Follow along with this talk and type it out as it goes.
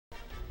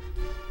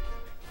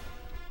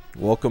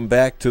Welcome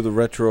back to the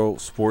Retro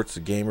Sports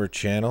Gamer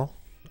channel.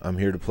 I'm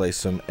here to play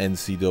some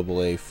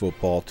NCAA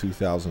Football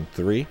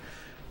 2003.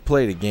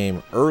 Played a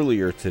game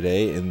earlier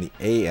today in the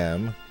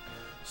AM,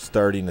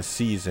 starting a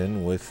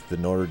season with the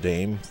Notre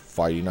Dame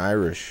Fighting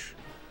Irish.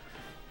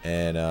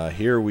 And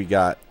here we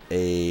got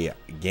a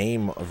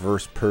game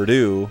versus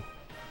Purdue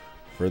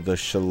for the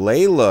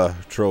Shillelagh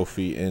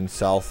Trophy in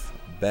South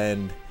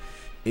Bend,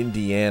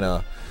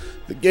 Indiana.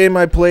 The game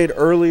I played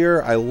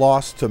earlier, I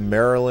lost to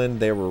Maryland.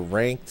 They were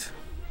ranked.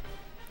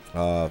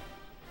 Had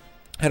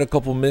a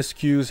couple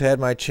miscues, had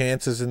my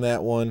chances in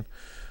that one,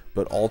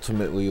 but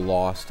ultimately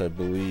lost, I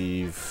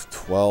believe,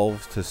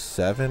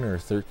 12-7 or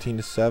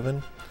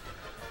 13-7.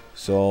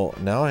 So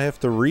now I have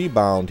to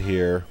rebound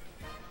here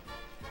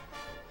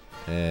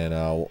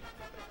and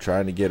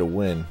trying to get a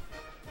win.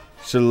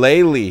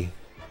 Shillelagh.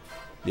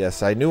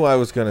 Yes, I knew I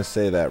was going to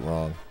say that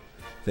wrong.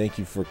 Thank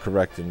you for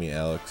correcting me,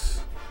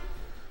 Alex.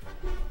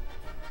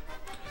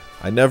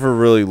 I never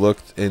really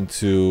looked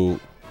into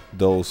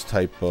those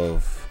type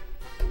of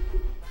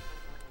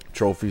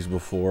trophies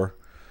before.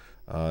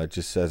 It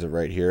just says it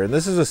right here. And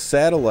this is a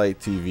satellite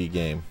TV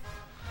game.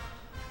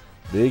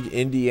 Big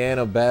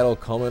Indiana battle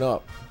coming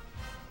up.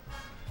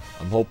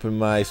 I'm hoping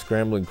my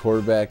scrambling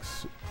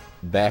quarterback's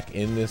back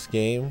in this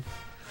game,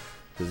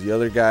 because the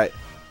other guy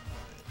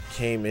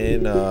came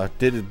in,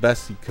 did his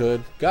best he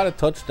could, got a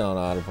touchdown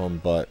out of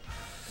him, but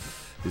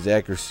his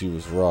accuracy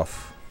was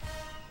rough.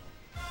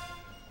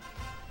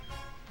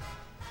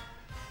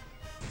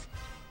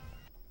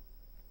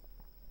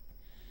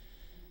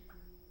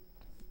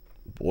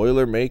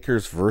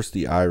 Boilermakers versus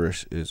the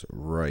Irish is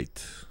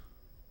right.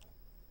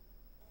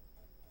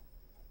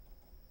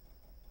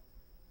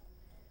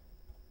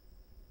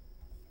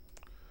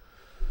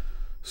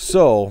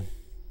 So,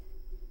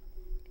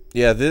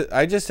 yeah,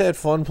 I just had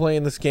fun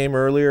playing this game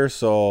earlier,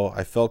 so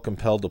I felt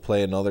compelled to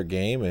play another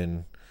game,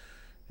 and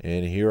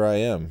here I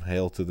am.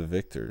 Hail to the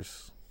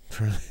victors.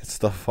 Turn that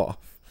stuff off.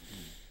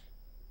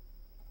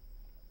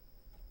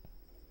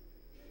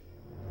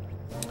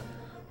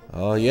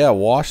 Oh, yeah,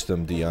 wash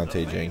them,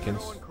 Deontay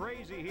Jenkins.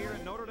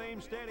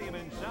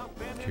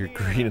 Your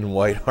green and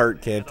white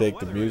heart can't take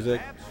the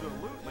music.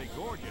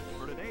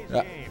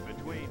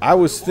 I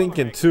was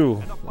thinking,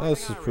 too. Oh,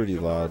 this is pretty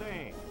loud.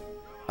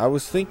 I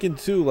was thinking,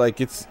 too, like,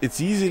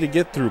 it's easy to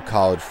get through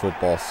college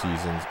football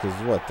seasons, because,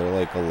 what, they're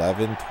like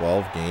 11,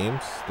 12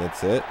 games?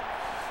 That's it?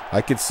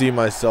 I could see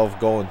myself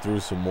going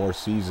through some more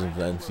seasons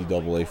of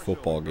NCAA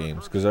football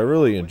games, because I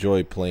really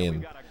enjoy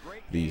playing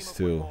these,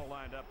 too.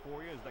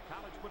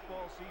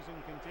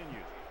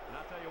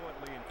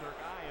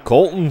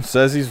 Colton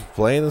says he's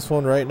playing this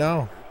one right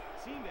now.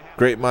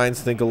 Great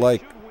minds think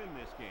alike.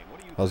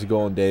 How's it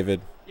going,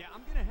 David? Yeah,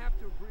 I'm going to have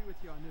to agree with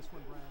you on this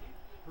one, Brad.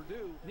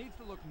 Purdue needs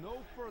to look no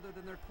further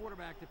than their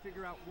quarterback to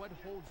figure out what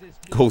holds this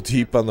team. Go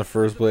deep on the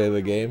first play of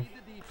the game.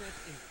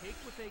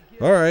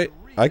 All right,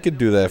 I could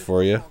do that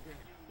for you.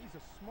 He's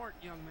a smart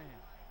young man.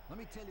 Let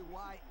me tell you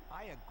why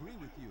I agree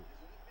with you.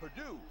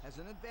 Purdue has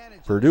an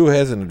advantage. Purdue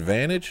has an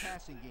advantage?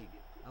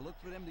 I look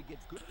for them to get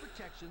good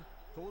protection,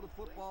 throw the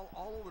football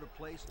all over the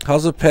place.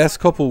 How's the past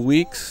couple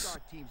weeks?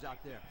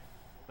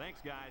 Thanks,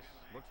 guys.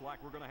 Looks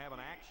like we're going to have an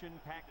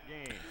action-packed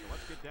game. So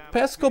let's get down.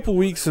 Past couple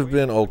weeks have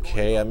been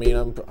okay. I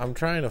mean, I'm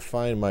trying to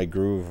find my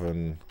groove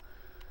and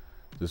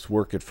this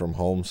work it from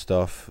home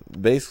stuff.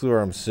 Basically, where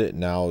I'm sitting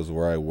now is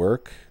where I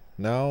work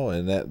now,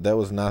 and that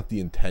was not the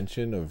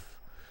intention of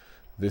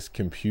this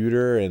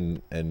computer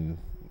and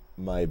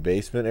my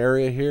basement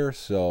area here.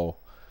 So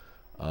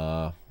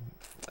I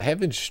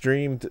haven't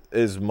streamed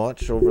as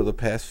much over the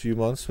past few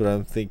months, but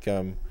I think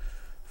I'm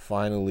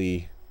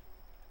finally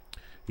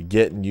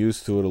getting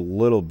used to it a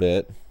little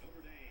bit.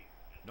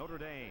 Notre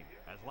Dame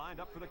has lined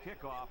up for the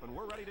kickoff, and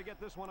we're ready to get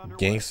this one underway.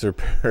 Gangster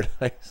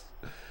Paradise.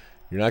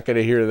 You're not going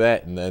to hear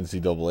that in the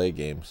NCAA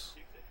games.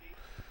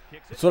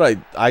 That's what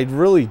I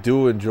really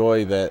do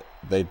enjoy, that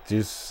they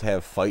just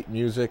have fight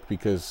music,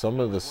 because some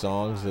of the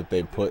songs that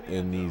they put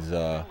in these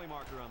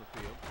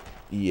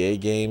EA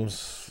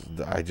games,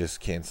 I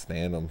just can't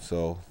stand them.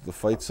 So the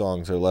fight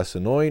songs are less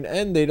annoying,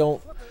 and they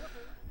don't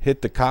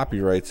hit the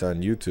copyrights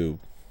on YouTube.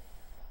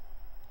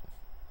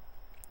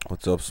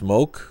 What's up,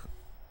 Smoke?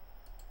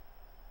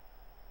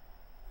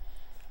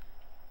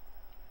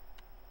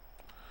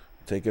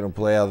 Taking a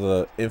play out of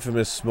the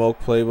infamous Smoke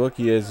playbook.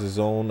 He has his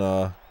own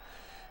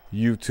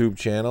YouTube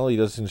channel. He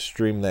doesn't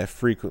stream that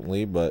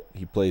frequently, but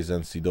he plays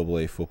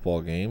NCAA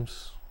football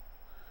games.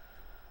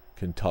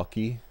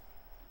 Kentucky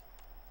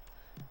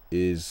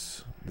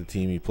is the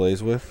team he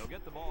plays with. They'll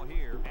get the ball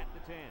here at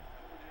the 10.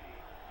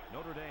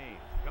 Notre Dame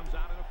comes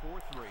out in a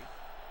 4-3.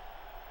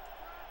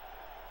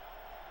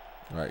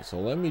 All right, so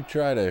let me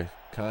try to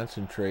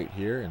concentrate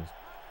here and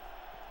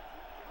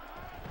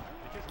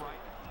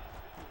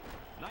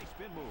Nice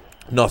spin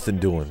move. nothing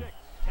doing.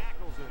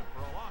 Tackles him for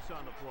a loss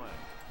on the play.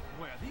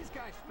 Well, these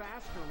guys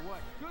fast or what?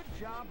 Good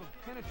job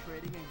of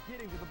penetrating and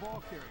getting to the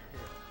ball carrier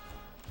here.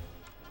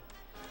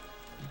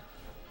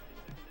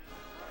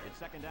 It's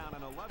second down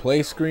and 11.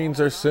 Play screens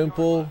are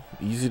simple,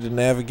 easy to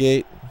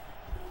navigate.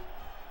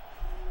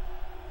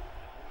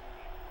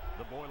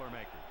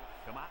 Boilermaker.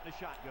 Come out in a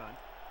shotgun.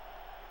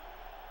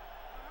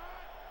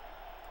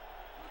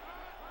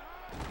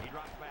 He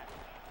drops back.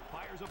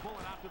 Fires a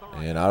bullet out to the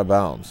right. And out of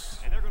bounds.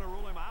 And they're going to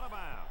rule him out of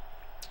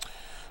bounds.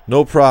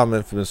 No problem,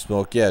 Infamous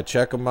Smoke. Yeah,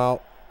 check him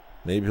out.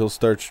 Maybe he'll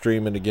start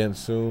streaming again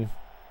soon.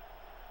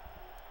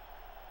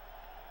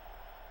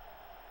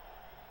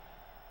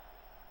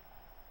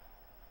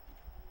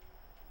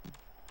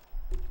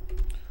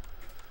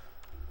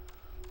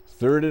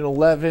 Third and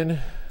 11.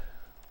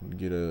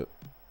 Get a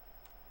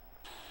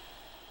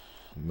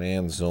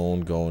man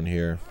zone going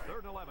here.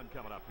 Third and 11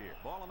 coming up here.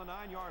 Ball on the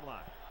 9-yard line.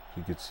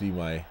 You can see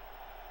my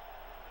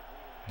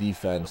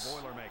defense.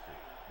 The Boilermaker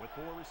with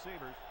 4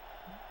 receivers.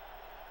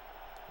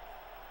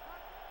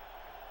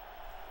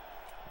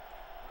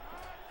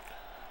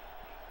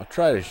 I'll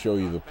try to show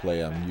you the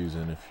play I'm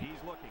using. If you...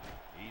 He's looking.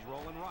 He's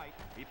rolling right.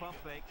 He pump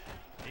fakes.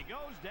 He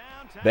goes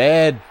downtown.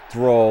 Bad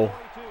throw.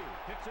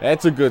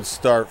 That's a good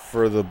start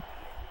for the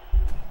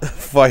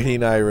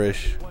Fighting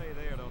Irish.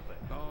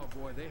 Oh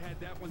boy, they had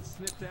that one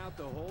snipped out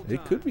the whole time.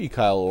 It could be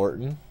Kyle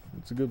Orton.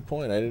 That's a good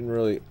point.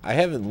 I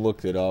haven't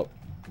looked it up,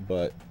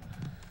 but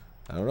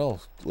I don't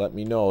know. Let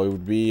me know. It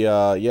would be,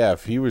 yeah,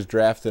 if he was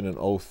drafted in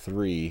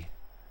 03,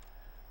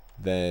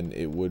 then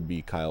it would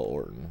be Kyle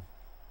Orton.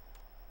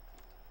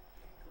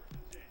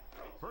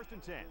 First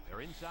and 10.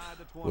 They're inside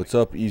the 20. What's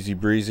up, Easy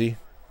Breezy?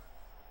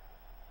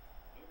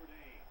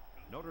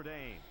 Notre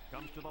Dame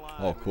comes to the line.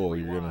 Oh, cool.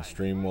 You're going to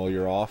stream while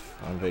you're off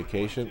on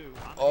vacation?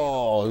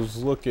 Oh, it was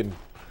looking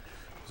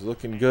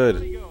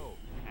good.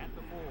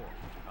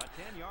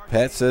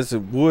 Pat says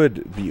it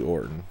would be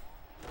Orton.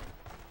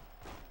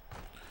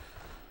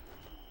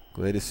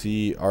 Glad to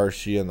see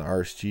RSG on the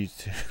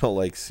RSG channel,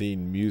 like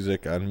seeing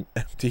music on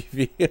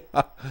MTV.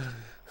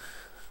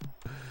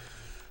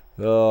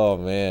 Oh,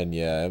 man,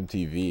 yeah,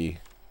 MTV.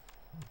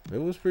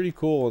 It was pretty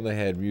cool when they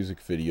had music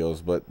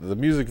videos, but the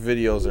music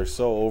videos are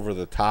so over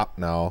the top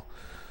now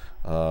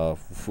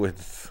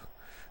with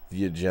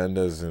the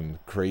agendas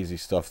and crazy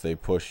stuff they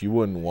push. You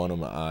wouldn't want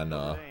them on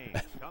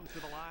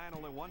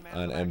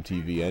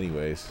MTV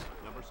anyways.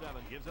 Number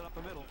 7 gives it up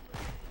the middle.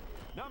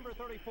 Number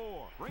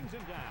 34 brings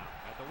him down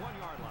at the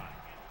 1-yard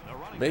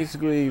line.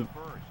 Basically,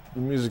 the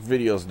music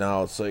videos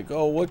now, it's like,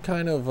 oh, what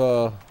kind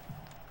of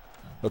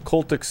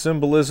occultic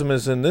symbolism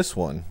is in this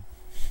one?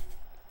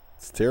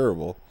 It's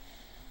terrible.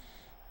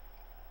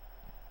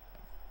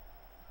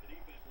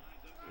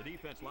 The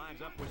defense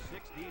lines up with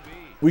 6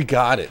 DBs. We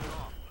got it.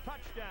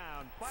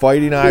 Touchdown.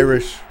 Fighting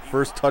Irish,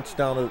 first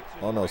touchdown of,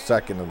 oh no,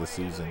 second of the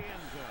season.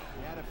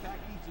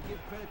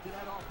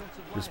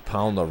 Just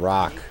pound the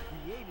rock.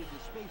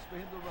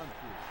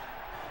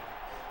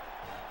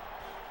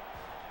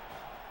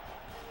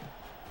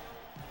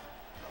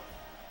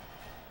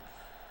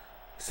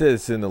 Said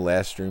it's in the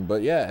last stream,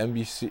 but yeah,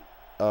 NBC,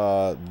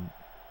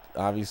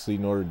 obviously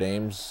Notre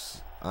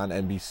Dame's on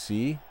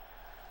NBC,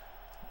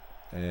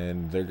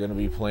 and they're going to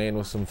be playing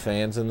with some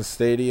fans in the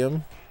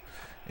stadium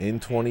in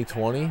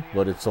 2020,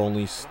 but it's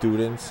only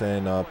students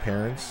and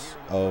parents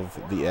of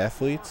the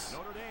athletes,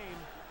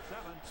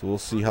 so we'll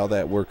see how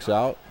that works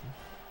out.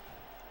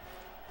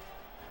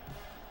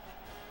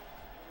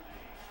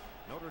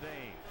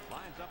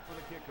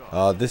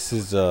 This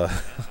is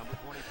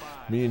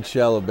me and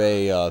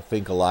Shillelagh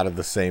think a lot of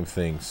the same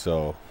things,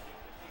 so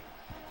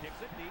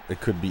it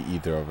could be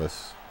either of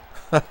us.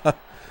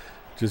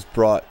 Just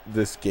brought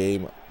this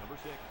game.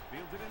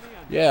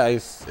 Yeah,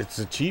 it's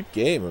a cheap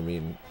game. I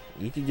mean,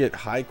 you can get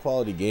high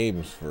quality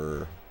games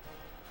for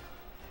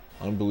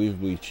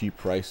unbelievably cheap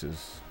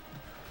prices.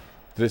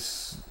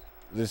 This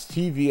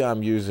TV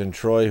I'm using,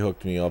 Troy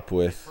hooked me up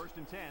with.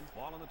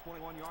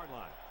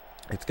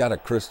 It's got a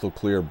crystal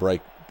clear,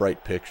 bright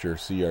picture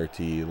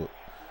CRT.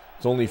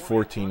 It's only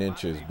 14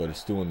 inches, but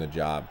it's doing the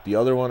job. The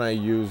other one I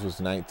used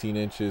was 19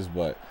 inches,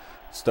 but it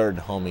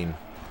started humming.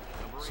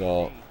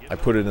 So I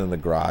put it in the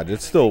garage.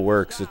 It still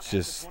works. It's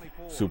just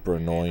super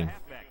annoying.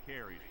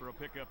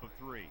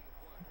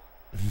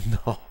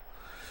 No.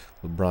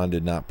 LeBron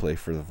did not play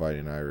for the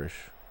Fighting Irish.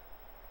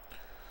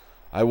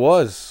 I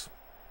was.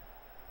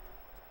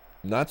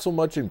 Not so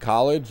much in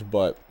college,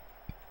 but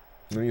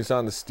when he was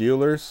on the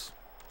Steelers,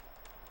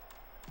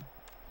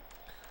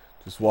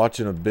 just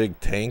watching a big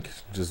tank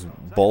just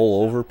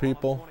bowl over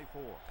people.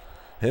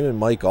 Him and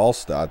Mike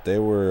Allstott, they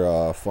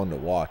were fun to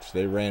watch.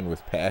 They ran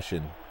with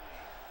passion.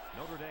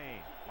 Notre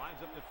Dame lines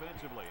up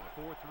defensively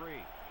in a 4-3.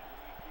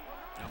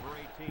 Number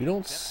 18. You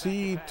don't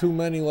see too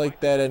many like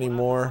that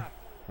anymore.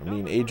 I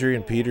mean,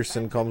 Adrian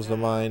Peterson comes to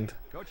mind.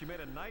 Coach, you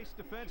made a nice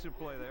defensive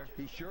play there.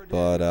 He sure did.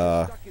 But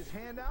Stuck his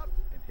hand out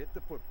and hit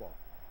the football.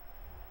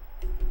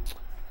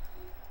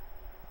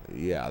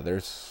 Yeah,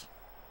 there's,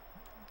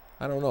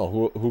 I don't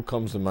know who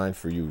comes to mind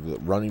for you. The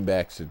running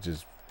backs that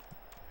just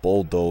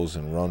bulldoze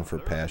and run for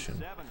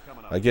passion.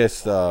 I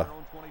guess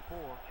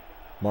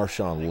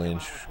Marshawn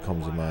Lynch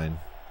comes to mind.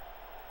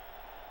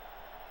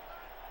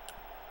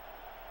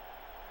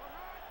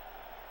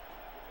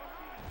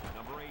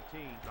 Number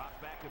 18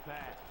 drops back to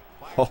pass.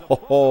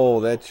 Oh,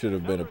 that should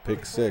have been a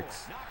pick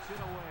six. Knocks it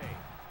away.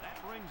 That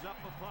brings up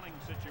a punting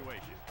situation.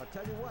 situation. I'll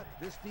tell you what,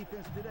 this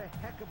defense did a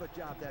heck of a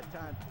job that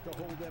time to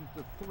hold them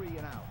to 3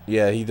 and out.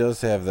 Yeah, he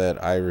does have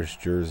that Irish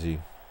jersey.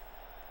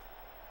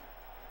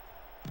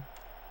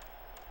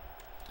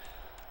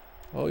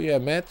 Oh yeah,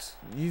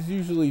 he's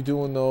usually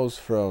doing those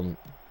from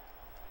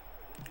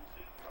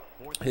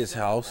his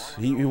house.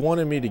 He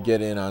wanted me to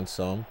get in on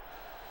some.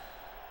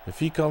 If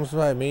he comes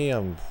by me,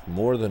 I'm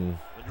more than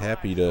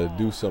happy to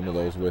do some of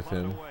those with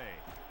him.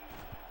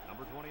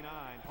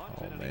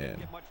 Oh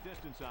man.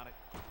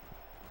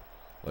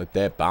 Let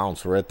that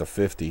bounce. We're at the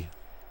 50.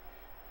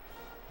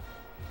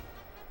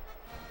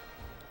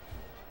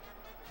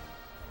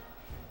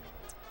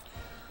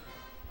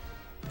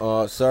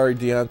 Sorry,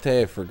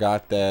 Deontay. I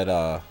forgot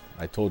that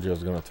I told you I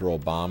was going to throw a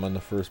bomb on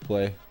the first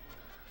play.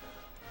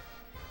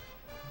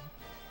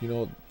 You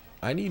know,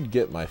 I need to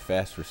get my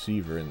fast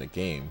receiver in the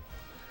game.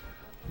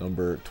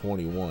 Number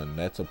 21.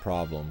 That's a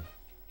problem.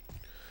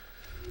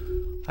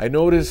 I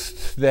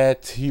noticed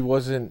that he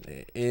wasn't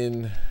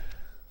in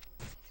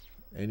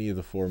any of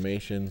the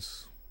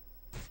formations,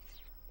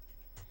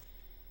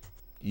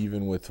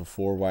 even with the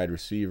 4 wide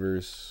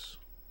receivers.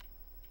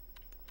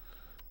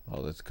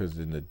 Oh, that's because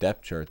in the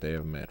depth chart they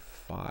have him at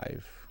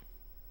 5.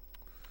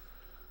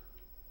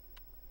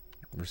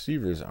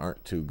 Receivers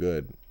aren't too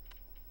good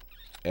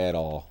at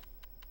all.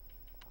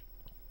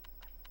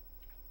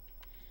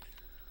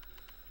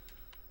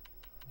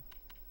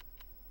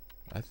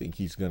 I think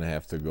he's going to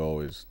have to go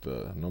as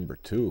the number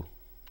 2.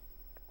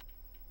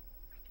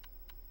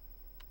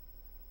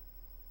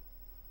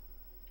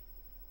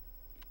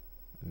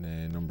 And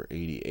then number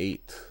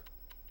 88.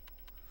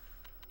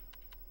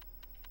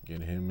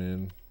 Get him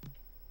in.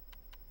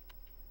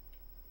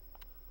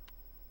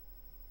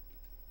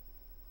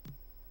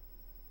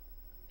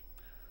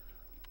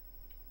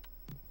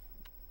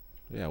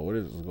 Yeah, what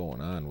is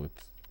going on with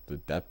the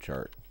depth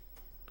chart?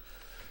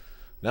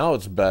 Now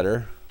it's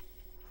better.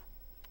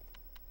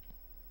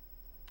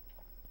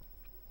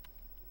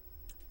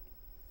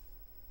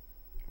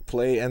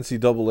 Play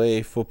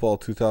NCAA Football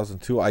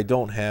 2002. I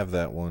don't have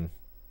that one.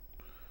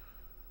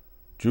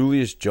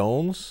 Julius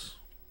Jones?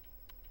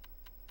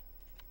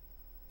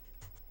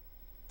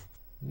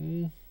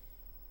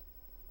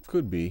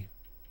 Could be.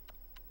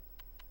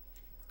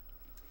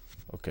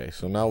 Okay,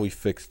 so now we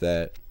fixed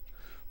that.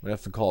 We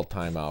have to call a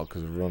timeout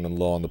because we're running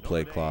low on the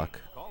play clock.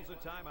 Calls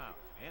a timeout,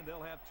 and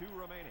they'll have 2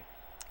 remaining.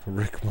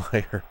 Rick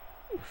Meyer.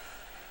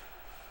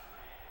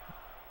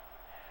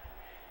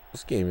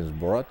 This game is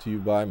brought to you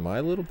by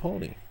My Little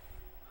Pony.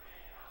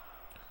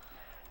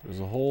 There's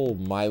a whole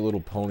My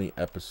Little Pony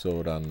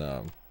episode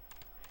on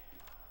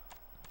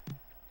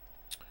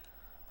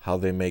how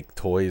they make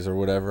toys or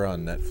whatever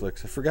on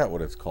Netflix. I forgot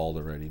what it's called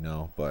already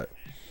now, but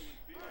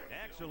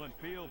Excellent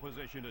field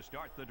position to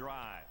start the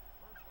drive.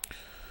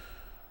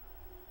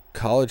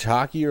 college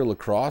hockey or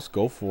lacrosse,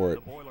 go for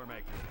it. The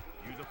Boilermakers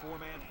use a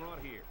 4-man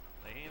front here.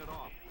 They hand it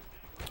off.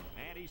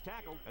 And he's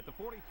tackled at the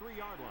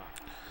 43-yard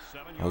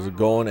line. How's it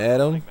going,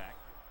 Adam?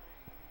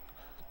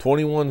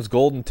 21's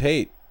Golden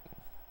Tate.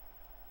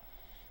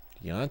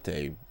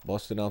 Deontay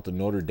busting out the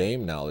Notre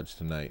Dame knowledge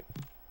tonight.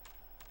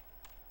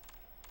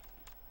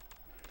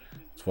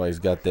 That's why he's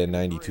got that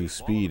 92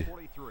 speed.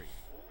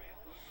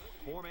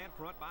 4-man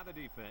front by the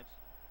defense.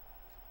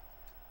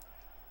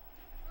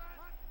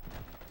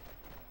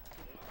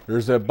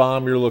 There's that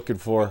bomb you're looking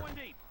for. Going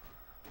deep.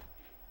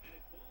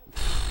 And it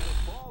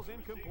falls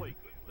incomplete.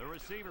 The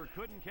receiver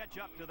couldn't catch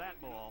up to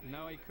that ball.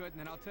 No, he couldn't.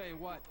 And I'll tell you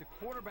what, the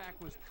quarterback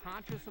was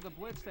conscious of the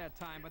blitz that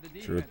time by the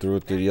defense. Sure threw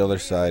it to the other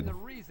side. The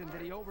reason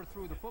that he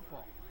overthrew the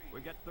football.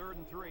 We've got 3rd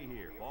and 3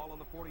 here. Ball on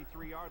the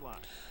 43-yard line.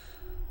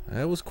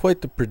 That was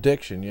quite the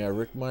prediction. Yeah,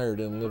 Rick Meyer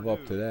didn't live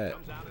up to that.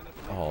 Comes out in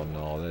the Oh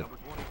no, that. Number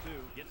 22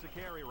 gets the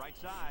carry right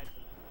side.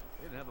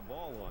 They didn't have the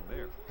ball long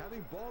there.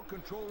 Having ball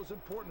control is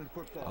important in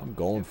football. I'm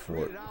going And for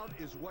it. 3 out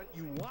is what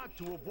you want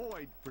to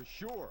avoid for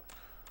sure.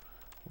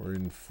 We're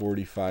in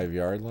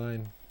 45-yard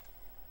line.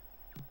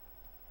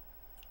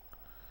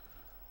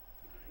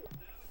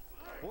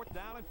 4th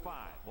down and 5.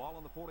 Ball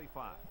on the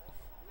 45.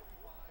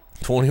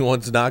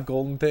 21's not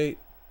Golden Tate.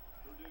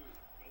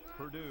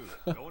 Purdue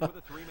going with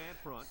a 3-man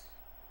front.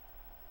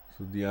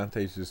 So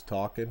Deontay's just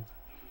talking.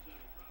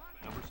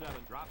 Number 7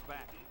 drops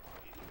back.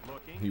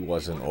 Looking. He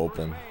wasn't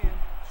open.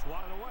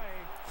 Swatted away.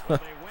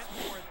 But they went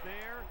for it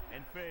there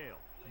and failed.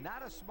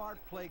 Not a smart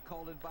play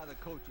called in by the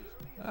coaches.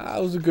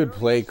 That was a good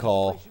play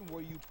call. Situation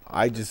where you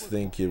I just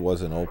think it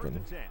wasn't 1st open.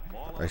 and 10.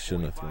 Ball on I the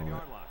shouldn't have thrown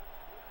 45-yard it. line.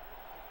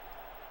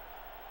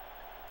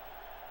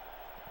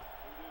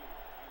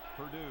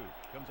 Purdue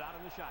comes out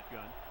in the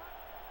shotgun.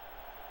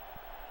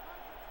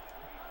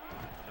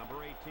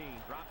 Number 18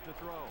 drops to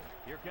throw.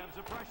 Here comes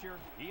the pressure.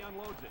 He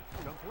unloads it.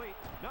 Complete.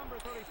 Number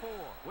 34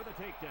 with a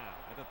takedown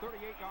at the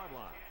 38-yard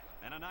line.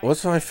 And a nice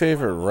What's my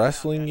favorite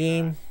wrestling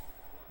game?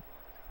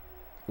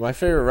 My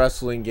favorite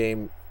wrestling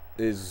game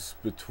is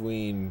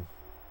between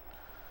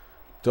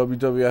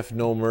WWF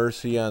No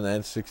Mercy on the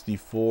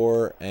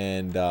N64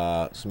 and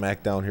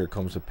SmackDown Here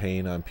Comes the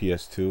Pain on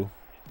PS2.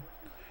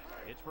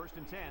 It's 1st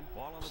and 10.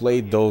 Ball on the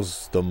Played 38.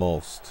 those the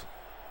most,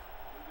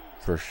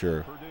 for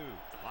sure. Purdue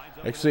lines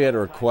Actually had a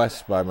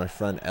request by my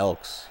friend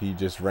Elks. He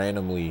just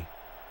randomly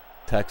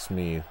texted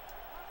me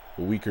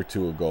a week or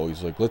two ago.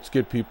 He's like, let's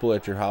get people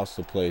at your house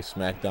to play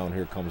SmackDown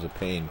Here Comes the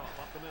Pain.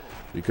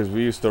 Because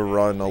we used to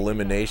run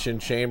elimination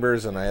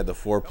chambers, and I had the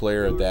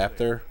 4-player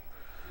adapter.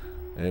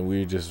 And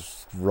we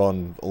just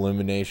run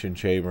elimination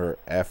chamber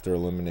after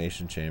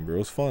elimination chamber. It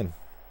was fun.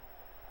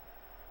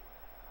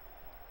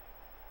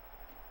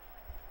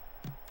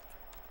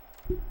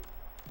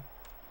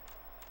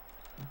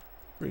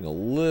 Bring a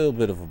little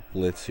bit of a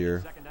blitz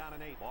here.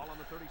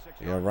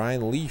 Yeah,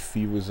 Ryan Leaf,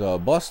 he was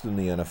bust in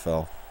the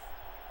NFL.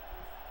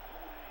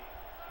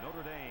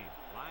 Notre Dame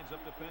lines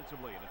up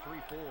defensively in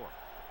a 3-4.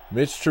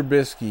 Mitch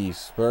Trubisky,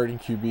 starting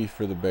QB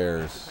for the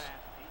Bears.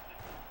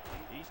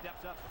 He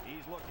steps up.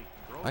 He's looking.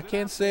 I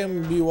can't say I'm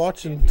going to be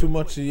watching too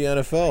much of the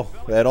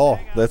NFL at all.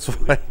 That's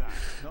why,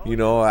 you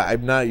know,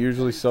 I'm not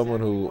usually someone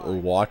who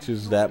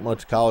watches that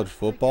much college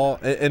football.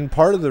 And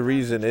part of the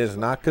reason is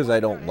not because I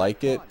don't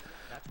like it,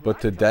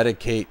 but to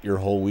dedicate your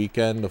whole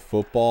weekend to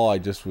football, I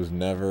just was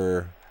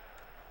never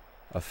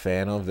a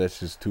fan of. That's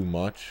just too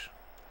much.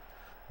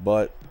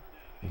 But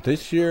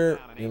this year,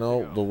 you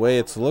know, the way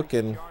it's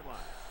looking,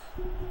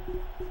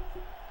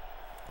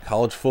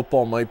 college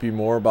football might be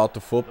more about the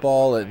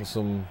football and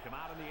some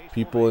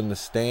people in the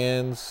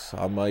stands.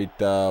 I might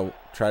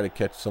try to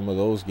catch some of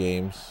those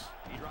games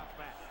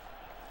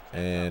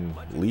and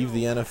leave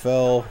the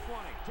NFL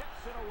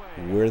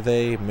where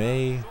they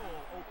may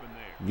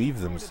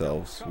leave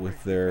themselves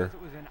with their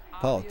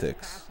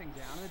politics.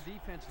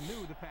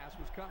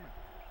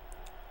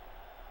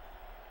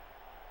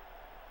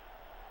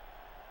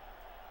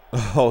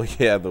 Oh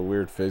yeah, the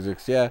weird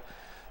physics. Yeah,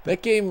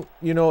 that game,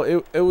 you know,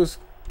 it was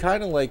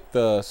kind of like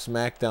the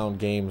SmackDown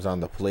games on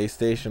the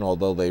PlayStation,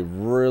 although they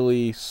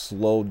really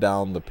slowed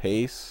down the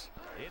pace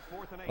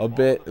a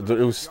bit. It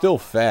was still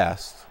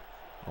fast.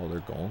 Oh, they're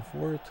going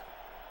for it?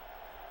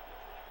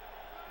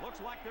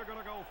 Looks like they're going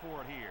to go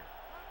for it here.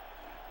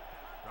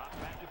 Drops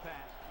back to pass.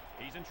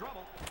 He's in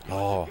trouble.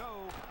 Oh,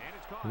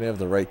 they have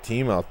the right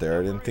team out there.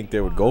 I didn't think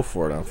they would go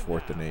for it on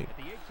 4th and 8. At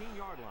the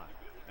 18-yard line.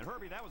 And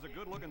Herbie, that was a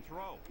good-looking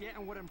throw. Yeah,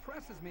 and what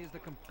impresses me is the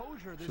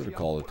composure of this. Should have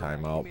called a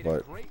timeout,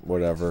 but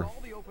whatever.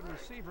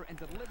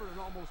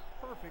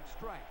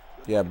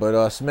 Yeah, but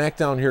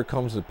SmackDown Here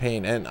Comes the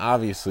Pain, and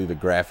obviously the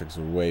graphics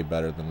are way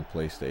better than the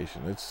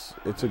PlayStation.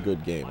 It's a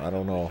good game. I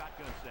don't know.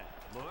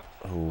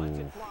 Oh,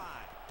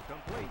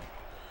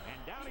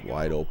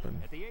 wide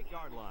open. At the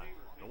 8-yard line.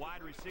 The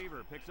wide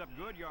receiver picks up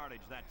good yardage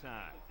that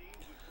time.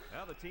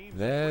 Well, the teams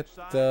that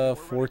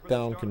 4th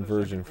down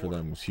conversion for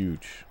them was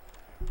huge.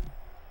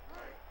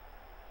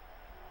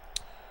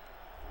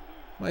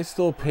 Am I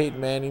still a Peyton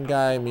Manning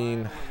guy? I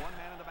mean,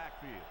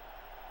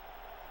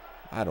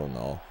 I don't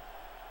know.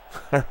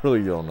 I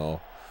really don't know.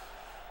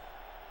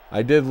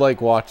 I did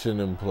like watching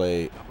him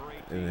play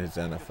in his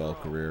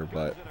NFL career,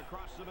 but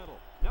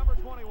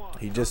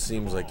he just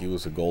seems like he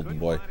was a golden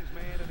boy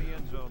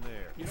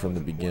from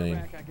the beginning.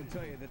 I can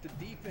tell you that the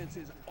defense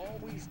is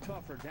always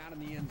tougher down in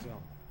the end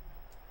zone.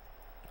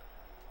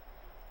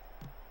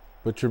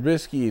 But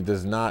Trubisky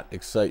does not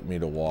excite me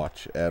to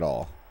watch at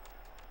all.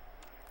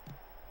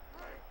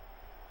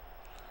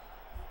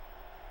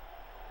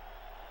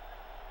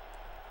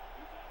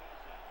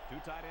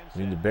 I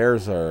mean, the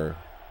Bears are a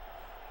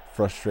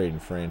frustrating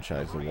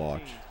franchise to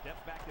watch.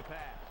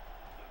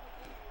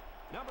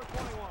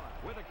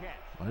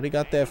 Why they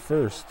got that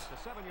first?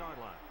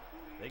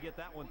 They get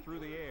that one through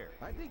the air.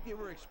 I think they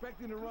were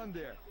expecting to run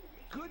there.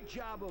 Good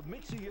job of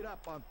mixing it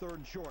up on 3rd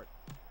and short.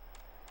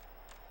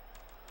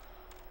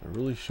 They're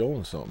really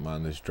showing something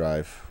on this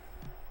drive.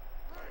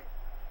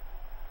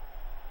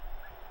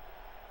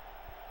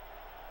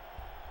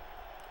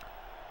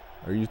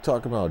 Are you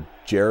talking about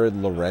Jared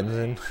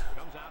Lorenzen?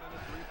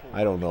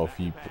 I don't know if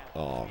he...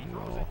 Oh,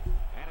 no.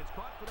 And it's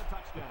caught for the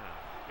touchdown.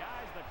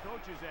 Guys, the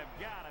coaches have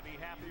got to be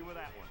happy with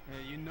that one.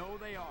 Yeah, you know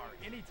they are.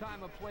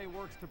 Anytime a play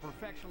works to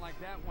perfection like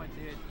that one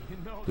did, you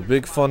know the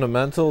big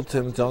fundamental,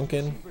 Tim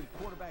Duncan.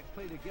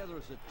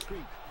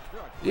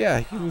 Yeah,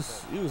 he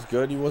was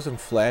good. He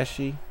wasn't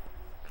flashy.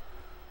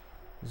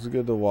 It was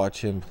good to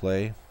watch him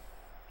play.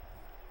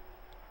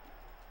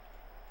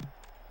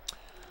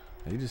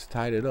 He just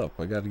tied it up.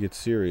 I got to get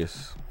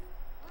serious.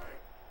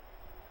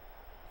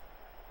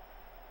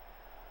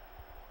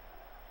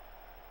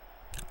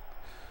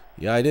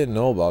 Yeah, I didn't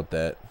know about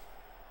that.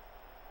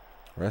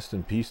 Rest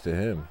in peace to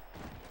him.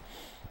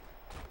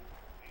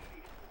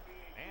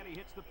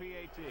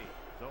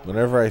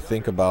 Whenever I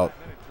think about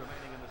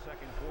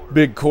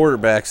big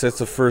quarterbacks, that's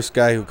the first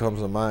guy who comes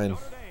to mind.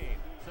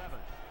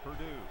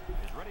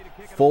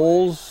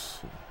 Foles.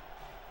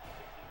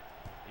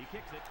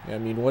 Yeah, I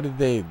mean, what did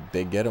they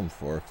get him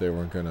for if they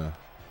weren't going to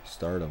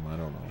start him? I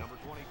don't know.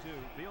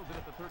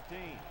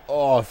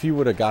 Oh, if he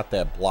would have got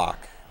that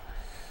block,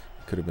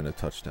 it could have been a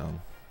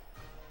touchdown.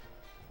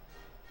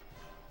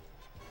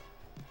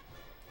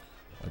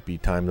 Might be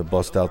time to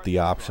bust out the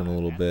option a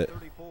little bit.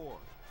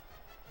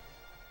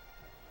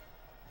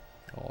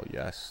 Oh,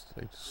 yes.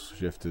 They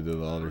shifted to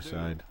the other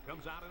side.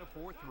 Comes out in a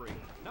 4-3.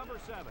 Number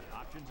 7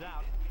 options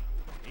out.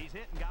 He's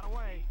hit and got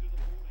away.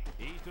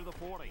 He's to the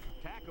 40.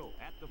 Tackle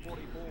at the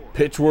 44.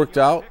 Pitch worked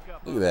out.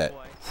 Look at that.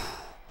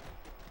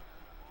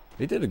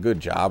 They did a good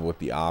job with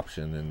the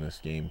option in this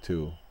game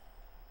too,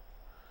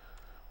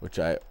 which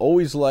I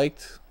always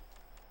liked,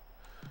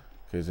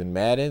 because in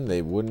Madden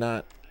they would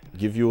not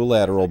give you a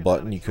lateral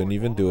button. You couldn't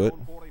even do it.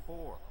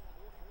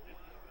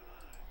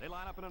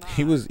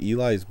 He was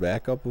Eli's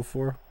backup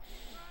before.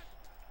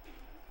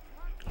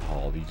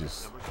 Oh, he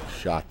just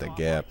shot the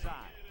gap.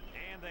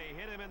 And they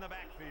hit him in the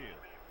backfield.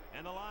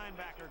 And the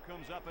linebacker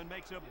comes up and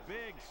makes a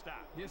big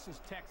stop. This is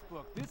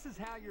textbook. This is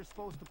how you're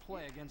supposed to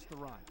play against the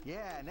run.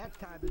 Yeah, and that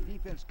time the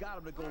defense got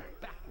him to go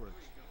backwards.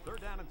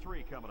 3rd down and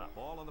 3 coming up.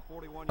 Ball on the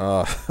 41.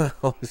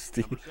 Oh,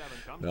 Steve.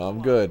 No,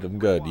 I'm good. I'm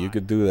good. You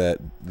could do that,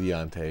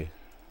 Deontay.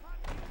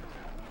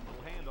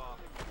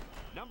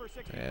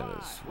 Man,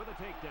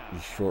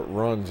 these short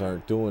runs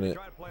aren't doing it.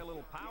 Try to play a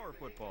little power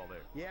football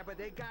there. Yeah, but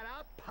they got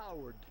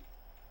outpowered.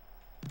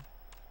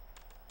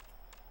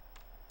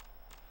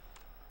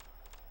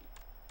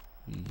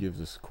 He gives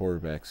this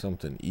quarterback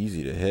something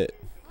easy to hit.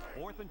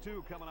 4th and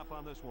 2 coming up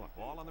on this one.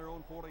 Ball on their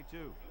own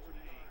 42.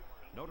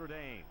 Notre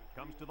Dame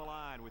comes to the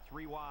line with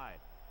 3 wide.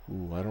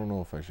 Ooh, I don't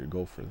know if I should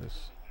go for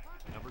this.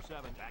 Number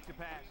 7 back to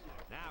pass.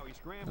 Now he's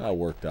scrambling. That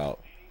worked out.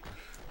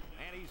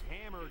 And he's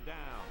hammered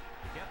down.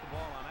 Get the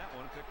ball on that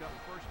one and picked up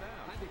the 1st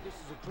down. I think this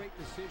is a great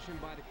decision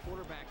by the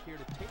quarterback here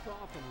to take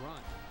off and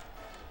run.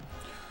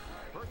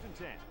 1st and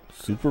 10.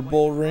 Super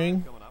Bowl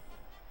ring.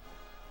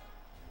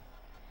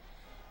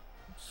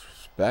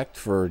 Respect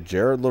for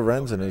Jared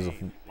Lorenzen as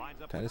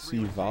a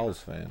Tennessee Vols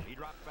fan. He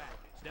drops back,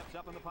 steps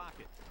up in the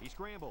pocket. He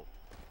scrambled.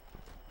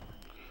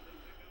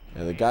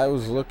 Yeah, the guy I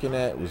was looking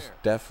at was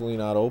definitely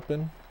not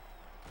open.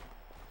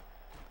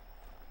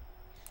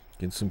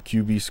 Getting some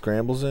QB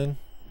scrambles in.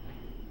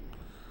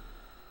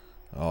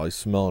 Oh, he's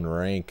smelling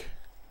rank.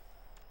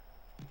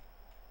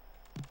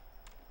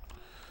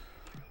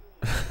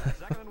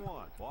 2nd and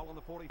 1. Ball on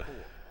the 44.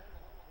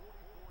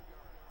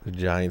 The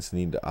Giants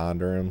need to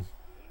honor him.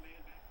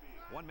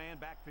 1-man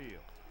backfield.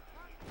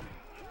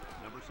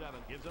 Number 7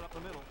 gives it up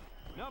the middle.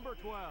 Number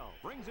 12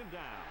 brings him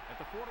down at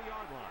the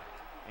 40-yard line.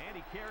 And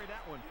he carried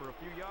that one for a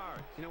few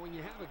yards. You know, when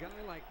you have a guy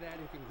like that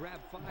who can grab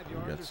 5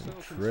 yards or so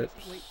trips.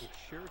 consistently, it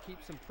sure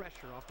keeps some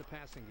pressure off the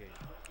passing game.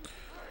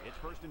 It's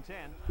 1st and 10.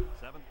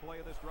 7th play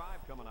of this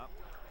drive coming up.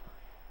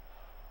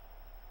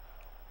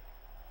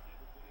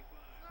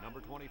 Number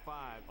 25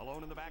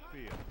 alone in the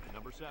backfield.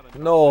 Number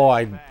 7. No,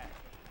 I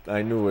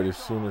knew it as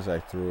soon as I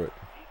threw it.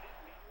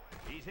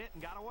 He's hit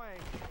and got away.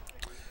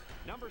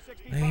 Number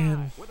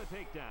 65 with a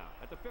takedown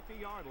at the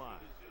 50-yard line.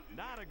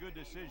 Not a good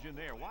decision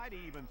there. Why did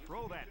he even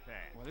throw that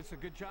pass? Well, it's a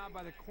good job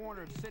by the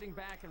corner of sitting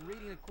back and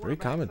reading the quarterback. Great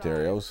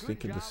commentary. I was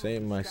thinking the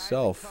same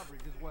myself.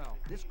 Well.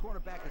 This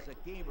cornerback is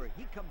a gamer.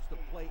 He comes to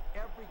play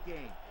every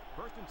game.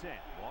 1st and 10.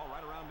 Ball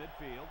right around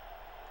midfield.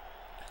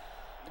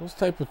 Those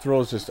type of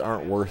throws just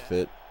aren't worth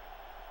it.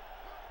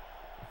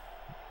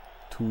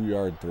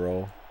 2-yard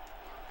throw.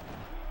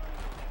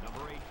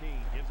 Number 18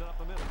 gives it up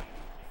the middle.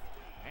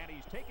 And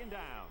he's taken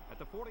down at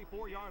the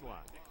 44-yard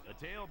line.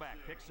 The tailback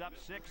picks up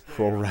 6.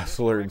 Pro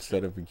wrestler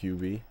instead of a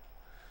QB.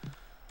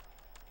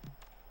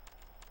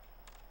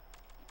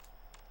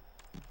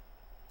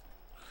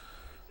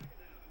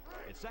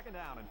 It's 2nd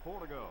down and 4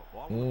 to go.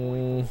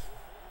 Ball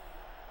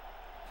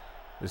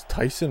Is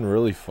Tyson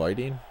really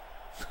fighting?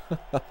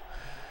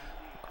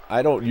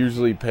 I don't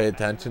usually pay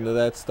attention to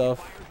that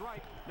stuff.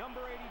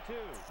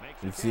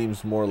 It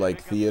seems more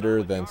like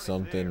theater than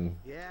something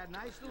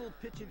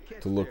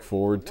to look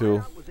forward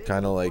to.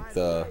 Kind of like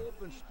the...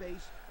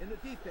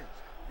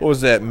 What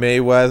was that?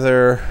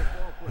 Mayweather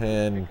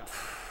and...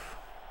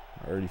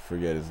 I already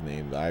forget his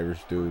name. The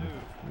Irish dude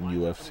in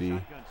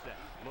UFC.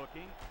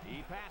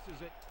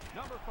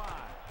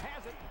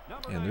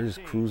 And they're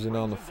just cruising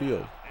on the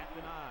field.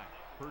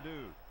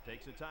 Purdue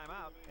takes a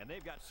timeout, and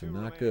they've got So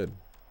not good.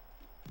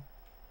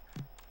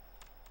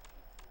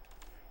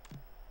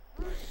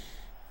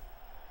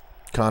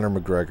 Conor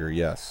McGregor,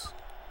 yes.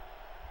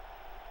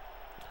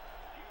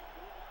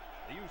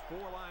 They use 4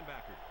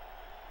 linebackers.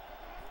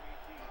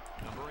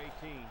 Number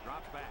 18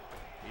 drops back.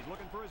 He's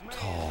looking for his man.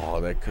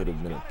 Oh, that could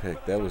have been a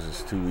pick. That was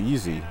just too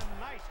easy.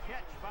 Nice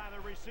catch by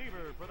the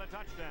receiver for the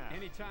touchdown.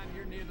 Anytime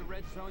you're near the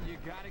red zone, you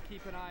got to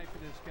keep an eye for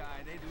this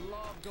guy. They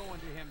love going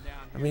to him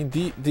down here. I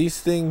mean, these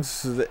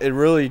things, it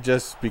really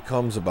just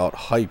becomes about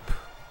hype.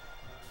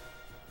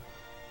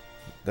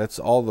 That's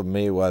all the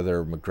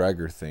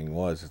Mayweather-McGregor thing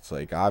was. It's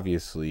like,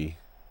 obviously,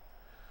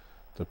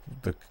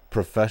 the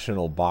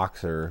professional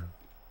boxer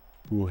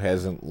who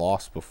hasn't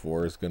lost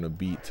before is going to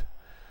beat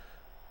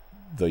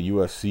the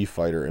UFC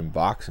fighter in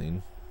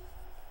boxing.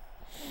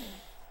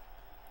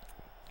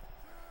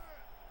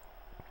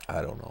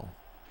 I don't know.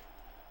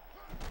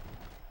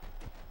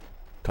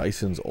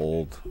 Tyson's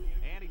old.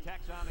 And he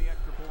tacks on the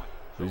extra point.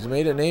 He's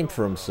made a name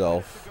for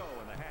himself.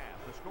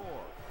 The score,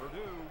 Purdue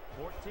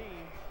 14,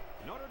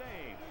 Notre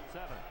Dame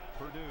 7.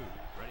 Purdue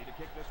ready to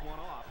kick this one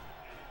off.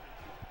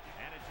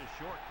 And it's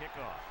a short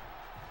kickoff.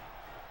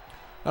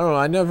 I don't know.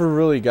 I never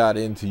really got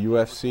into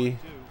UFC.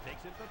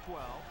 Takes it to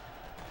 12.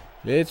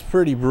 It's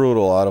pretty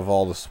brutal out of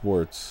all the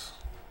sports.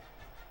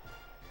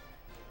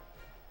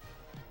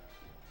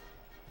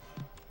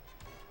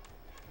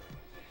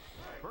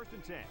 First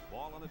and 10.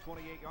 Ball on the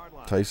 28-yard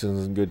line.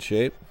 Tyson's in good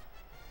shape.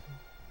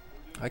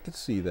 I could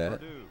see that.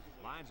 Purdue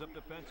lines up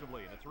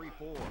defensively in a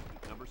 3-4.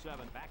 Number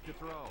 7 back to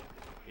throw.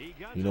 He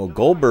guns You it know, to the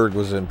Goldberg right.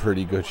 was in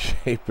pretty good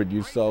shape, but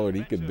you saw what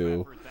he could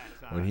do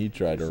when he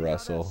tried to See how that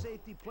wrestle.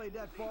 safety played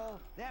that ball?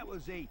 That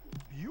was a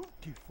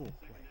beautiful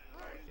play.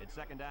 It's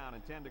second down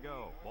and 10 to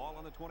go. Ball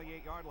on the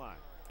 28-yard line.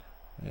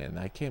 And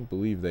I can't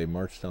believe they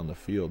marched down the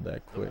field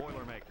that The quick.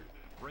 Boilermakers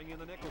bring in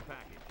the nickel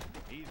package.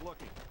 He's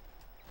looking.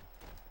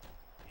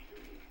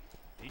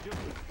 He just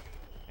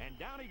and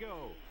down he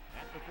goes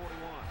at the 41.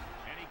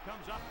 And he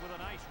comes up with a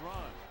nice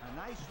run. A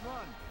nice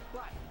run,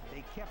 but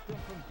they kept him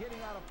from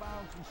getting out of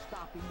bounds and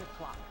stopping the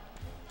clock.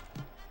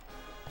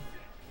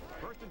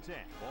 First and 10.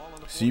 Ball on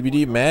the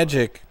CBD 41-yard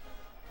Magic.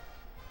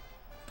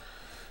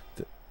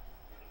 The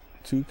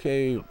line.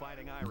 2K The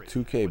Fighting Irish 2K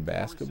with the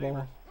basketball?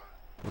 receiver.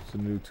 What's the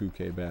new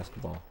 2K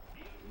basketball?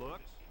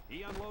 Looks.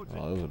 He unloads Oh,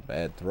 it. that was a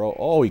bad throw.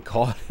 Oh, he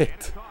caught And it.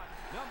 it's caught.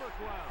 Number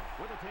 12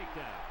 with a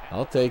takedown. at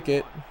I'll the take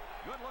it. 41.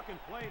 Good looking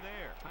play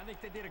there. I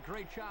think they did a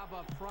great job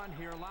up front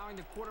here, allowing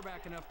the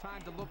quarterback enough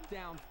time to look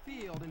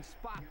downfield and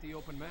spot the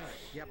open man.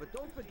 Yeah, but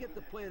don't forget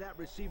to play that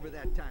receiver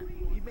that time.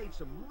 He made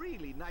some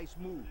really nice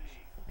moves.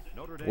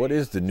 Notre Dame What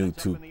is the new sets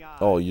up 2? in the eye.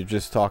 Oh, you're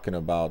just talking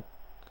about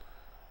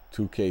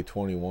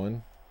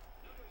 2K21?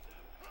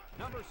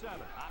 Number 7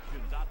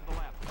 options out to the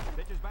left.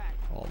 Pitches back.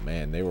 Oh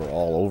man, they were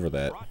all over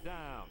that. Brought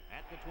down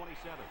at the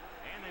 27.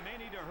 And they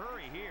may need to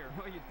hurry here.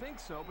 Well, you'd think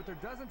so, but there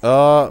doesn't seem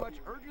to be much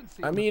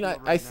urgency. I on the mean,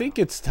 field I right think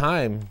now. it's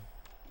time.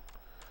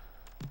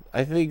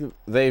 I think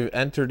they've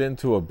entered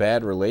into a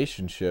bad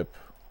relationship.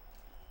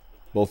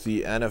 Both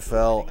the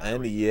NFL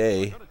and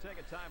EA. Gonna take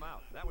a timeout.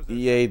 That was their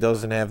EA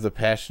doesn't have the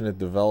passionate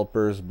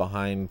developers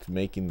behind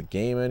making the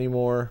game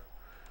anymore.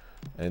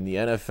 And the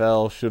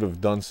NFL should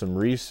have done some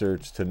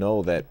research to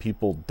know that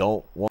people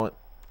don't want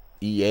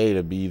EA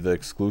to be the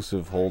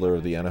exclusive holder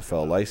of the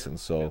NFL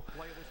license. So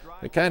play of this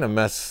drive. they kind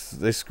of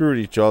they screwed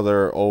each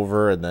other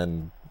over. And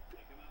then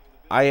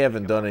I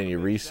haven't done any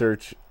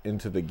research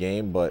into the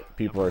game, but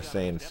people are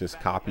saying it's just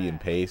copy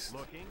and paste.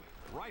 Looking,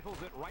 rifles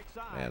it right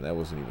side. Man, that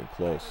wasn't even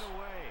close. It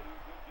away.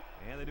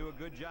 And they do a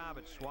good job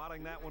at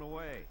swatting that one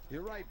away.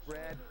 You're right,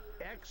 Brad.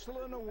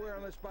 Excellent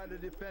awareness by the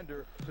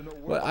defender to know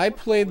where But the I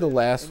football played the is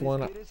last and one.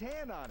 get his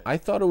hand on it. I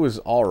thought it was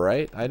all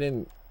right. I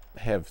didn't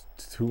have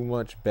too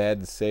much bad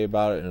to say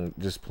about it, and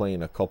just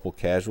playing a couple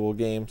casual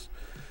games.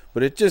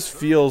 But it just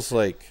feels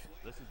like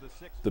This is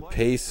the 6th the play.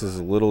 pace is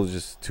a little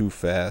just too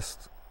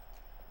fast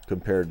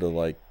compared to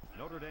like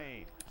Notre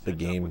Dame the sets up with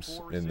games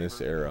 4 in this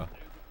receivers. era.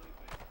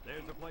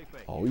 There's the play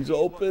fake. Oh, he's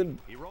open.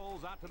 He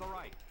rolls out to the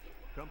right.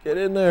 Get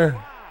in there.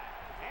 Wide.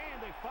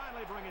 And they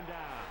finally bring him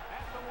down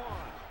at the 1.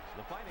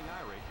 The Fighting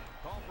Irish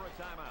call for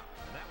a timeout.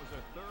 And that was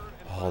their 3rd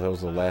and Oh, that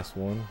was the final last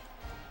one.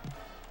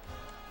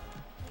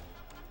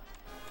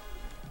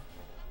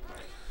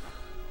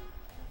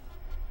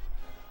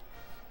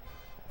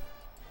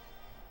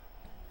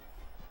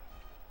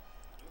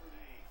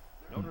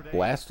 Notre Dame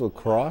Blast will have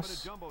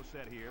lacrosse? a jumbo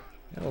set here.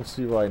 I don't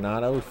see why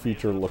not. I would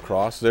feature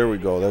lacrosse. There we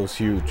go. That was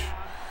huge.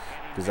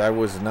 Because I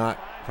was not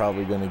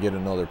probably going to get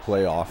another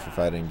playoff if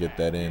I didn't get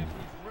that in. He's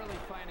really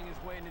finding his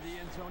way into the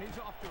end zone. He's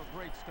off to a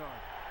great start.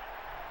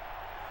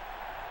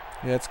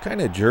 Yeah, it's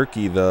kind of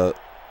jerky the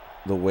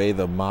way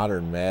the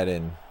modern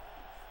Madden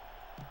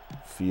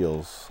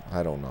feels.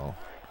 I don't know.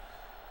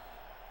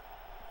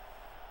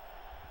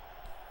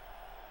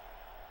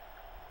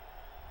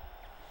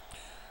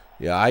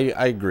 Yeah, I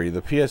agree.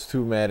 The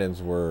PS2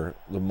 Maddens were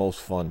the most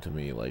fun to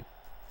me. Like,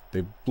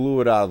 they blew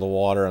it out of the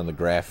water on the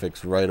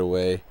graphics right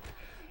away,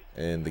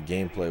 and the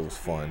gameplay was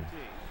fun.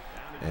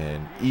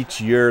 And each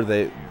year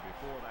they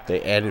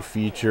added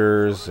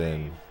features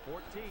and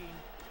 14,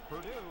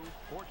 Purdue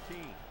 14.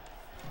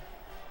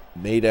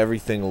 made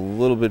everything a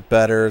little bit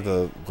better.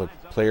 The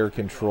player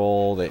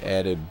control, they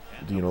added,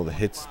 you know, the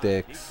hit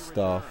sticks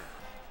stuff.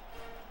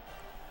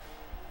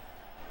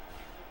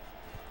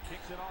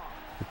 Kicks it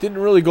off. It didn't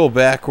really go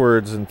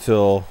backwards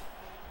until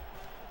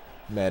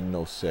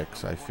Madden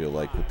 06, I feel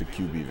like, with the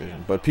QB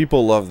vision. But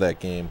people love that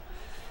game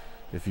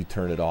if you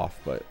turn it off.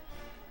 But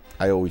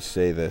I always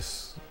say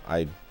this.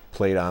 I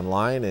played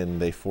online,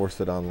 and they forced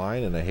it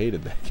online, and I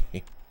hated that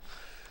game.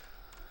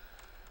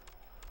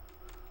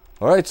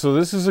 All right, so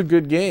this is a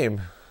good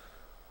game.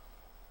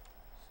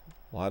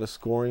 A lot of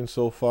scoring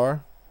so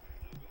far.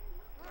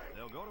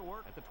 They'll go to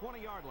work at the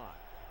 20-yard line.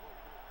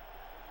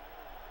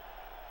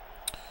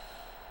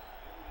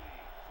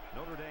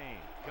 Notre Dame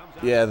comes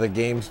out. Yeah, the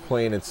game's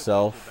playing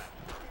itself.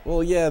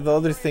 Well, yeah, the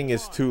other thing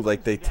is, too,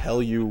 like, they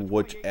tell you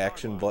which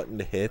action button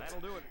to hit That'll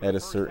do it for at the a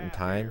first certain half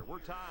time. here. We're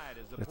tied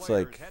as the It's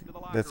players like, head to the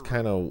locker that's room.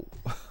 kind of...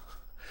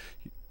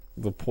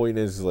 The point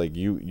is, like,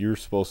 you're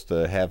supposed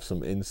to have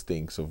some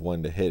instincts of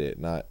when to hit it,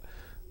 not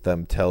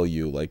them tell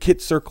you, like,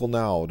 hit circle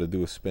now to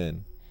do a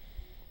spin.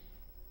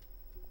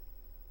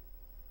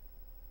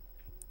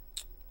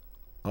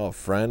 Oh,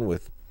 friend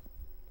with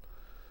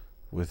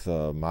with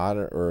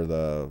modern or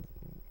the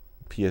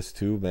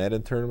PS2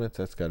 Madden tournaments.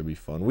 That's got to be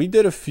fun. We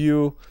did a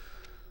few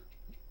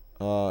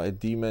at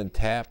D-Men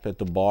Tap at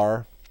the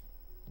bar.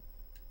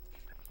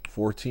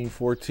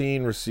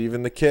 14-14,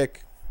 receiving the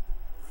kick.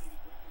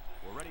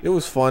 It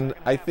was fun.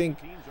 I think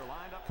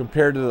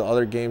compared to the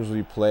other games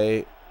we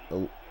play,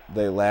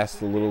 they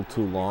last a little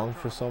too long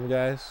for some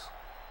guys.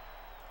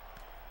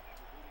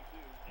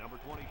 Number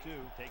 22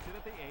 takes it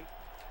at the 8.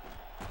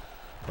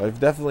 But I've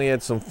definitely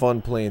had some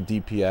fun playing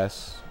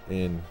DPS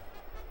in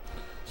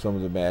some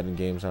of the Madden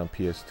games on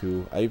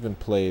PS2. I even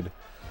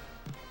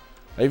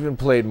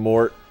played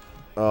Mort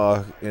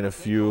in a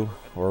few,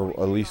 or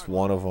at least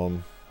one of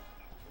them,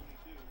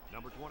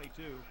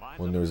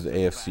 when there was the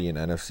AFC and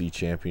NFC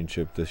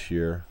championship this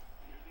year.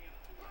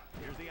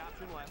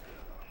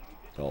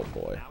 Oh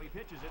boy.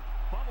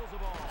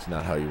 It's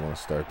not how you want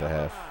to start the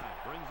half.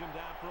 Brings him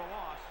down for a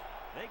loss.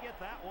 They get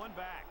that one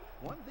back.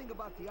 One thing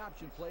about the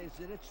option play is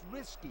that it's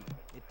risky.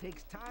 It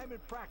takes time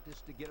and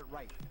practice to get it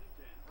right.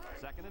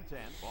 2nd and 10,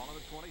 ball on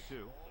the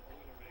 22.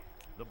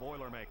 The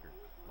Boilermaker.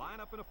 Line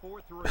up in a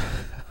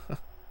 4-3.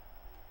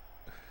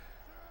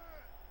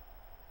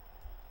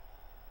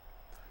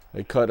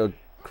 They cut a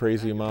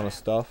crazy amount of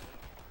stuff.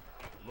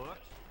 Looks.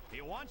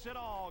 He wants it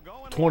all.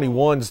 Going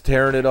 21's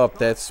tearing it up.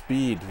 That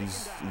speed.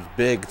 He's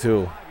big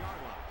too.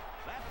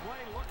 That play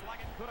looked like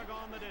it could have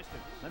gone the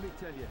distance. Let me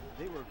tell you,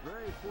 they were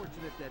very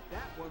fortunate that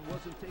that one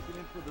wasn't taken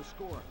in for the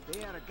score. They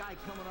had a guy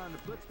coming on the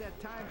blitz that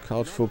time.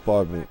 College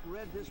football,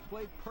 read this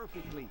play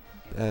perfectly.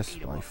 that's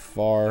by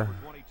far.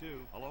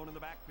 22 alone in the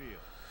backfield.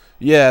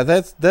 Yeah,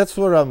 that's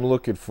what I'm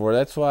looking for.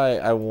 That's why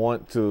I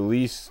want to at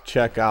least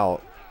check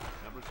out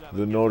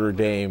the Notre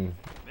Dame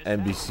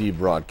NBC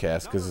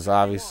broadcast, because it's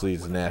obviously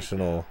it's a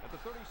national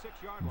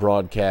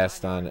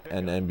broadcast on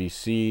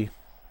NBC.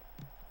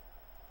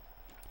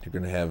 You're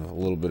going to have a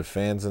little bit of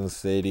fans in the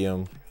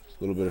stadium,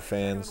 a little bit of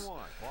fans.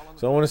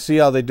 So I want to see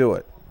how they do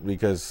it,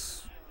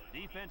 because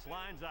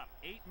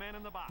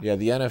yeah,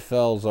 the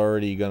NFL's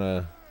already going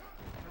to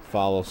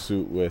follow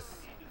suit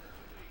with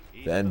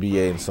the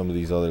NBA and some of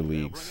these other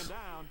leagues.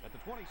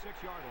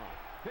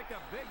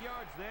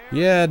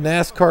 Yeah,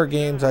 NASCAR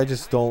games, I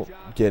just don't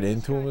get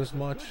into them as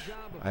much.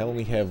 I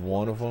only have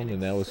one of them,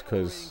 and that was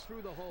because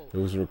it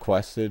was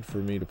requested for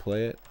me to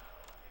play it.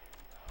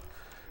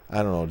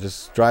 I don't know,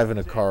 just driving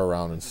a car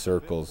around in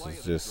circles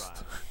is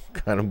just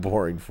kind of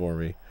boring for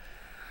me.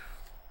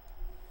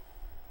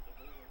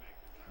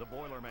 The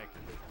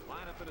Boilermaker.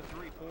 Line up at a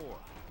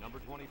 3-4. Number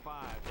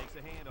 25 takes the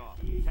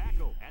handoff.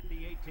 Tackle at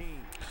the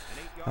 18.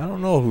 I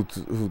don't know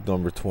who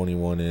number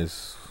 21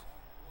 is.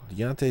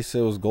 Deontay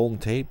said it was Golden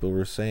Tate, but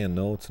we're saying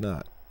no, it's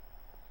not.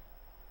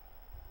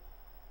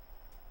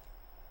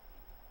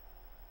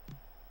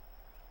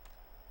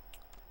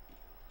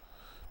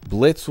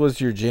 Blitz was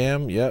your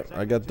jam. Yep,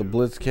 I got the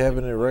Blitz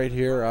cabinet right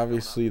here.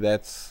 Obviously,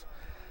 that's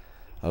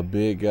a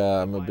big.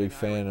 I'm a big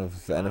fan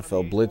of the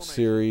NFL Blitz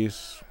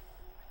series.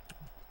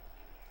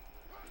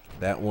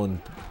 That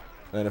one,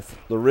 and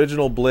the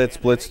original Blitz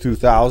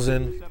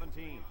 2000.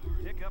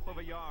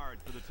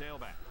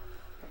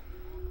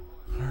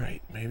 All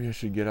right, maybe I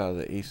should get out of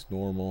the ace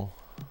normal.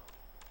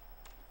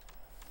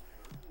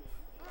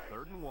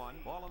 3rd and 1,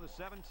 ball on the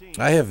 17.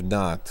 I have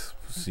not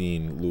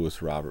seen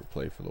Lewis Robert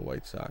play for the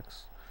White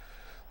Sox.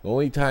 The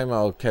only time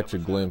I'll catch a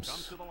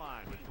glimpse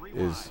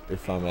is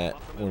if I'm at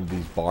one of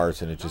these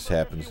bars and it just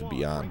happens to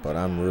be on, but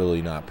I'm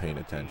really not paying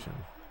attention.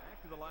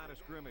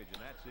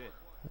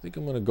 I think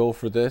I'm going to go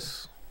for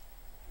this.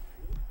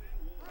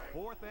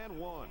 4th and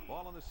 1,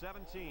 ball on the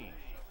 17.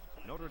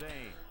 Notre Dame.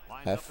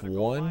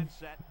 F1,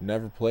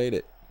 never played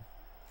it.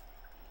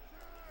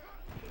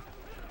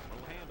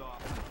 Little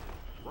handoff.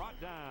 Brought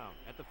down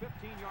at the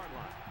 15-yard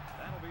line.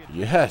 That'll be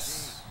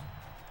Yes.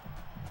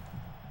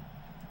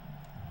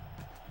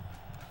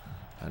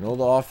 I know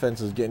the offense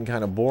is getting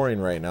kind of boring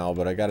right now,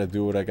 but I got to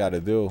do what I got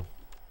to do.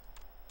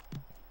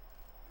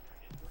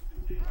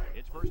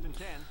 It's 1st and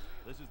 10.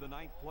 This is the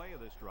 9th play of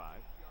this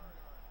drive.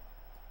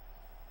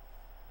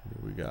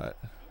 Here we got.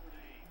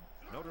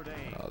 Notre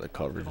Dame. Oh, the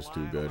coverage is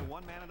too good.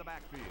 One man in the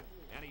backfield,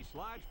 and he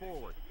slides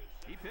forward.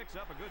 He picks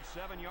up a good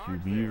 7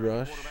 yards. QB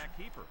rush. Quarterback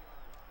keeper.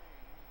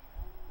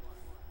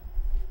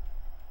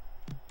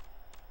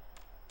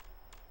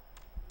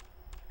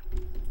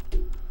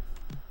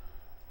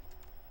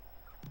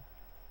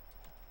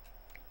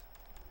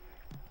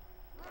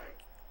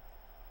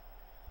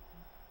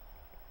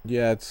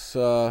 Yeah, it's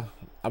I'm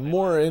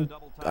more in.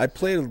 I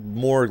played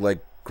more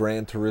like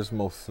Gran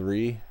Turismo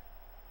 3.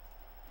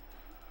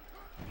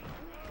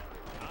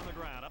 On the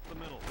ground, up the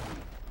middle.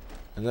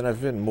 And then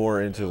I've been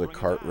more into the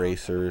kart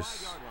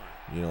racers,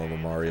 you know, the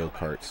Mario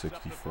Kart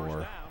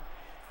 64.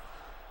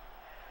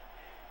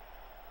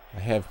 I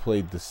have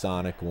played the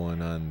Sonic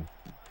one on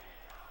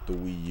the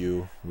Wii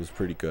U. It was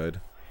pretty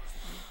good.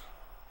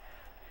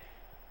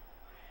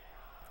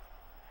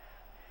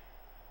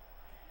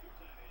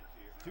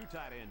 Two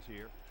tight ends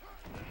here.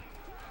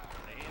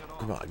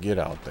 Come on, get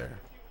out there.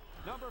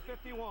 Number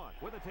 51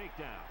 with a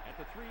takedown at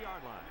the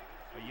 3-yard line.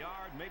 A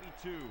yard, maybe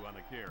 2 on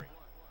the carry.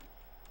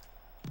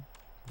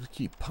 Just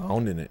keep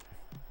pounding it.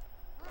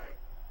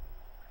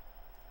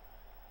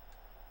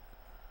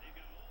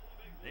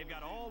 They've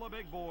got all the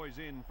big boys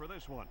in for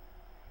this one.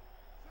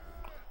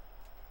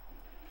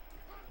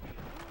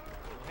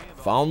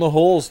 Found the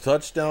holes.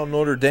 Touchdown,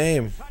 Notre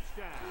Dame. Touchdown.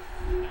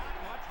 Not much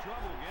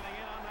trouble getting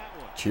in on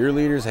that one.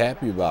 Cheerleaders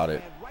happy about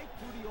it.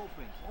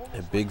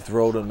 A big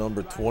throw to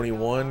number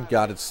 21.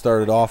 Got it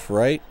started off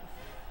right.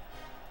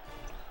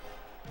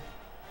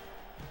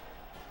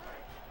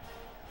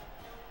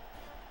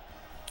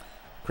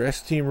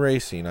 Crest Team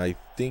Racing. I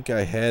think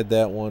I had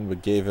that one,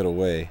 but gave it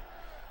away.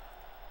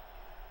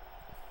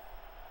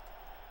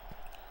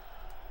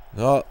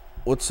 Oh,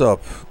 what's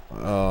up,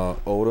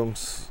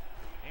 Odoms?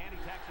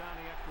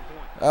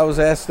 I was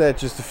asked that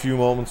just a few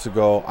moments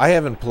ago. I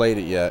haven't played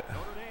it yet.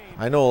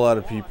 I know a lot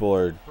of people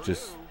are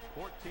just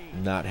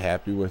not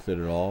happy with it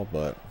at all,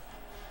 but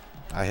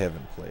I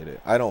haven't played it.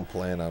 I don't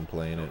plan on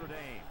playing it.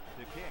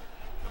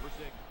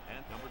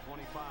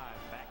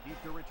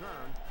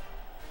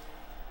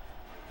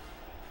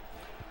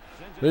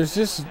 There's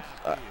just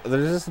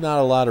not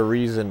a lot of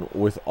reason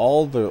with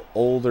all the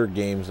older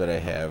games that I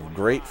have,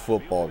 great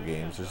football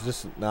games. There's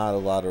just not a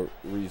lot of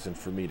reason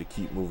for me to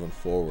keep moving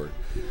forward.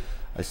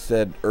 I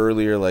said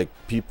earlier, like,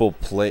 people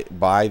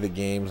buy the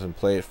games and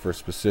play it for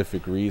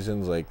specific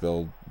reasons. Like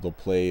they'll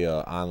play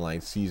online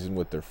season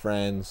with their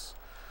friends.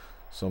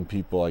 Some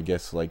people, I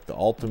guess, like the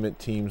Ultimate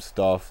Team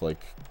stuff,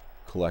 like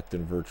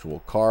collecting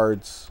virtual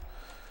cards.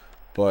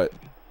 But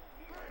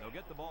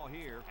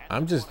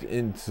I'm just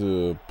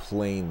into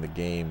playing the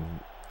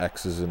game,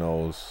 X's and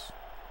O's.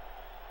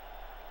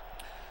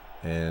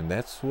 And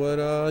that's what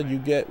you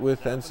get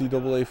with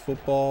NCAA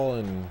football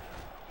and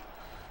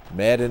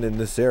Madden in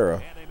this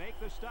era.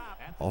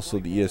 Also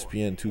the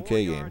ESPN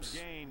 2K games.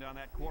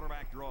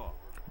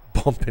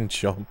 Bump and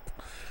jump.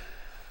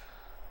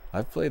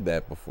 I've played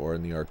that before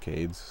in the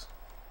arcades.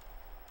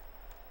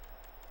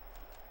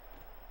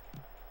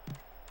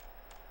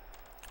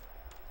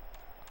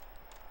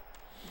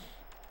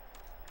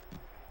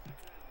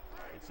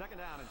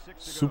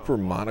 Super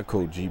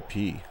Monaco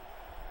GP.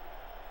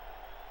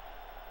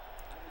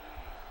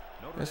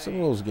 Yeah, some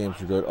of those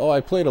games are good. Oh,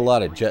 I played a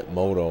lot of Jet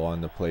Moto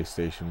on the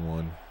PlayStation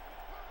 1.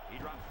 He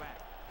drops back.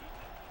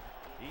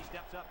 He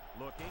steps up,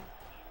 looking.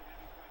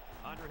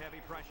 Under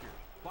heavy pressure.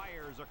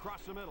 Fires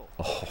across the middle.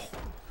 Oh,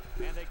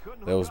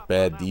 that was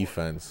bad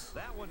defense.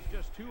 That one's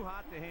just too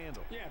hot to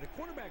handle. Yeah, the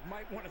quarterback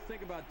might want to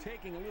think about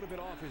taking a little bit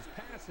off his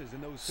passes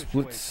in those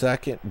Split situations.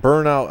 second.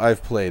 Burnout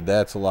I've played.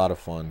 That's a lot of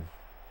fun.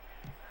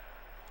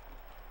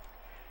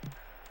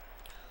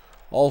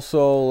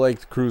 Also,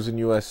 like Cruising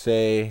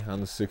USA on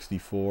the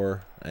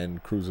 64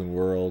 and Cruising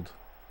World.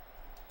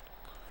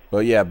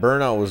 But yeah,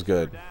 Burnout was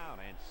good. Down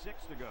and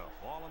 6 to go.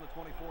 Ball on the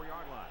 24-yard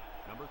line.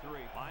 Number 3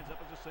 lines up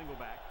as a single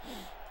back.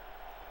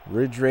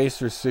 Ridge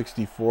Racer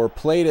 64.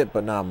 Played it,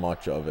 but not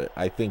much of it.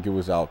 I think it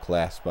was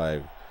outclassed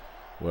by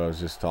what I was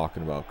just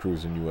talking about,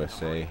 Cruising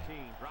USA. Number 18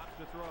 drops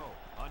to throw.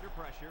 Under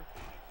pressure.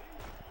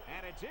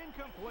 And it's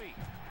incomplete.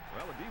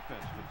 Well, the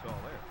defense gets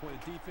all there. Boy,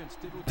 the defense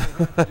did what they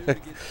had to do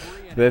to get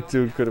 3 and That out.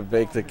 dude could have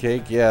baked a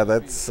cake. Yeah,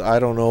 that's, I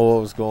don't know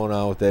what was going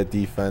on with that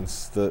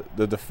defense. The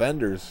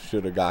defenders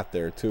should have got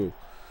there too.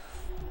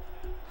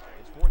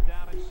 It's 4th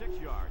down and 6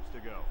 yards to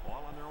go.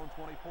 Ball on their own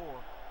 24.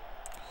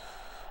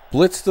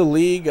 Blitz the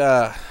league,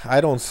 I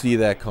don't see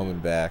that coming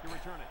back. To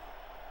return it.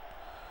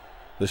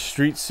 The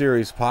Street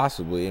Series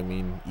possibly. I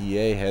mean,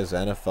 EA has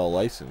NFL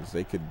license.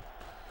 They could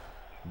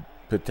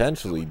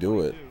potentially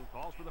do it.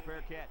 Calls for the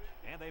fair catch,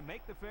 and they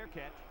make the fair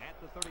catch at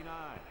the 39.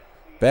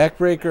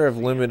 Backbreaker I've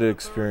limited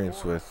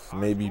experience with.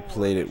 Maybe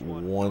played it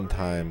one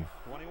time.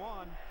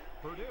 21,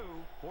 Purdue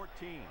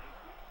 14.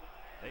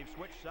 They've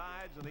switched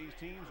sides, and these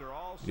teams are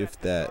all set If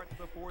to that. start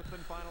the 4th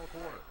and final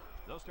quarter.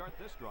 They'll start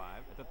this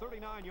drive at the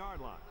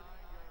 39-yard line.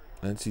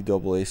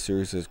 NCAA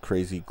series has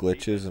crazy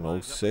glitches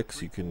in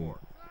 06. You can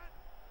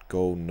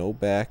go no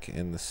back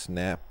and the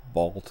snap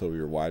ball to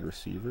your wide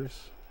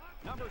receivers.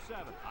 Number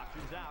 7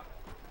 options out.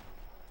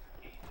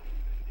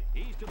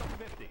 He's to the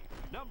 50.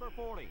 Number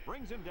 40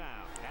 brings him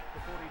down at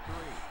the 43.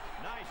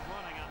 Nice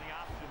running on the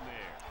option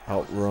there.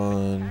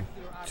 Outrun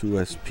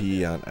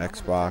 2SP on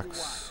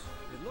Xbox.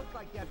 It looked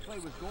like that play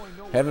was going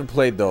nowhere. Haven't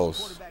played The those.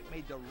 quarterback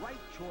made the right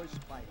choice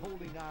by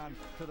holding on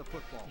to the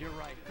football. You're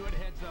right. Good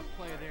heads-up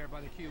play there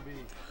by the QB.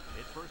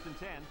 It's 1st and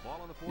 10. Ball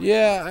on the 40.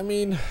 Yeah, I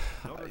mean,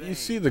 you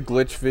see the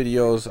glitch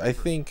videos. I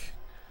think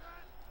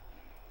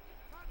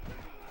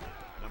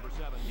Number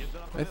 7 gives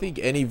it up the I think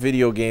any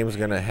video game is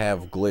gonna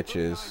have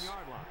glitches.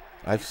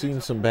 I've seen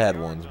some bad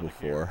ones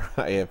before,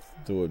 I have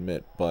to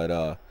admit,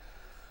 but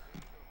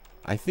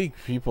I think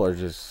people are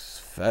just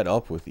fed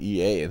up with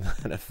EA and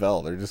the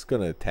NFL. They're just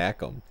gonna attack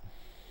them.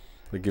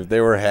 Like, if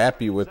they were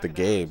happy with the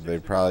game, they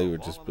probably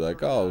would just be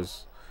like, "Oh,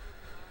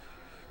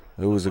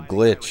 it was a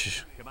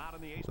glitch.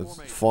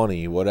 It's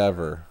funny,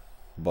 whatever."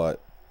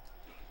 But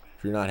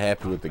if you're not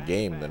happy with the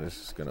game, then it's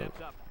just gonna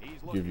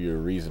give you a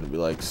reason to be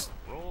like,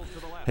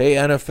 "Hey,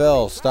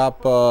 NFL,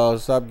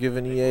 stop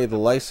giving EA the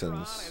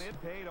license."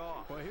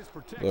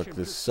 protection Look,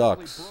 this just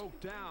simply sucks.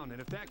 broke down,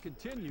 and if that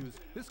continues,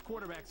 this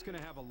quarterback's going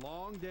to have a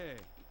long day.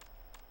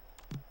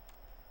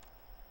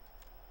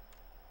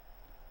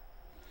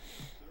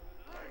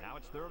 Now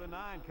it's 3rd and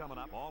 9 coming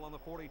up, all on the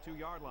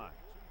 42-yard line.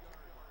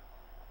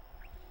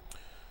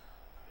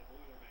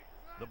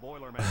 The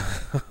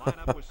Boilermakers line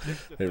up with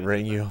 6 They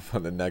ring you up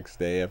on the next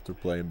day after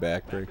playing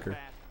backbreaker.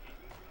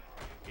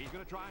 He's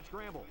going to try and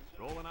scramble.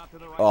 Rolling out to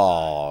the right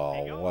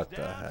Oh, side. what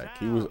the heck?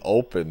 He was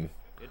open.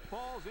 It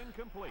falls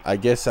incomplete. I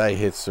guess I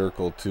hit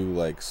circle too,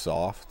 like,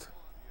 soft.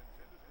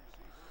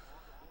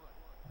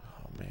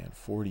 Oh, man.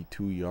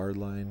 42-yard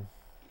line.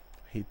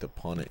 Hate to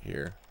punt it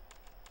here.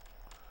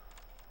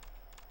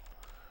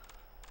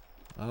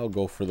 I'll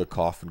go for the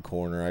coffin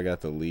corner. I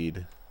got the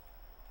lead.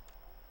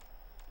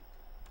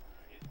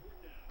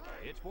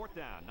 It's 4th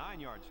down, 9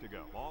 yards to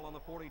go. Ball on the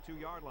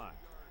 42-yard line.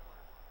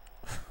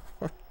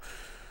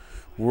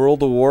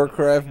 World of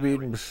Warcraft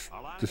being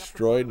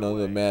destroyed. None of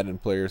the Madden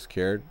players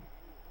cared.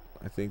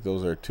 I think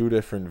those are two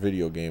different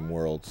video game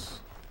worlds.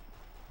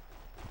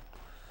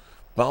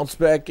 Bounce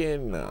back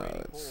in. No,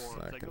 that's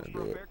not going to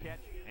do it.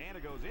 And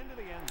it goes into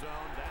the end zone,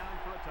 down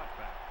for a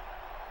touchback.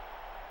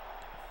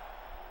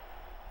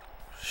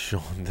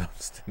 Sean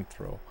Dunston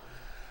throw.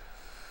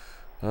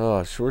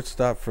 Oh,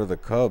 shortstop for the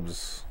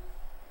Cubs.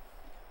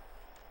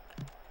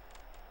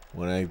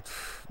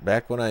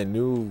 Back when I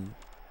knew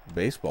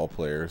baseball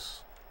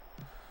players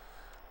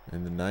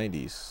in the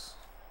 90s.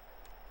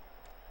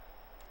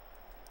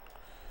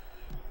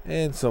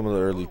 And some of the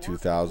early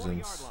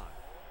 2000s.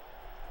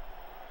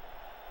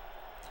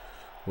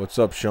 What's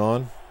up,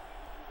 Sean?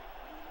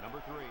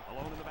 Number 3,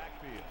 alone in the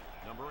backfield.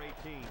 Number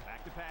 18,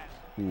 back to pass.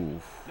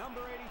 Oof.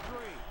 Number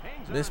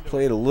 83,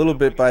 Misplayed a little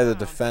bit by the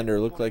defender.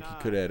 Looked like he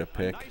could have had a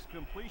pick.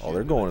 Oh,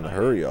 they're going in the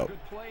hurry up.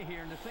 Good play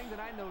here, and the thing that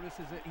I notice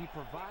is that he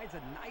provides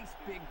a nice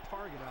big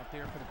target out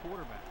there for the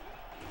quarterback.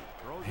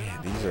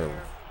 Man, these are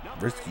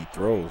risky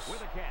throws.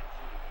 With a catch.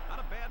 Not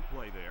a bad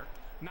play there.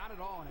 Not at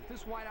all, and if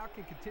this wideout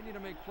can continue to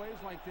make plays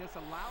like this,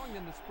 allowing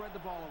them to spread the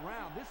ball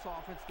around, this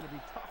offense is going to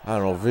be tough. I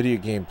don't know. Video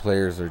game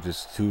players are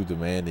just too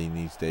demanding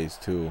these days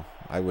too.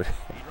 I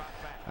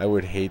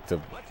would hate to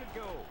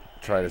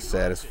try to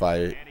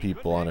satisfy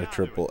people on a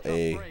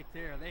AAA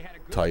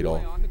title.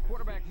 The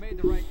quarterback made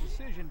the right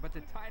decision, but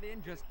the tight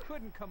end just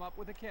couldn't come up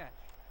with a catch.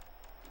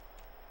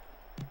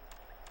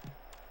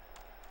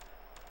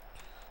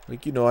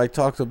 Like, you know, I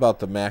talked about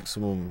the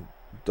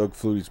Doug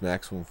Flutie's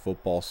Maximum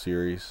Football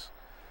series.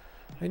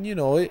 And, you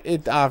know,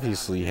 it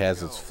obviously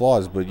has its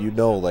flaws, but you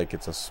know, like,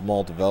 it's a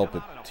small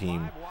development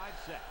team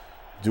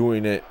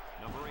doing it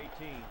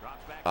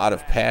out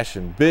of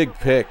passion. Big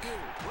pick.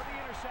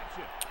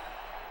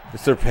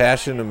 It's their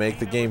passion to make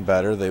the game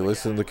better. They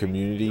listen to the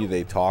community.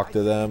 They talk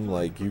to them.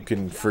 Like, you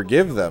can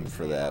forgive them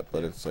for that,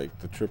 but it's like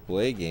the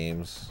AAA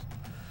games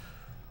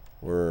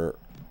where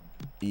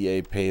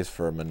EA pays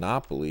for a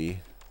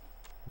monopoly.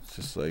 It's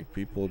just like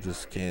people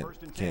just can't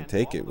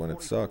take it when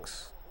it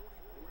sucks.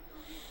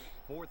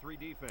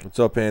 What's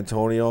up,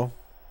 Antonio?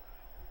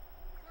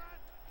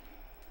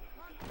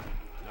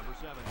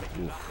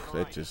 Oof,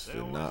 that just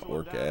did not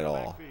work at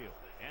all.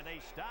 And they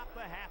stopped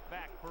the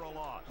halfback for a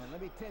loss. And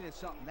let me tell you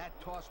something, that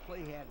toss play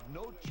had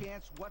no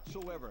chance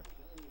whatsoever.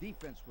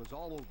 Defense was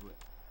all over it.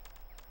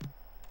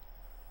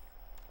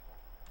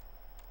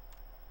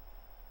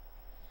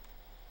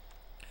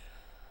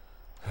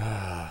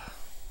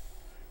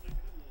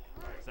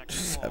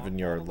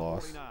 7-yard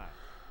loss.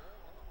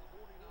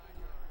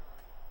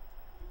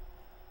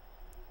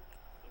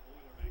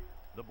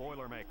 The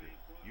Boilermakers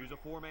use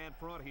a 4-man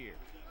front here.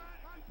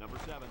 Number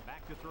 7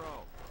 back to throw.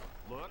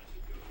 Looks.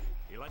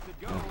 He lets it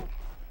go.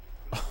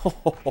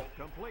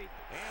 Complete.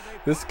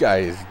 This guy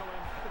is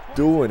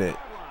doing it.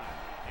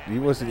 He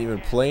wasn't even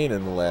playing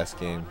in the last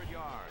game.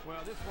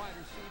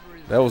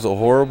 That was a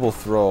horrible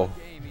throw.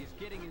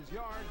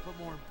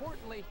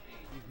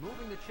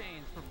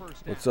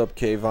 What's up,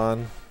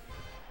 Kayvon?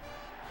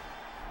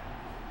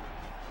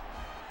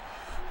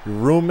 Your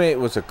roommate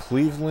was a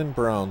Cleveland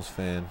Browns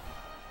fan.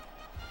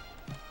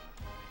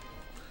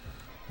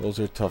 Those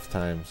are tough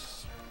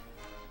times.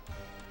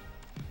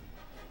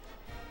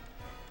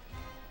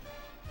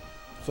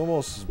 It's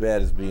almost as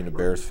bad as being a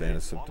Bears fan,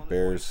 except the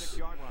Bears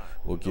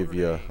will give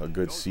you a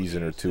good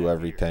season or two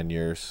every 10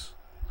 years.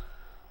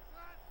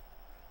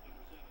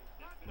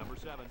 Number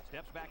 7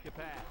 steps back to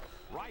pass.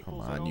 Come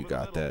on, you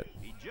got that.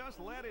 He just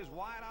let his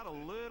wide out a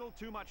little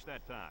too much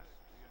that time.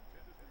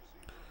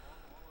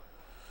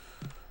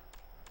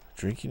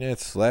 Drinking at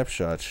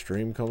Slapshot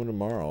stream coming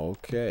tomorrow.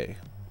 Okay.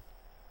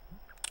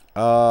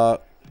 Have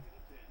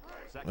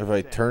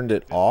I turned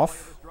it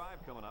off?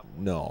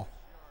 No.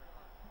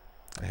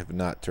 I have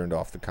not turned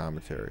off the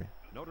commentary.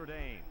 Notre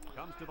Dame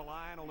comes to the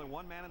line, only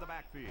one man in the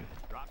backfield.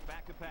 Drops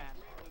back to pass.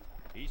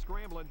 He's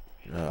scrambling.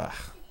 Ugh.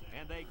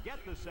 And they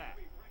get the sack.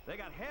 They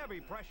got heavy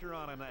pressure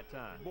on him that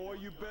time. Boy,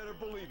 you better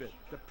believe it.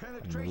 The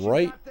penetration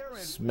Right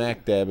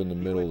smack dab in the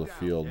middle of the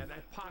field,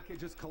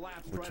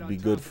 which would be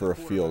good for a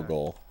field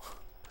goal.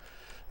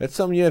 That's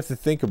something you have to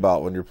think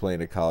about when you're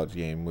playing a college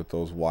game with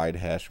those wide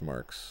hash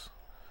marks.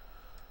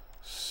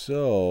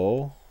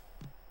 So,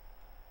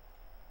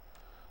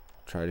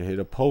 Try to hit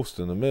a post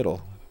in the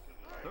middle.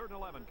 3rd and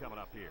 11 coming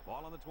up here.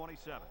 Ball on the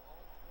 27.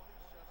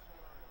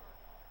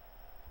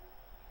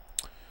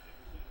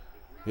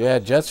 Yeah,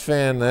 Jets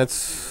fan,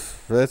 that's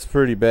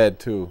pretty bad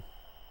too.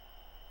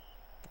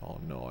 Oh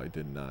no, I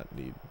did not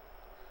need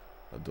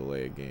a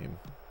delay of game.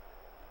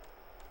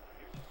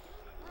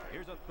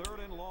 Here's a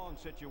 3rd and long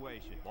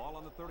situation. Ball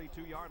on the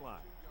 32-yard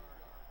line.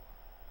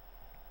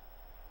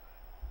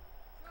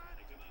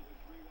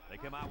 They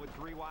come out with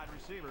 3 wide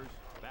receivers.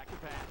 Back to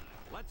pass.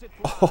 Lets it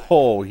fly.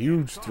 Oh,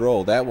 huge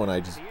throw. That one I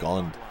just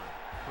gunned.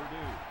 Purdue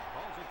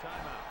calls a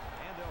timeout,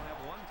 and they'll have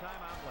 1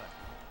 timeout left.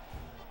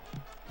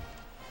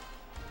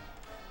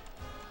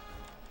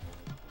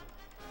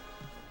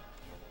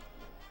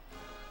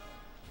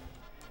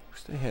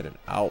 Wish they had an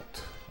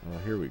out. Oh,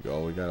 here we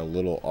go. We got a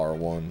little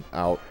R1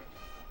 out.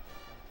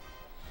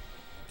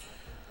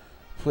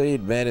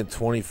 Played Madden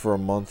 20 for a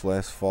month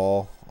last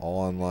fall, all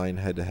online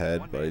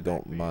head-to-head, but I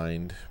don't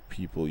mind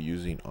people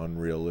using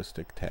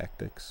unrealistic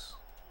tactics.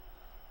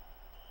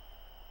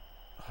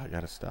 I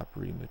gotta stop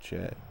reading the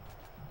chat.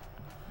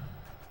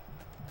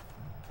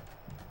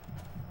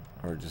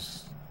 Or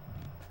just...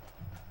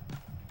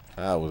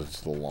 that was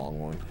just a long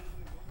one.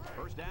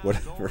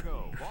 Whatever.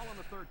 Ball on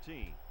the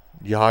 13.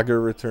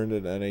 Yager returned to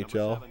the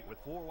NHL. With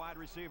 4 wide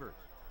receivers.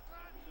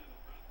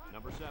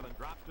 Number 7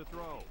 drops to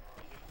throw.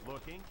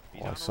 Looking.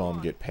 Oh, I saw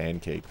him get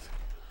pancaked.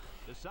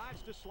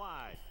 Decides to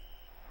slide.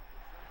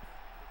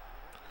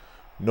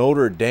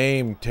 Notre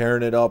Dame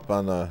tearing it up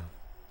on the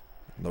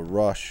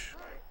rush.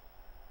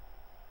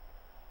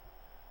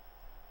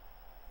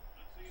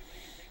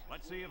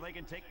 Let's see if they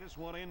can take this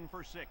one in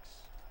for 6.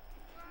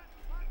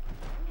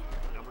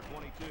 Number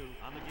 22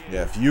 on the game.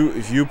 Yeah,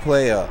 if you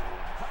play a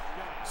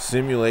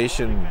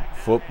simulation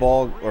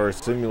football or a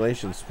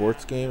simulation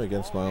sports game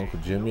against my Uncle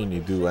Jimmy and you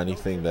do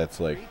anything that's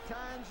like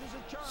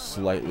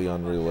slightly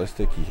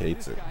unrealistic, he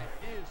hates it.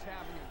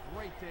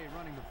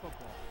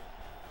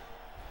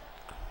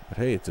 But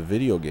hey, it's a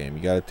video game.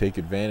 You got to take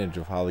advantage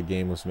of how the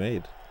game was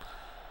made.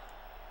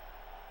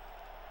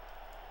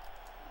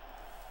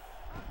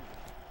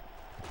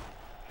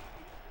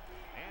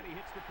 And he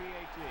hits the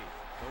PAT.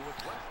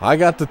 I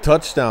got the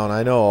touchdown.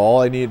 I know.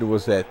 All I needed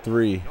was that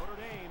 3. Notre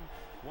Dame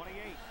 28,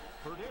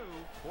 Purdue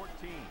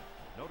 14.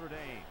 Notre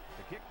Dame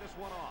to kick this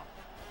one off.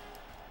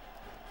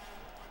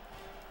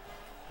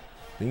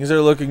 Things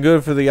are looking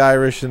good for the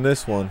Irish in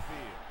this one.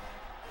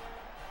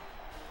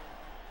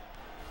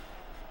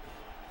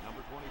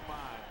 Number 25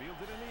 fields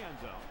it in the end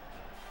zone.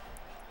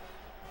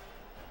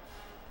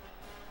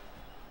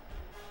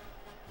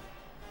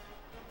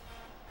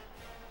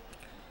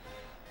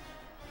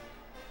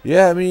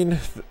 Yeah, I mean,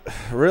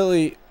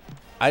 really,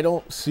 I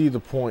don't see the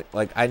point.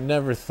 Like, I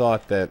never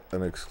thought that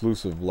an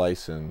exclusive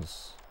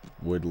license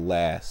would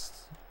last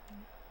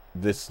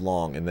this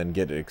long and then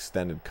get an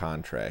extended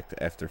contract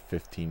after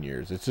 15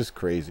 years. It's just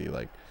crazy.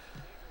 Like,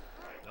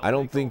 I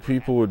don't think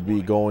people would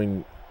be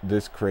going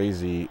this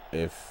crazy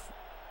if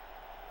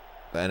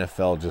the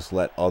NFL just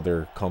let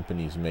other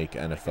companies make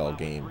NFL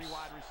games.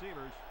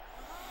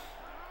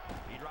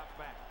 He drops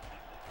back.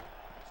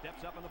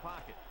 Steps up in the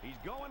pocket. He's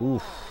going.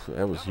 Oof,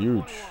 that was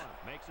huge.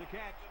 Makes the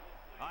catch.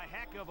 A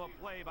heck of a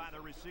play by the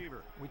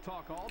receiver. We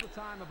talk all the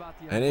time about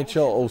the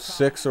NHL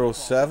 06 or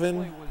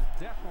 07.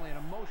 Definitely an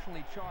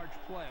emotionally charged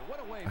play. What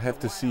a way I have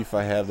to see if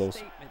I have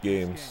those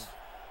games.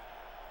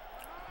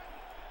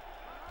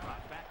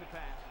 Drops back to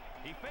pass.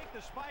 He faked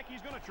the spike.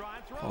 He's going to try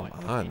and throw it.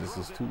 Come on, this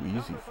is too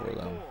easy for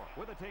them.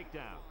 With a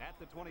takedown at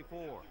the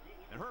 24.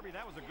 And Herbie,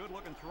 that was a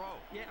good-looking throw.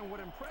 Yeah, and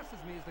what impresses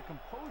me is the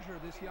composure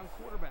of this young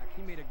quarterback.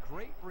 He made a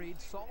great read,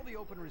 saw the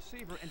open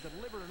receiver, and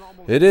delivered an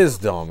almost... It is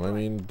dumb. I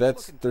mean,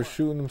 they're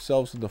shooting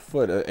themselves in the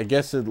foot. I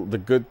guess the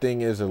good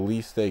thing is at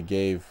least they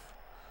gave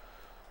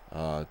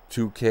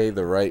 2K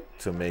the right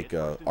to make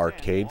a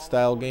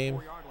arcade-style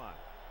game,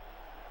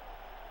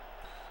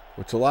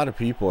 which a lot of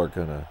people are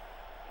going to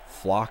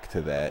flock to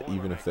that,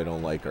 even if they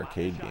don't like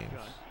arcade games.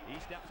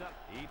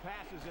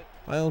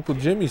 My Uncle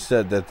Jimmy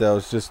said that I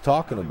was just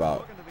talking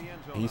about.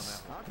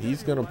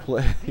 He's gonna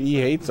play.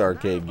 He hates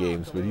arcade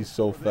games, but he's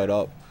so fed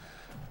up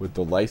with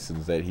the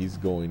license that he's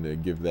going to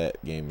give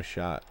that game a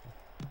shot.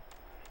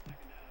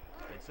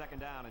 It's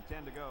 2nd down and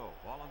 10 to go.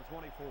 Ball on the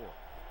 24.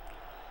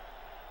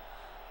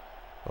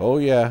 Oh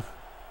yeah.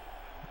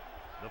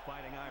 The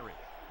Fighting Irish.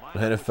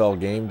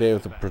 NFL Game Day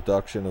with the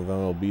production of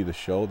MLB The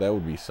Show. That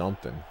would be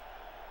something.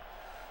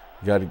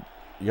 You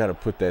gotta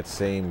put that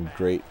same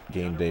great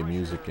game day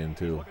music in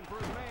too.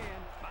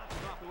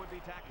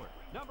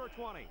 Number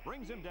 20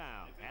 brings him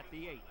down at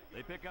the 8.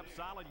 They pick up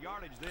solid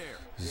yardage there.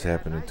 This is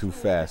happening too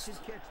fast.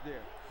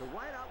 The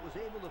wideout was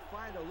able to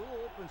find a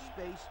little open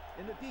space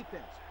in the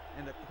defense,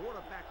 and the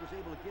quarterback was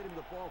able to get him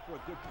the ball for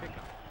a good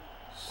pickup.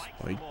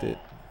 Spiked it.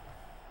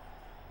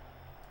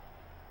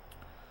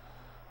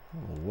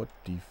 Oh, what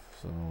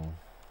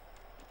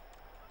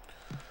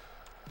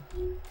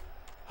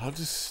I'll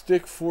just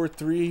stick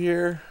 4-3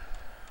 here.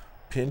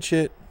 Pinch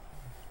it.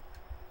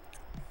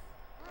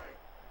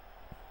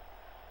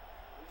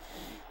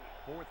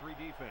 4-3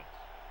 defense.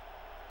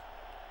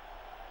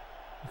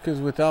 Because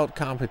without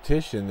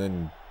competition,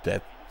 then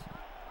that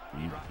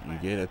you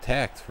get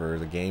attacked for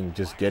the game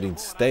just getting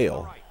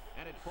stale.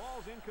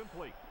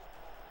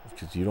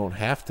 Because you don't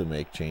have to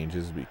make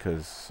changes,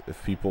 because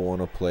if people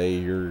want to play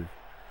an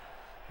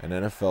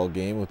NFL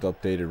game with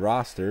updated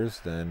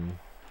rosters, then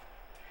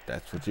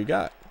that's what you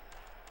got.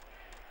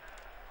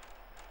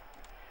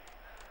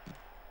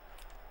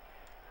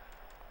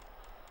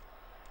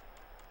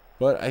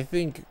 But I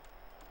think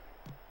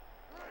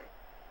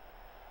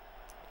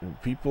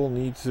people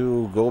need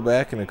to go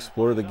back and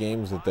explore the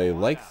games that they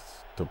liked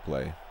to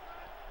play.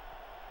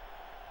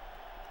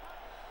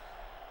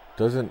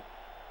 Doesn't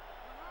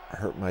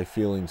hurt my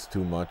feelings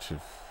too much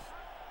if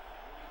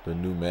the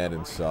new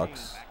Madden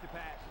sucks.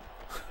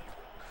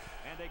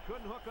 And they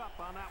couldn't hook up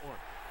on that one.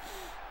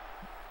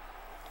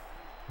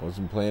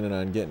 Wasn't planning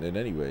on getting it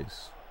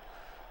anyways.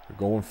 They're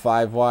going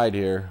 5 wide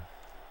here.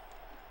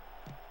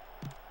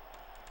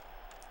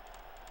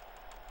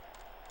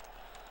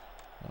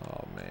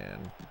 Oh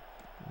man,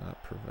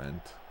 not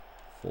prevent.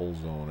 Full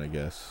zone, I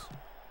guess.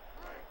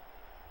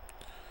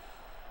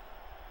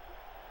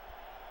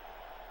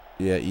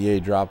 Yeah, EA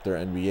dropped their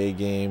NBA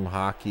game,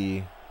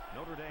 hockey.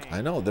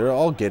 I know, they're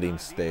all getting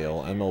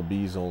stale.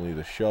 MLB's only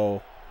the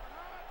show.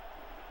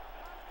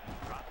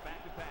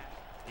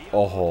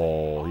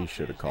 Oh, he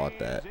should have caught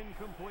that. And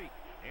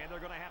they're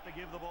going to have to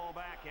give the ball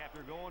back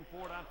after going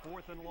for it on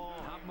 4th and long.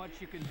 Not much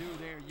you can do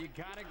there. You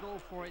got to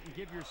go for it and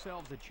give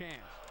yourselves a chance.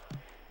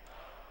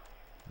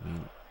 I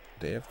mean,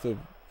 they have to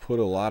put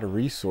a lot of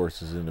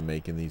resources into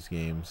making these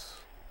games.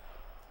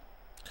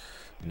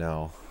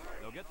 No.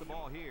 They'll get the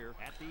ball here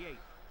at the 8.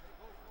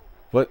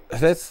 But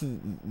that's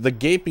the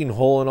gaping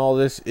hole in all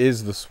this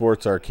is the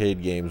sports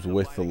arcade games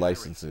with the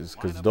licenses,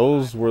 because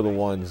those were the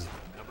ones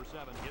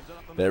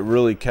that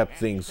really kept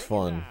things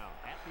fun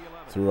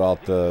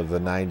throughout the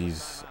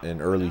 90s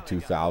and early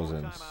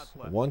 2000s.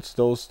 Once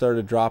those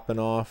started dropping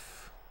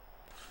off,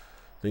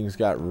 things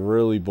got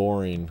really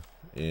boring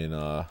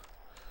in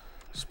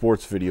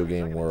sports video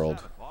game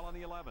world. Ball on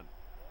the 11.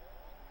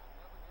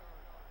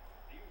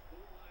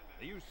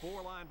 They use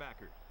 4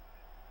 linebackers.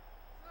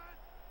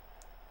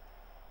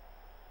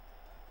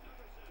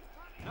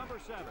 Number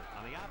 7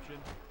 on the option.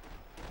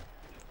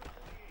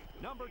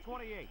 Number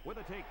 28 with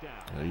a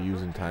takedown. They're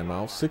using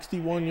timeout.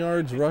 61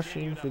 yards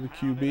rushing for the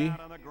QB.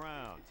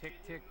 Tick,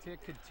 tick, tick.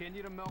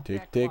 Continue to milk Tick,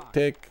 that tick, clock.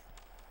 tick.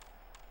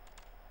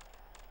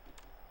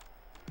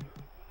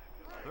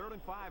 3rd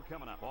and 5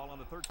 coming up. Ball on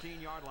the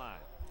 13-yard line.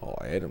 Oh,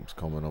 Adams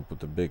coming up with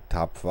the big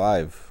top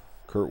 5.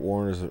 Kurt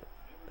Warner's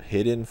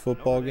hidden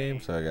football game,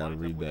 so I got to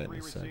read that in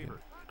a second.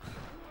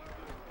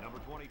 Number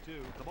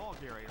 22, the ball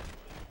carrier.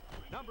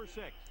 Number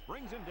 6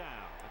 brings him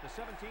down at the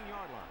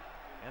 17-yard line.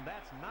 And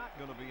that's not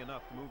going to be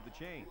enough to move the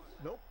chain.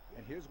 Nope,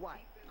 and here's why.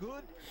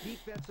 Good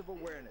defensive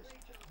awareness.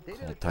 They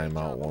did Call a great timeout,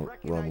 job of won't run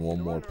recognizing one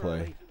the more run play.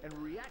 early and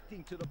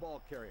reacting to the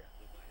ball carrier.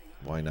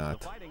 Why The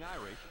not? Fighting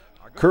Irish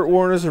are going Kurt to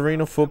Warner's take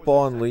Arena the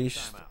Football second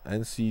Unleashed, timeout.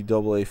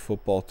 NCAA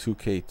Football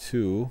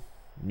 2K2,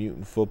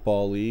 Mutant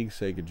Football League,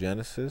 Sega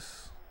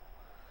Genesis,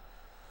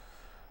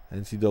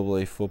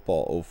 NCAA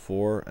Football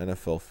 04,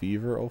 NFL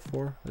Fever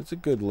 04. That's a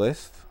good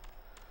list.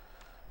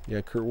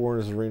 Yeah, Kurt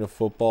Warner's Arena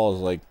Football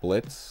is like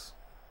Blitz,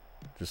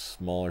 just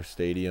smaller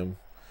stadium,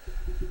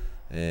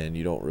 and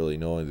you don't really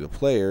know any of the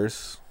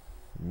players.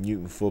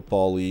 Mutant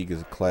Football League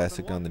is a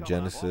classic on the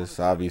Genesis.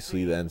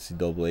 Obviously, the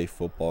NCAA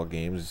football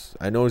games.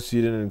 I noticed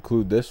you didn't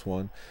include this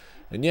one.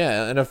 And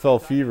yeah,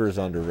 NFL Fever is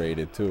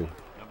underrated too.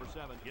 Number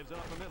 7 gives it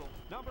up the middle.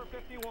 Number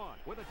 51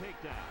 with a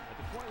takedown at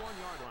the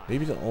 21-yard line.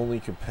 Maybe the only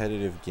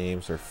competitive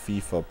games are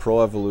FIFA.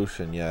 Pro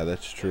Evolution, yeah,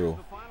 that's true.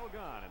 The final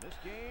gun, and this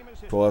game is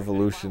Pro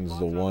Evolution's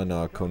the one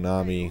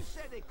Konami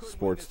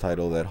sports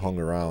title that hung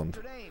around.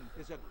 Notre Dame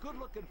is a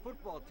good-looking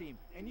football team,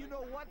 and you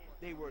know what?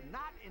 They were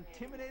not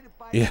intimidated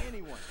by Yeah,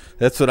 anyone.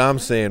 that's what I'm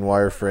saying,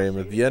 Wireframe.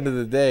 At the end of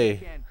the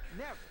day,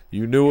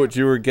 you knew what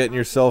you were getting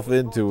yourself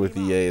into with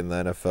EA and the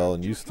NFL,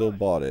 and you still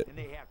bought it. And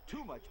they have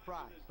too much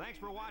pride. Thanks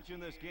for watching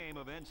this game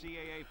of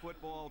NCAA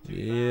football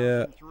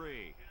Yeah.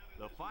 2003.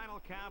 The final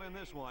count in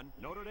this one,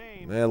 Notre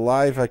Dame. Man,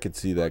 live, I could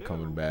see that Purdue,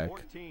 coming back.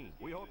 14.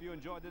 We hope you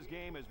enjoyed this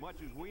game as much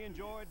as we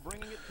enjoyed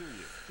bringing it to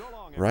you. So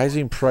long, everyone.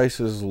 Rising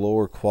prices,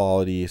 lower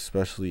quality,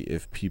 especially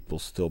if people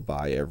still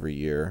buy every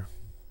year.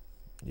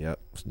 Yep,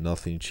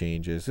 nothing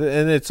changes.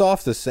 And it's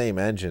off the same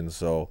engine,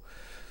 so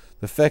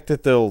the fact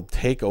that they'll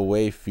take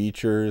away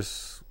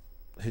features,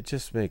 it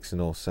just makes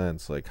no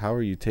sense. Like, how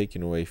are you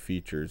taking away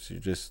features? You're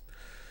just,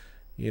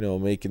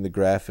 making the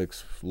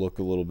graphics look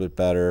a little bit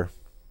better,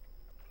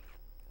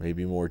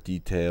 maybe more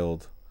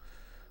detailed,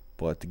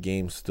 but the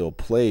game still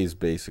plays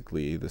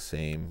basically the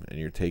same, and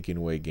you're taking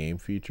away game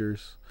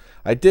features.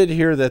 I did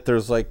hear that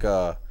there's like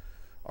a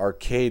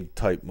arcade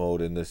type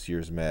mode in this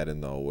year's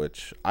Madden though,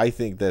 which I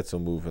think that's a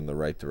move in the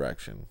right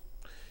direction.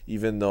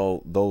 Even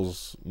though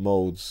those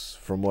modes,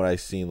 from what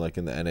I've seen, like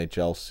in the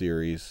NHL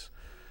series,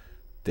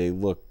 they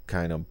look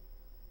kind of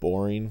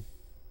boring,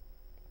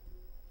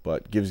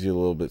 but gives you a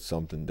little bit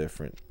something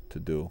different to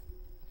do.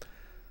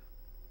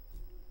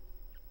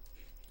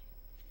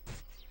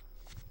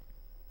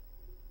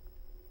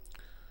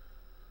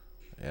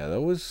 Yeah,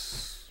 that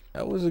was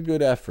a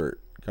good effort.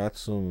 Got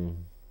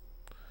something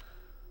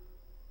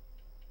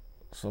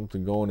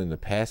going in the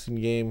passing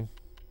game.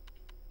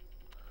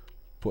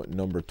 Put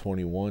number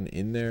 21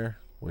 in there,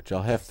 which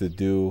I'll have to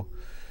do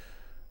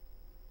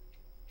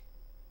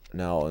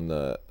now in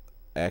the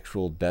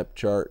actual depth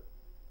chart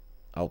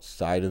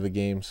outside of the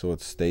game so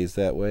it stays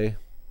that way.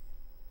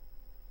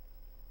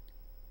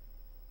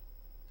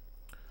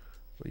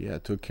 But yeah,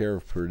 took care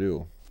of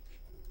Purdue.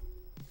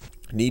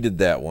 Needed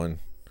that one.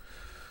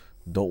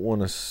 Don't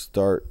want to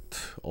start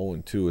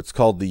 0-2. It's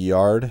called the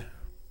Yard.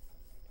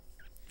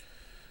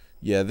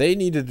 Yeah, they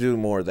need to do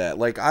more of that.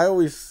 Like I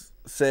always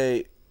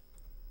say,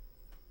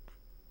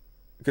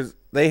 because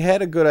they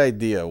had a good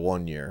idea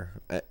one year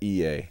at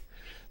EA.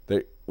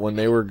 When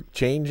they were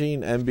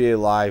changing NBA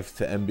Live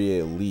to NBA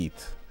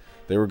Elite,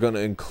 they were going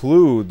to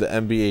include the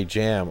NBA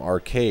Jam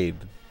arcade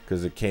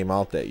because it came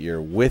out that year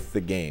with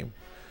the game.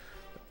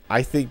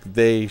 I think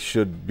they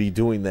should be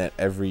doing that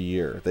every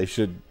year. They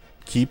should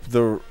keep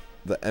the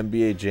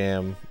NBA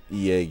Jam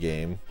EA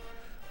game,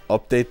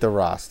 update the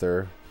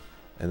roster,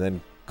 and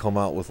then come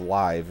out with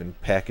Live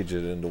and package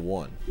it into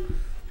one.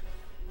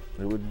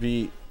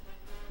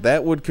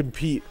 That would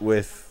compete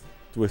with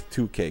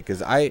 2K,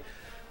 because I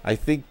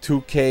think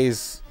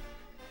 2K's,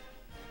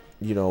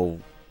 you know,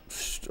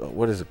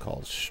 what is it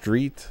called?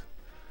 The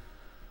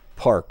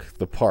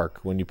park.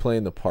 When you play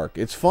in the park,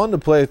 it's fun to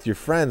play with your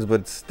friends,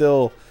 but it's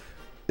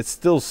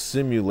still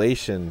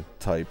simulation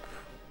type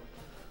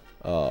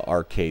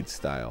arcade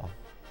style.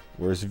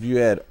 Whereas if you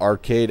had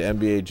arcade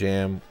NBA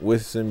Jam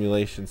with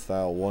simulation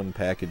style one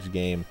package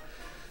game,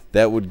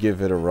 that would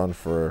give it a run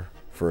for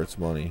its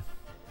money.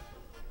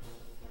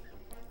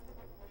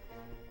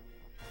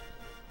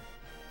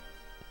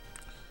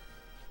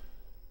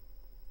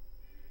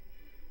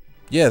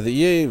 Yeah, the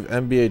EA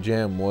NBA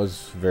Jam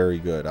was very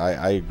good.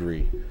 I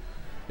agree.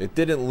 It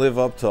didn't live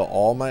up to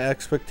all my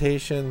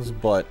expectations,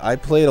 but I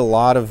played a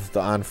lot of the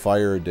On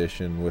Fire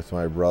edition with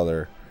my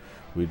brother.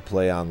 We'd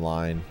play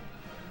online,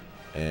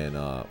 and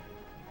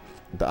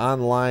the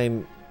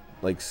online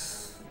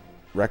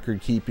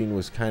record keeping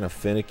was kind of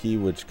finicky,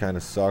 which kind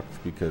of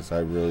sucked because I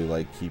really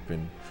like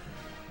keeping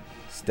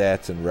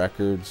stats and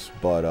records.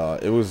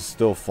 But it was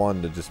still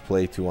fun to just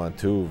play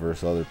 2-on-2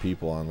 versus other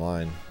people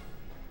online.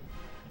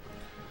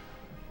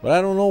 But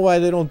I don't know why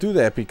they don't do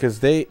that, because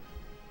they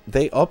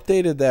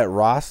updated that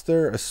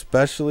roster,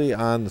 especially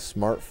on the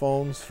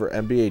smartphones for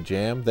NBA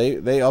Jam. They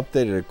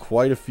updated it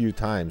quite a few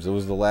times. It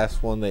was the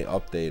last one they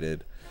updated.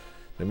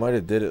 They might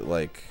have did it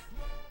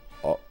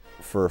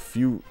for a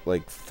few,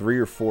 3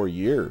 or 4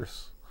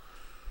 years.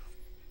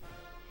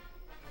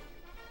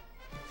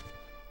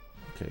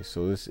 Okay,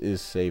 so this is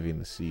saving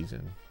the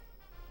season.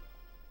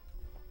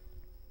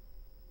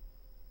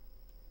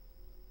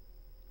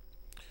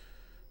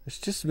 It's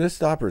just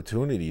missed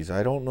opportunities.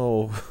 I don't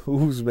know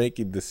who's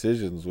making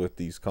decisions with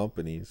these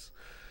companies.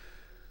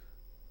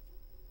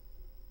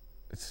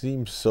 It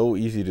seems so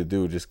easy to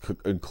do. Just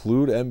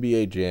include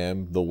NBA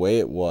Jam the way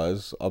it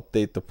was,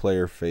 update the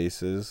player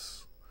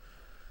faces,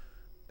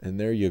 and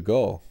there you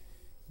go.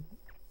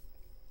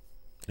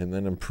 And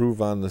then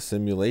improve on the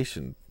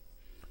simulation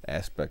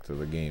aspect of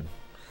the game.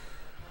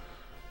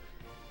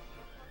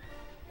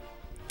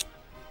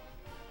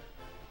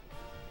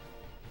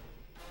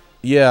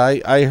 Yeah,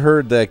 I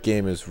heard that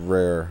game is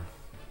rare,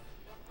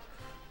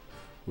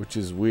 which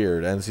is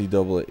weird.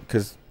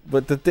 NCAA,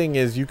 but the thing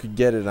is, you could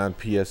get it on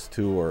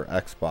PS2 or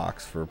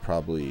Xbox for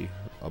probably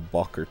 $1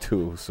 or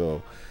 $2.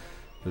 So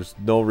there's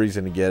no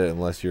reason to get it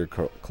unless you're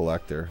a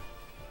collector.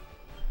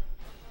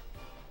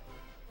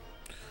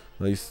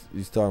 Well,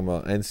 he's talking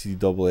about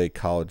NCAA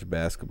college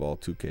basketball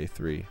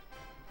 2K3.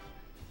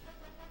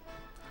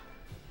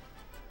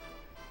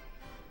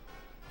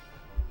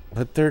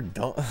 But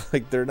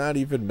they're not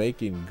even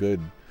making good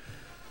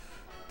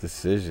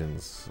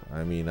decisions.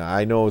 I mean,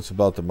 I know it's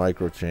about the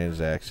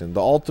microtransaction.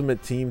 The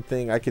Ultimate Team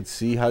thing, I could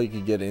see how you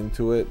could get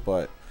into it,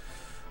 but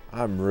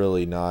I'm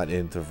really not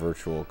into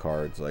virtual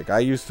cards. Like, I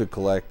used to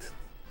collect,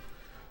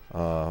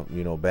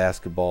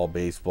 basketball,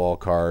 baseball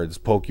cards,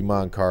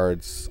 Pokemon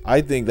cards. I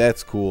think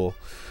that's cool,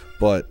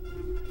 but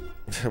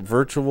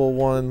virtual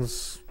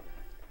ones,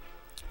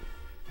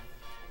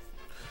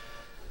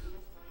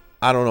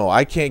 I don't know.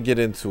 I can't get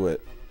into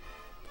it.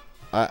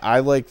 I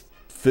like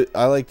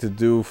to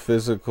do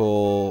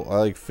physical. I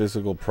like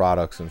physical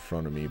products in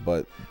front of me,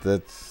 but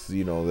that's,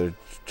 they're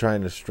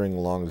trying to string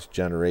along this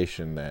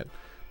generation that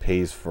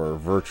pays for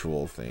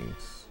virtual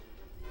things,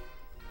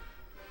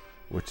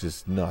 which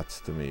is nuts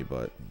to me,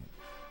 but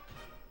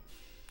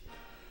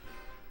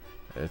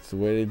it's the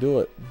way they do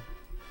it.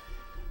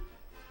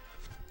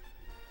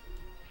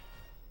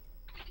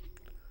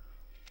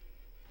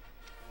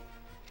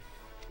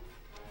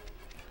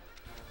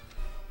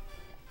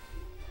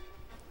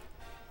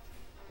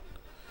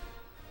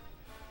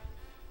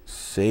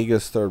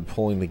 Sega started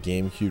pulling the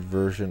GameCube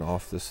version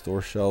off the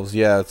store shelves.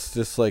 Yeah, it's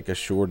just like a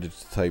shortage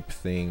type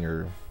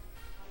thing,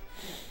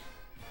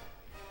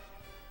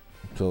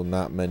 so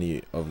not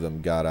many of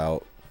them got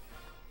out.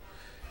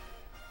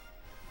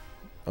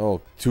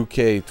 Oh,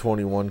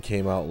 2K21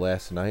 came out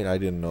last night. I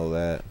didn't know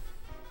that.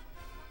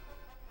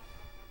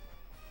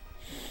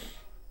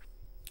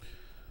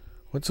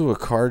 Went to a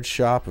card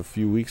shop a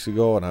few weeks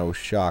ago and I was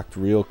shocked.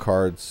 Real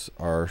cards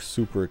are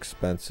super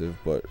expensive,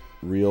 but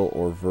real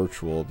or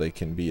virtual, they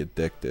can be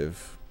addictive.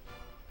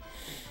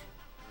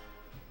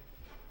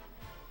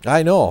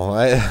 I know.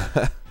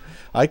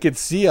 I could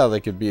see how they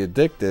could be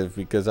addictive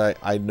because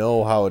I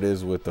know how it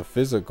is with the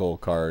physical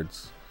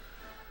cards.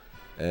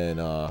 And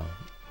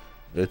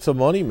it's a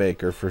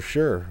moneymaker for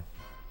sure.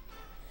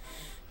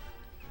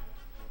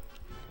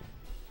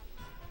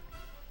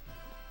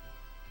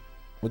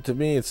 But to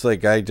me, it's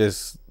like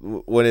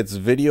when it's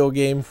video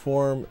game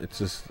form, it's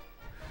just,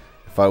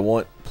 if I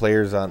want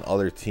players on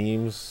other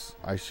teams,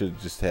 I should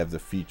just have the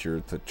feature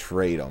to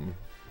trade them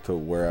to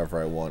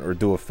wherever I want or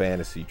do a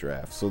fantasy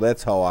draft. So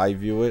that's how I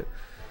view it.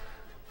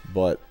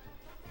 But,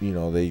 you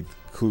know, they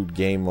include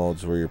game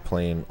modes where you're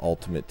playing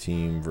Ultimate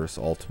Team versus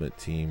Ultimate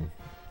Team.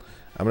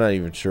 I'm not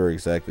even sure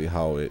exactly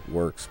how it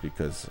works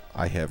because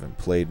I haven't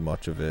played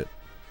much of it.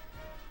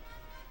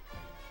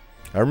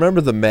 I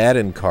remember the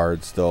Madden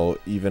cards, though,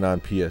 even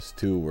on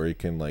PS2, where you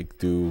can, like,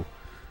 do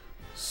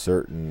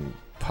certain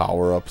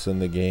power-ups in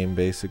the game,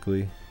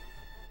 basically.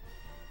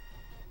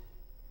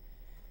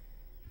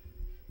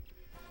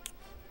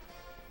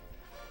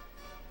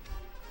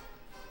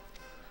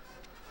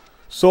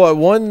 So I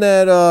won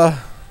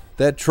that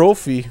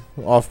trophy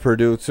off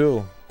Purdue,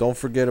 too. Don't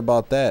forget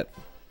about that.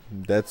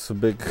 That's a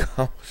big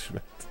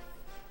accomplishment.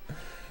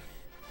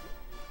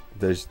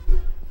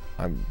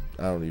 I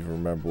don't even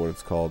remember what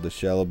it's called. The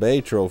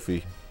Shillelagh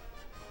trophy.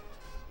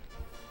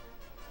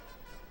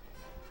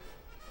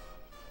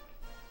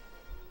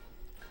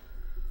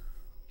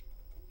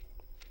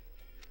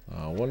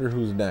 I wonder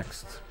who's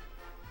next.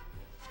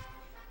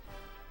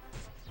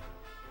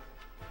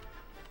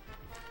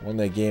 Won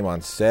that game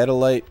on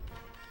satellite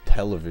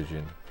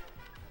television.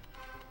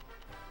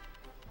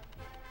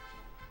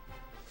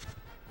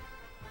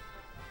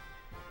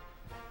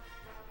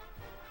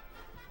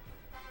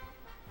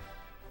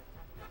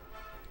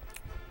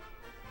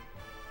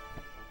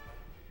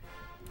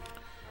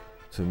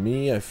 To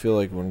me, I feel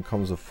like when it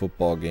comes to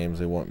football games,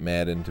 they want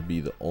Madden to be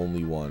the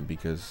only one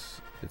because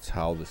it's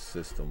how the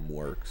system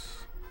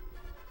works.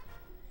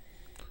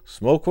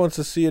 Smoke wants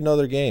to see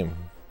another game.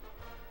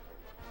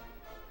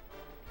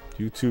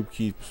 YouTube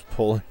keeps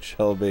pulling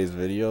Shillelagh's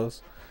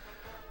videos.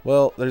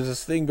 Well, there's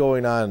this thing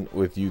going on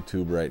with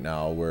YouTube right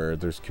now where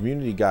there's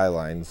community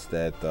guidelines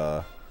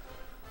that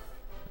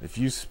if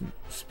you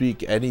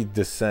speak any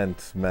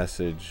dissent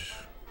message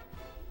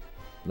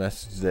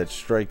that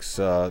strikes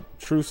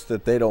truths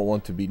that they don't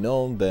want to be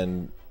known,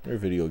 then your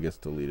video gets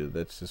deleted.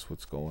 That's just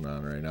what's going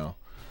on right now.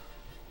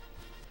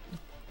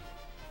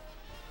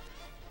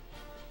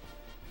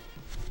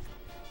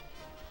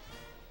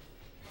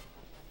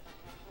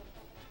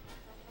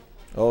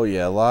 Oh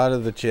yeah, a lot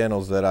of the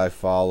channels that I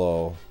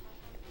follow,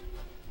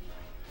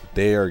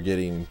 they are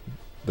getting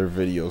their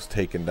videos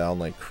taken down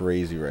like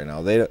crazy right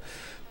now.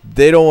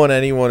 They don't want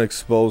anyone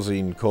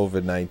exposing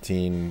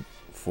COVID-19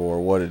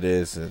 for what it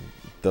is and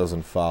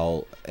doesn't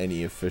follow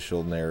any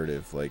official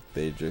narrative. Like,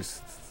 they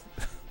just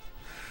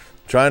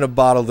trying to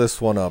bottle this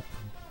one up.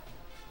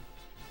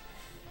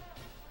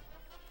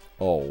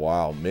 Oh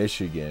wow,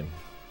 Michigan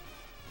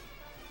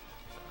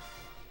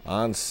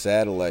on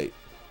satellite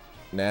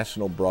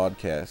national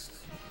broadcast.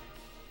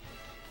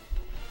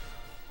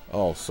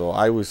 Oh, so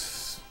I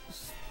was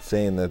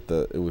saying that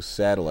it was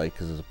satellite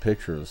because there's a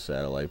picture of a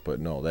satellite, but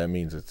no, that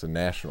means it's a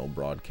national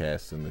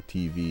broadcast and the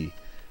TV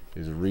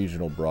is a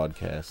regional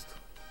broadcast.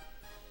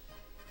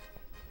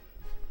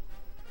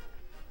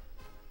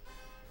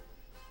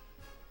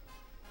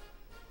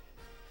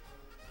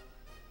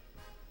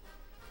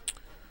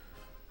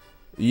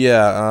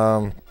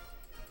 Yeah,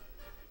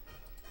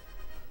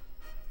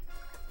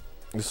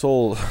 this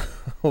whole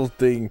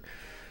thing,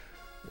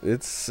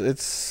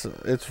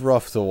 it's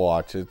rough to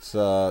watch. It's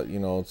you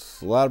know,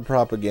 it's a lot of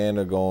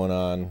propaganda going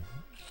on.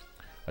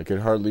 I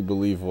could hardly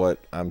believe what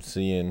I'm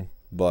seeing,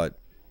 but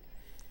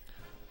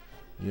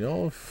you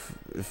know,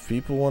 if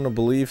people want to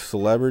believe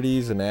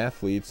celebrities and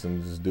athletes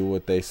and just do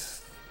what they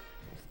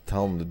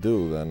tell them to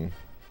do, then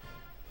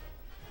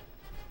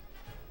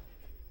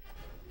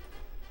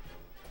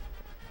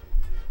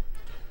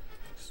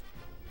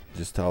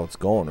just how it's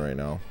going right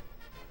now.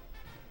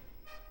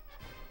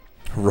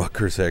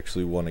 Rutgers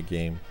actually won a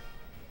game.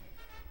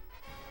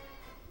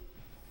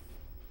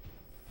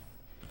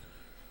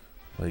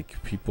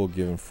 Like, people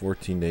given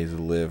 14 days to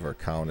live are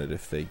counted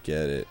if they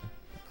get it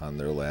on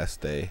their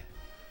last day.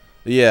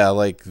 Yeah,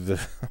 like the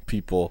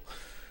people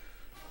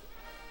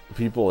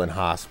in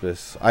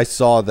hospice. I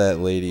saw that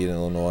lady in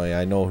Illinois.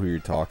 I know who you're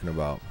talking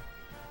about.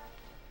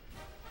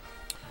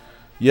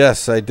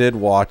 Yes, I did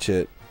watch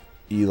it,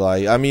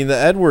 Eli. I mean, the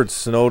Edward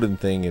Snowden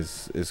thing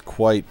is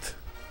quite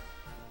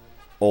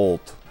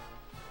old.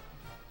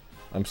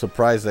 I'm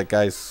surprised that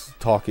guy's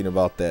talking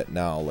about that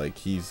now. Like,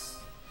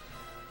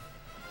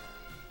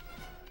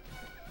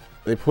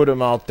 they put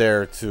him out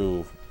there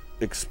to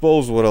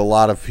expose what a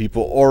lot of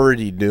people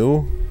already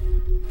knew.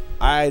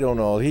 I don't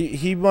know.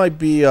 He might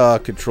be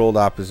controlled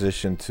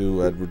opposition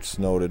to Edward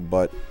Snowden,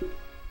 but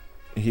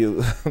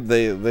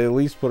they at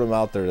least put him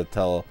out there to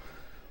tell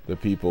the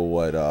people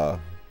what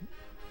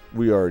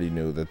we already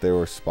knew, that they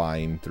were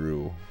spying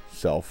through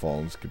cell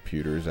phones,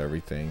 computers,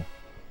 everything.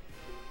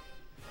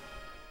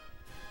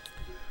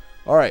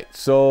 All right,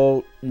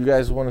 so you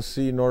guys want to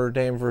see Notre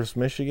Dame versus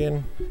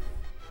Michigan?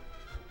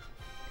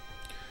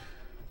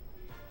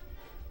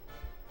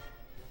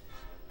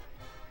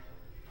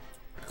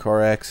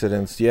 Car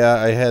accidents. Yeah,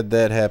 I had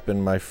that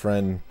happen. My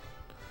friend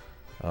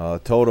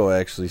Toto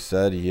actually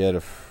said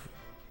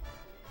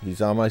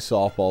he's on my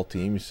softball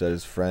team. He said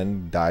his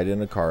friend died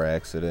in a car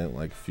accident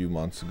like a few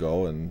months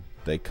ago, and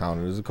they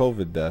counted as a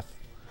COVID death.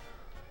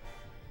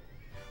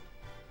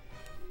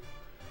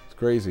 It's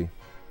crazy.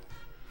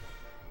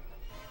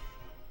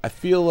 I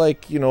feel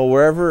like, you know,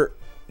 whatever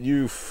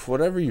you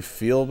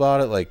feel about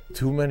it, like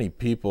too many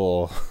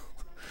people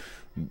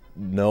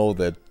know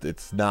that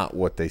it's not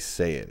what they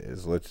say it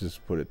is. Let's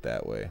just put it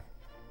that way.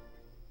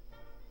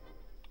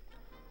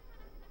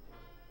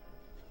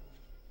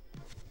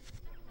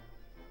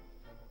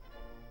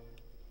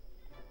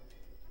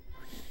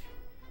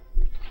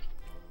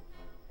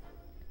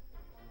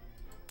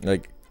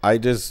 Like, I'll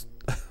just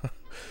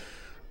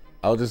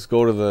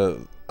go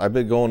to I've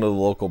been going to the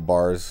local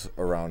bars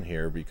around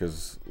here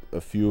because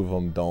a few of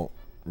them don't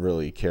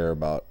really care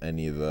about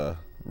any of the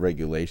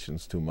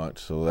regulations too much.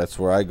 So that's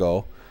where I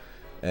go.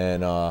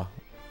 And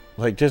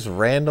like just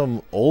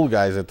random old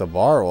guys at the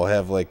bar will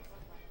have like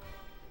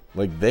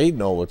they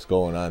know what's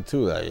going on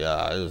too. Like,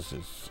 yeah, this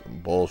is some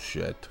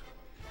bullshit.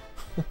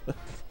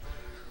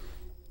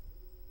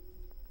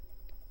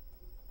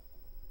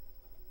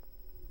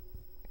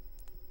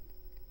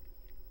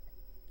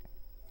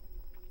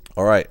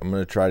 All right, I'm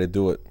gonna try to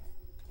do it.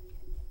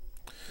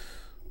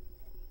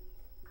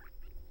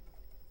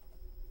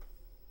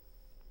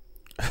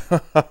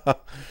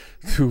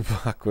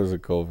 Tupac was a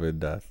COVID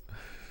death.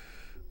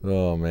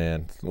 Oh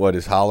man, what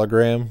is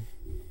hologram?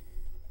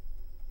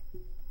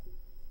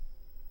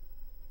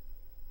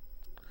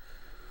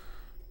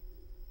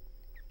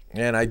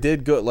 And I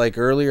did good, like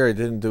earlier I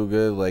didn't do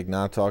good, like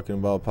not talking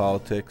about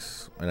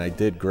politics, and I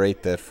did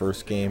great that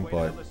first game,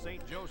 but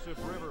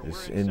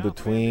it's in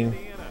between.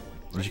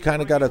 You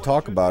kind of got to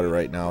talk about it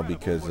right now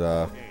because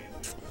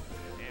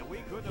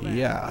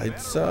yeah,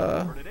 it's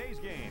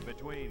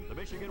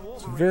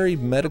very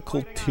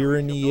medical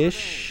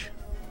tyranny-ish.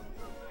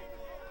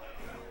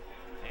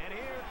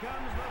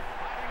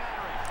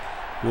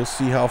 We'll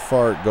see how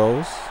far it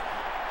goes.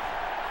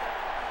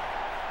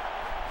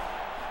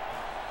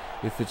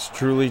 If it's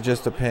truly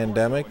just a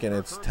pandemic and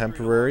it's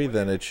temporary,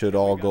 then it should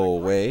all go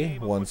away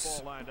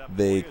once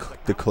they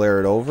declare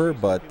it over,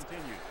 but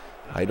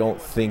I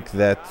don't think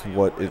that's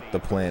what the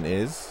plan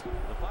is.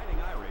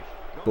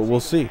 But we'll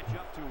see.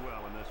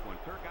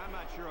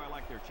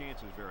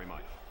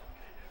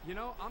 You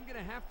know, I'm going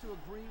to have to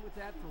agree with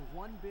that for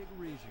one big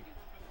reason.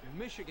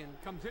 Michigan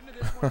comes into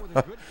this one with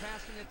a good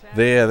passing attack.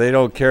 They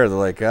don't care. They're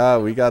like,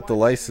 we got the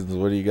license.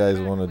 What do you guys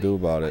want to do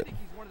about it? I think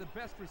he's one of the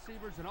best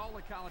receivers in all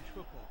of college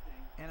football.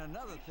 And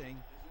another thing,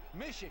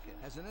 Michigan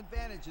has an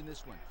advantage in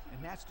this one,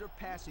 and that's their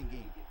passing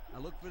game. I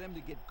look for them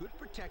to get good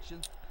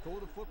protection, throw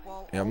the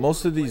football. Yeah,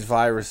 most of these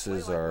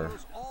viruses are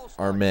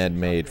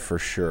man-made for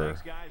sure.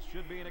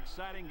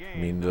 I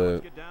mean,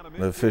 the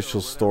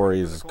official story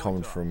is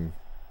coming from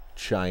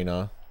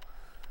China.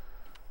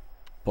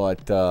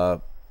 But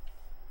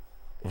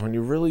when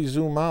you really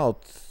zoom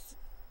out,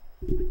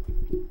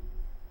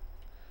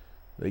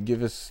 they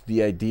give us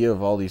the idea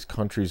of all these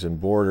countries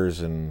and borders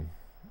and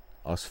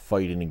us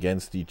fighting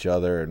against each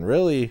other. And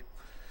really,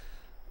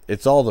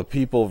 it's all the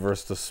people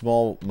versus the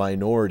small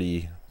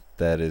minority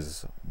that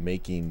is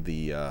making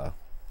the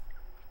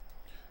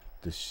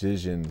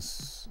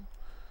decisions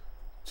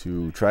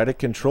to try to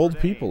control the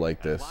people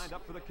like this.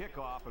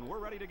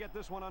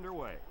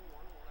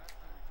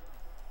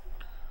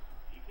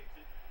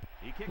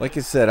 Like I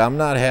said, I'm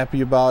not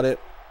happy about it.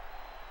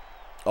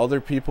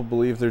 Other people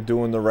believe they're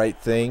doing the right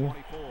thing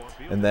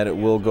and that it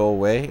will go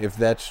away. If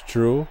that's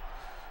true,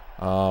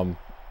 I'll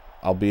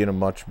be in a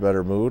much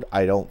better mood.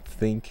 I don't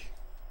think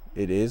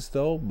it is,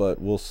 though,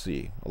 but we'll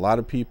see. A lot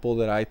of people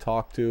that I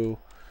talk to,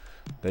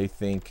 they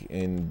think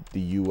in the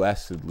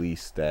U.S. at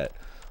least that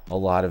a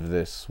lot of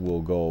this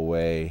will go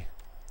away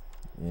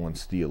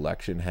once the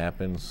election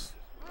happens,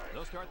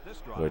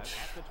 which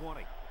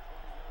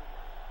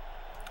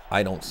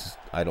I don't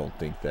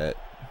think that.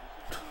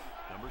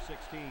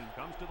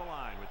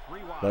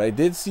 But I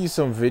did see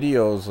some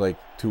videos like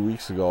 2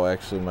 weeks ago.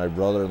 Actually, my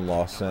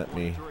brother-in-law sent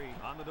me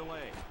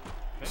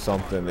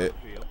something that,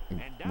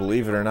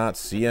 believe it or not,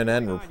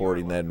 CNN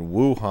reporting that in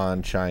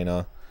Wuhan,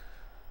 China,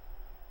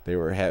 they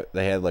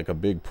had like a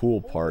big pool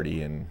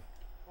party, and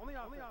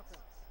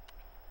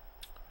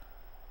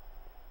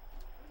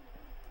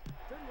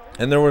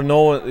there were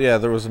none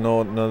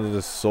of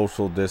this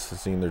social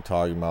distancing they're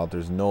talking about.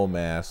 There's no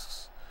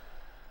masks.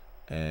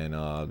 And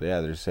yeah,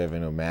 they're just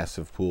having a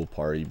massive pool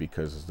party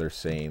because they're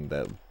saying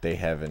that they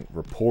haven't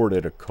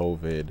reported a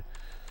COVID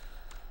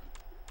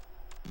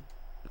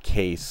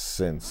case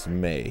since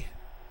May.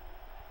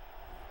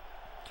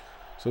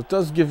 So it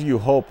does give you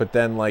hope, but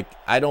then, like,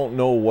 I don't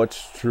know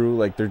what's true.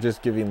 Like, they're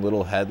just giving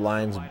little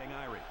headlines.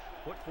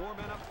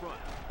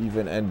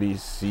 Even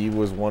NBC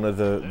was one of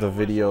the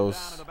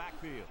videos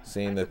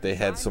saying that they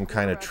had some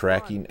kind of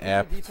tracking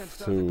app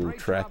to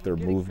track their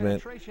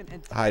movement.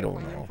 I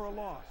don't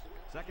know.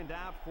 Second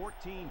down,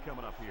 14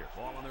 coming up here.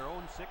 Ball on their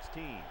own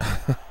 16.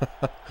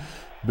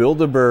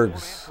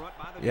 Bilderbergs.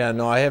 Yeah,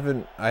 no, I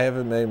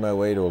haven't made my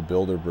way to a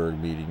Bilderberg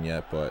meeting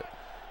yet, but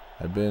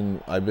I've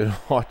been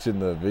watching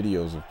the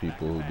videos of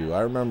people who do.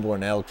 I remember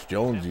when Alex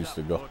Jones used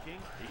to go. He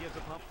gives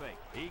a pump fake.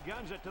 He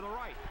guns it to the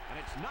right, and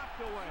it's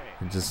knocked away.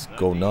 And just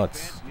go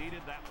nuts.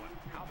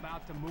 How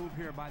about the move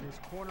here by this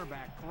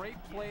cornerback? Great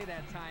play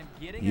that time.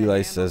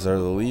 Eli says, "Are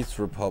the Leafs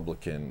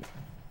Republican?"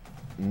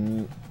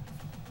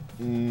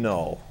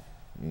 No.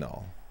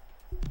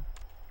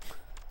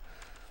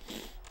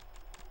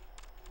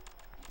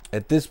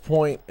 At this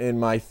point in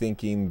my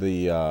thinking,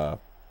 the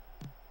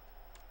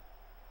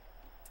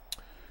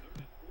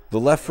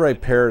left-right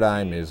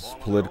paradigm is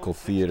political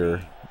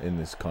theater in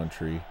this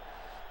country.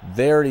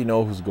 They already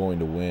know who's going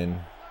to win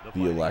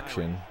the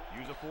election.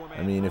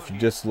 I mean, if you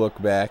just look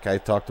back, I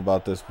talked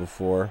about this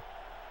before.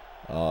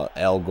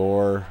 Al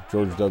Gore,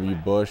 George W.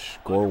 Bush.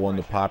 Gore won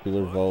the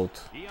popular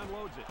vote.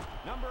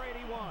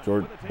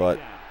 But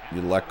the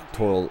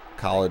Electoral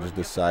College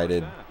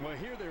decided,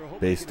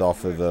 based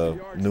off of the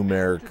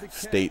numeric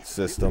state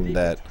system,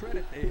 that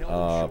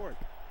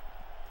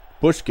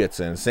Bush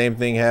gets in. Same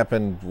thing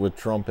happened with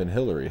Trump and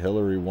Hillary.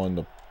 Hillary won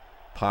the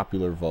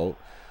popular vote,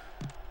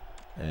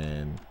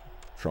 and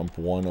Trump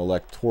won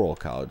Electoral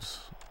College.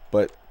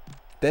 But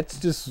that's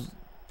just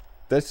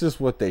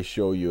what they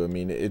show you. I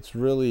mean, it's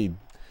really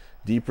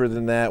deeper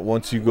than that.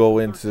 Once you go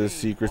into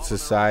secret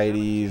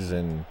societies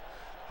and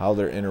how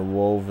they're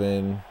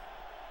interwoven.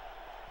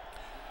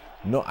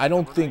 No, I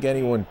don't think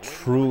anyone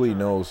truly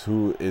knows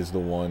who is the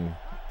one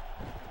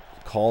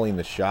calling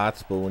the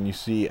shots, but when you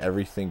see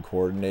everything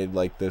coordinated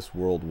like this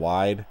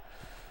worldwide,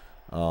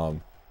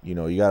 you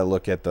know, you got to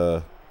look at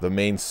the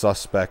main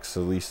suspects,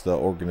 at least the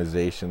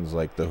organizations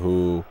like the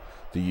WHO,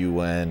 the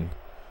UN,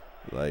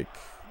 like,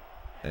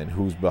 and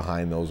who's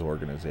behind those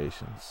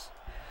organizations.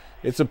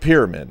 It's a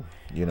pyramid,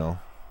 you know.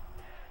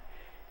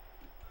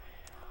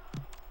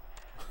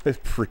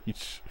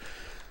 Preach.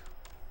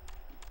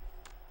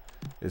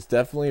 It's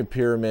definitely a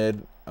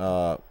pyramid.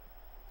 And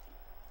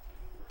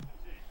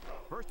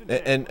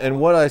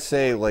what I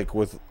say, like,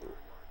 with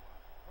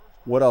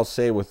what I'll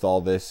say with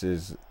all this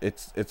is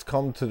it's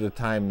come to the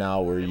time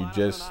now where you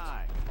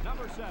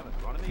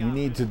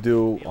need to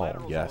do.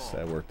 Oh yes,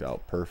 that worked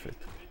out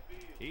perfect.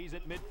 He's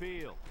at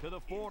midfield to the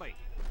 40,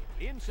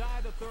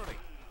 inside the 30.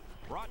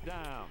 Brought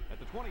down at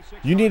the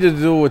 26. You need to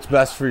do what's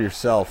best for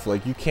yourself.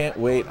 Like, you can't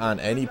wait on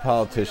any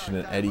politician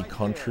in any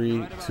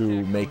country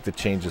to make the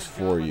changes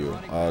for you.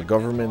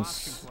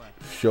 Governments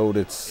showed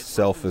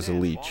itself as a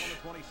leech.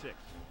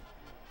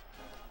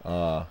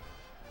 For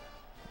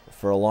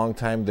a long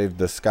time, they've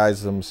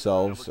disguised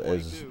themselves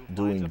as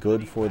doing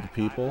good for the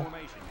people,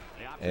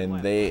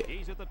 and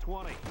they,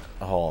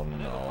 oh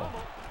no,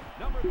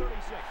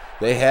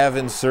 they have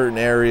in certain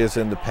areas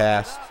in the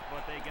past,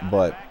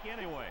 but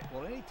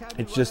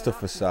it's just a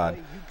facade.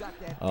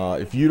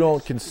 If you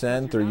don't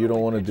consent, or you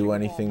don't want to do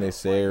anything they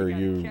say, or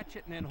you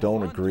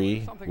don't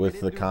agree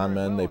with the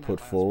comment they put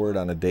forward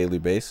on a daily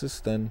basis,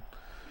 then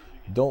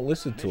don't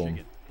listen to them.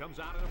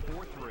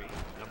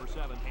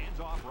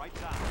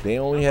 They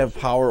only have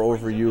power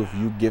over you if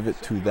you give it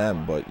to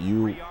them, but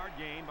you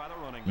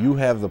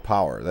have the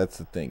power. That's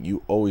the thing.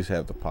 You always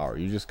have the power.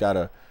 You just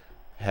gotta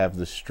have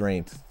the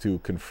strength to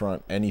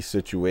confront any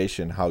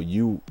situation how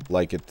you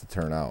like it to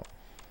turn out.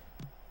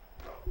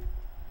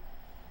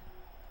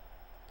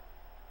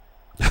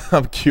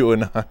 I'm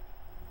queuing on.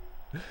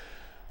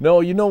 No,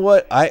 you know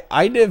what? I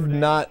have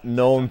not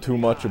known too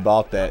much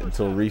about that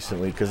until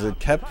recently, because it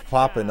kept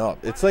popping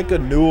up. It's like a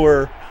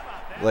newer,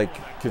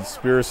 like,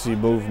 conspiracy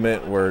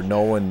movement where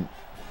no one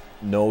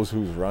knows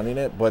who's running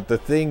it. But the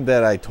thing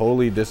that I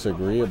totally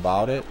disagree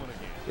about it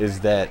is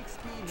that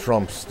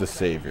Trump's the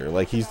savior.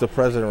 Like, he's the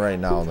president right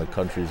now, and the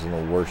country's in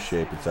the worst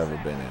shape it's ever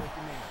been in.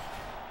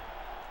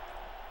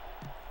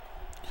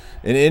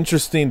 An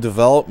interesting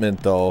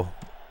development, though,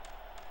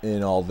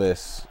 in all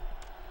this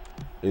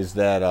is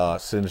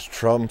that since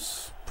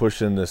Trump's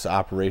pushing this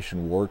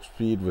Operation Warp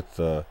Speed with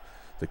the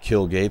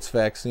Kill Gates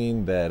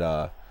vaccine,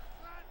 that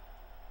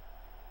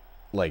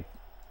like,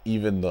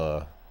 even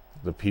the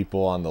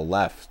people on the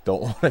left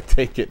don't want to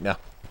take it now.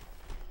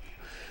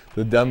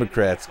 The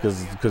Democrats,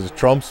 because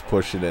Trump's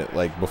pushing it,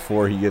 like,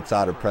 before he gets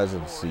out of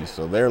presidency.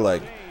 So they're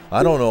like,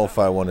 I don't know if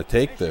I want to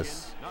take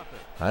this.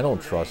 I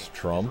don't trust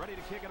Trump.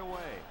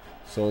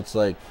 So it's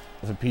like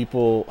the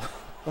people.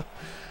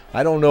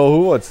 I don't know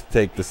who wants to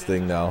take this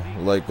thing now.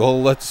 Like, oh,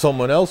 let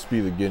someone else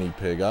be the guinea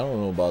pig. I don't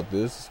know about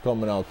this. It's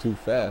coming out too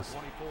fast.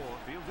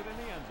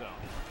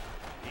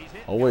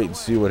 I'll wait and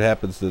see what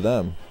happens to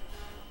them.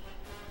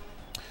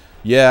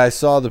 Yeah, I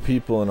saw the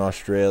people in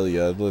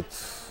Australia.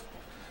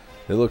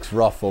 It looks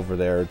rough over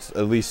there. It's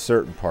at least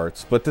certain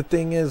parts. But the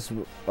thing is,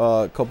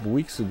 a couple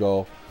weeks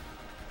ago,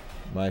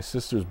 my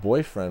sister's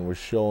boyfriend was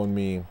showing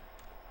me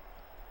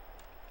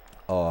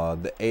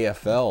the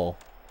AFL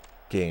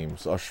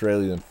games,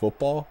 Australian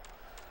football,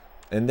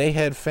 and they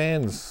had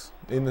fans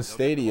in the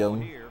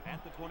stadium.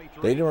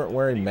 They weren't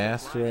wearing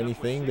masks or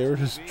anything. They were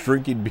just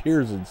drinking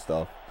beers and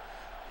stuff.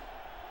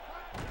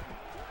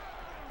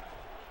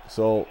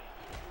 So,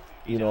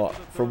 you know,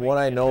 from what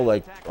I know,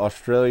 like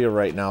Australia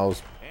right now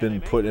has been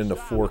put into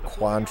 4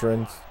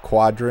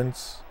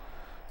 quadrants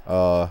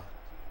for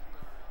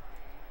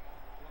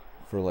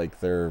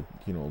like their,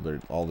 you know, their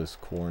all this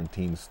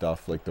quarantine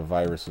stuff. Like the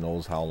virus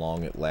knows how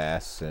long it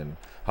lasts and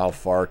how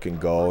far it can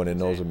go, and it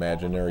knows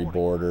imaginary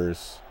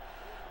borders,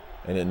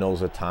 and it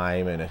knows a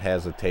time, and it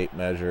has a tape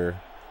measure.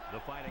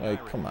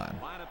 Like, come on.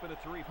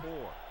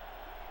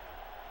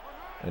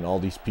 And all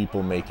these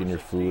people making your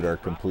food are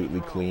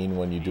completely clean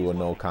when you do a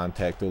no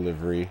contact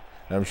delivery.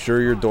 And I'm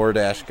sure your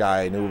DoorDash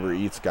guy and Uber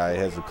Eats guy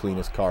has the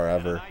cleanest car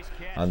ever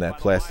on that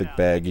plastic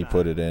bag he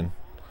put it in.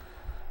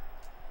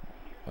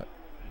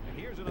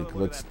 Like,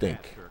 let's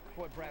think.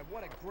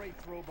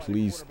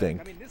 Please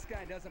think.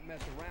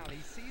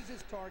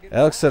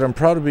 Alex said, I'm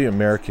proud to be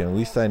American. At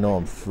least I know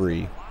I'm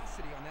free.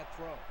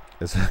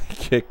 As I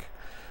kick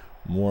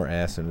more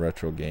ass in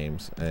retro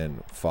games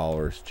and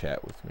followers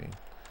chat with me.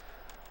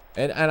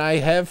 And I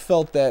have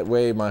felt that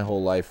way my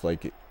whole life.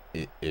 Like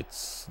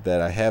it's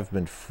that I have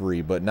been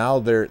free, but now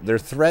they're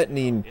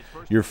threatening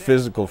your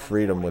physical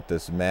freedom with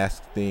this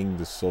mask thing,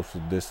 this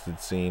social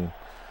distancing,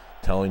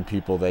 telling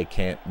people they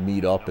can't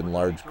meet up in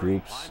large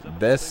groups.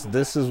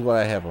 This is what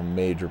I have a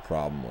major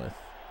problem with.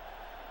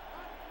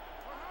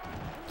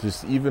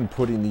 Just even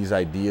putting these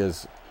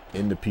ideas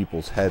into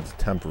people's heads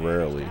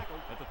temporarily.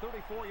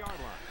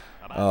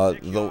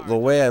 The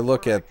way I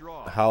look at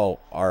how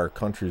our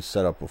country's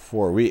set up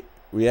before, we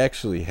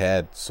actually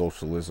had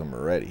socialism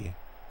already,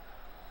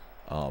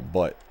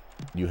 but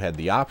you had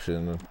the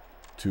option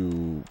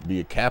to be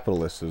a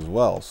capitalist as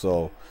well.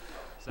 So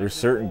there's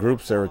certain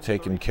groups that were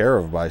taken care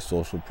of by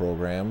social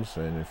programs,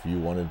 and if you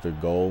wanted to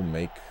go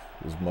make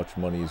as much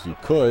money as you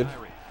could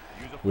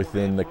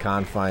within the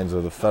confines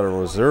of the Federal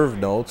Reserve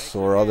notes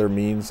or other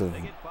means of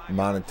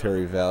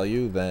monetary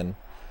value, then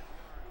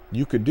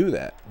you could do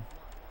that.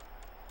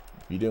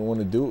 If you didn't want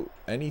to do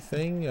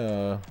anything,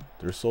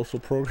 there's social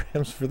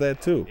programs for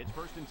that too. It's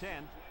 1st and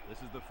 10. This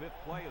is the 5th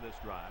play of this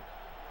drive.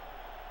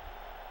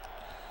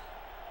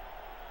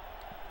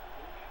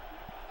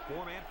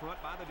 4-man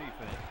front by the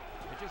defense.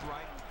 Pitch is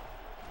right.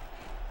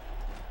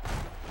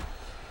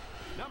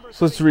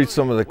 So let's read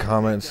some of the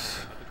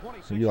comments.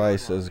 Eli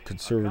says,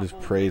 conservatives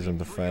praise and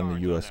defend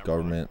the U.S.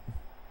 government.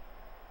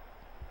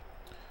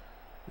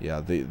 Yeah,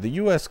 the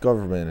U.S.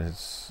 government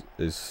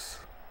is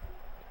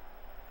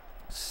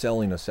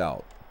selling us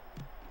out.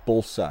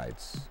 Both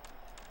sides.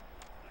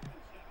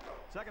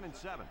 2nd and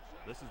 7.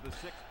 This is the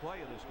 6th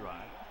play of this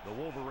drive. The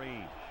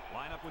Wolverines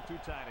line up with 2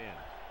 tight ends.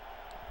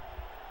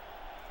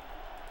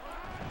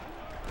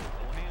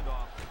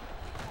 Handoff.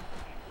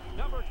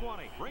 Number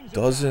 20 brings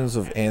Dozens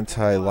of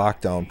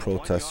anti-lockdown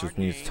protesters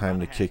mean it's time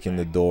to kick in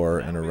the door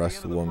and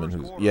arrest the woman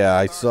who's... Yeah,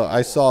 I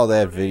saw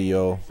that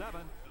video.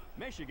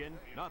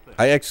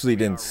 I actually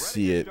didn't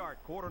see it,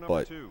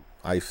 but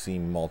I've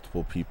seen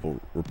multiple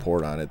people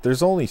report on it.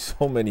 There's only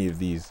so many of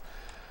these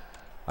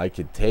I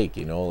could take,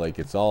 you know, like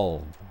it's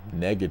all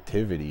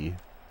negativity.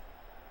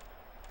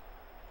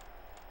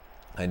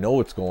 I know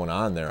what's going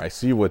on there. I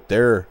see what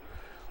their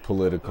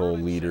political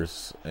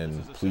leaders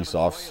and police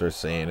officers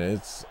saying.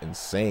 It's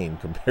insane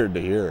compared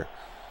to here.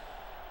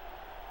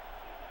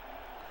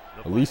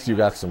 At least you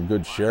got some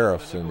good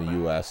sheriffs in the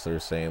U.S. that are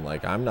saying,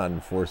 like, I'm not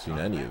enforcing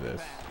any of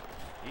this.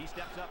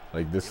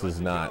 Like, this is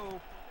not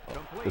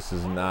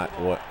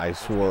what I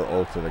swore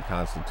oath to the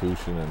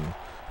Constitution, and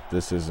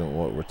this isn't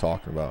what we're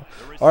talking about.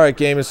 All right,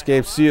 Game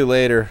Escape. See you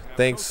later.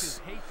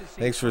 Thanks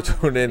for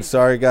tuning in.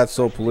 Sorry it got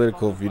so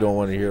political if you don't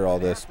want to hear all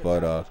this,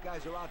 but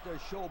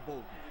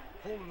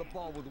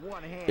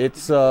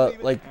it's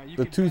like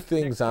the two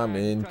things I'm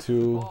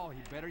into.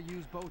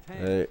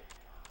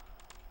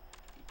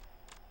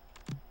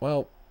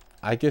 Well,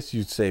 I guess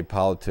you'd say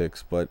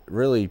politics, but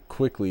really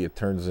quickly it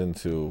turns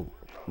into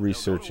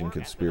researching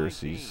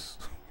conspiracies.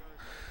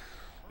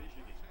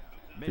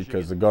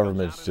 Because the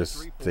government's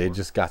they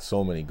just got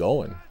so many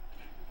going.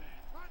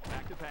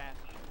 Back to pass.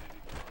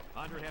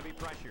 Under heavy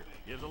pressure.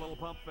 Gives a little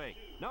pump fake.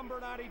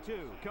 Number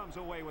 92 comes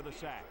away with a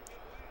sack.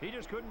 He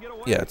just couldn't get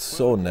away. Yeah, it's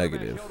so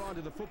negative. Held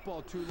onto the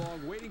football too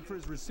long, waiting for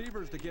his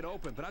receivers to get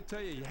open. But I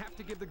tell you have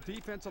to give the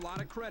defense a lot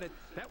of credit.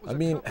 That was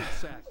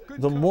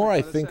the more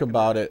I think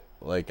about it,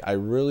 like, I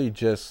really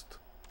just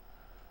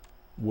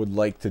would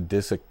like to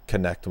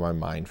disconnect my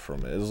mind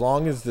from it. As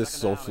long as this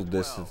social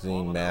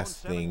distancing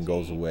mask thing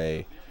goes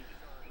away,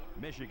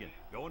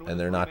 and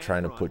they're not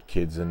trying to put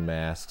kids in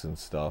masks and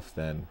stuff,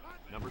 then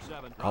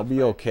I'll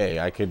be okay.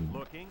 I could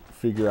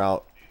figure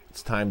out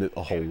it's time to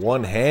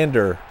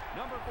one-hander.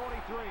 Number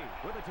 43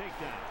 with a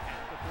takedown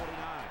at the 49.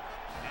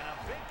 And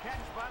a big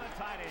catch by the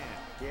tight end.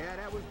 Yeah,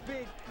 that That was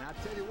big, and I'll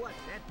tell you what,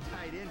 that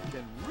tight end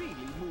can really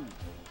move.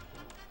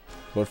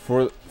 But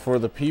for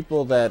the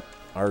people that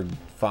are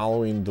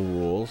following the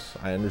rules,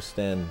 I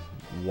understand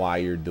why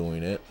you're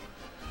doing it.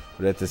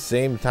 But at the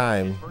same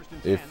time,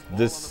 if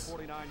this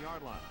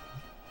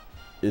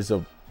is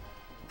a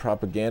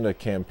propaganda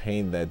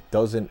campaign that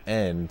doesn't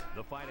end,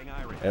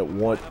 at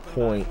what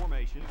point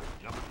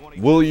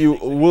will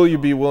you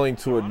be willing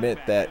to admit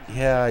that,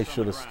 yeah, I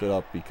should have stood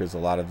up because a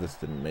lot of this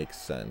didn't make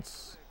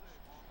sense?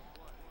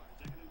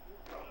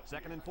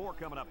 2nd and 4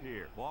 coming up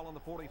here. Ball on the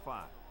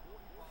 45.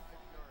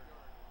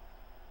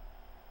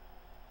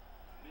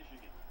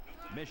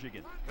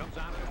 Michigan comes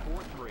out of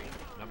the 4-3.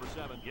 Number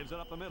 7 gives it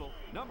up the middle.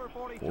 Number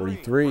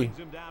 43 brings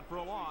him down for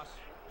a loss.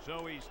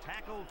 So he's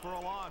tackled for a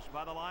loss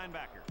by the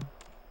linebacker.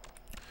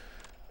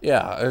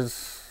 Yeah,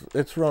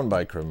 it's run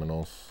by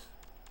criminals.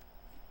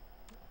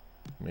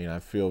 I mean, I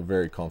feel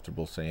very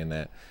comfortable saying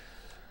that.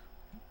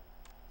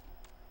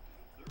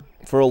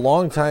 For a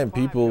long time,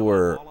 people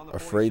were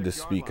afraid to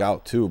speak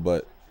out too,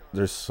 but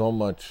there's so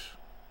much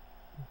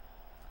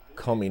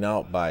coming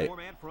out by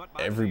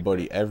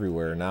everybody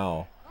everywhere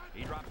now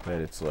that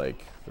it's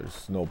like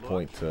there's no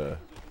point to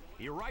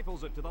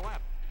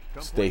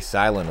stay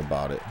silent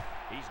about it.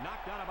 He's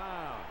knocked out of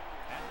bounds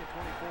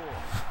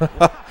at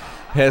the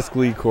 24. Ask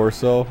Lee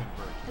Corso.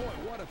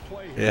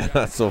 Yeah,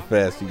 not so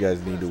fast. You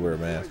guys need to wear a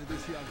mask.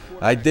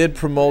 I did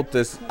promote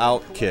this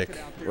out kick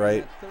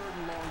right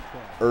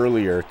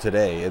earlier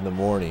today in the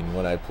morning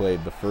when I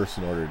played the first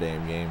Notre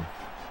Dame game.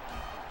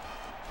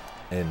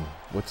 And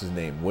what's his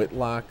name?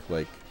 Whitlock?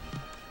 Like,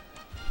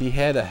 he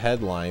had a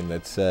headline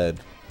that said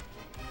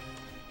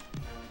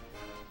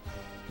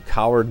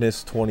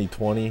Cowardness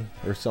 2020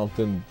 or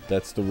something.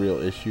 That's the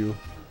real issue.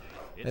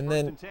 And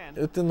then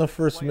within the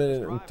first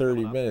minute and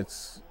 30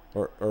 minutes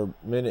or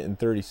minute and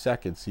 30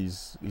 seconds,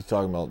 he's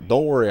talking about,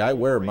 don't worry, I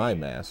wear my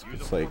mask.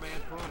 It's like,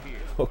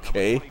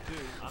 okay,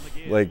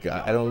 like,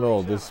 I don't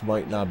know, this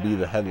might not be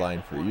the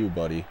headline for you,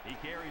 buddy. He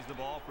carries the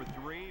ball for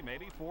 3,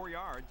 maybe 4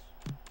 yards.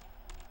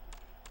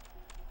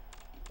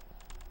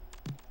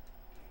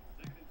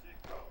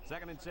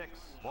 2nd and 6.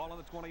 Ball on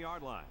the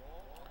 20-yard line.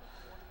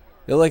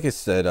 Yeah, like I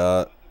said,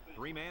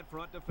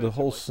 the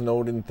whole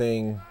Snowden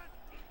thing,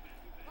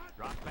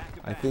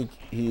 I think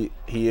he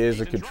is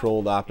a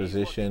controlled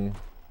opposition.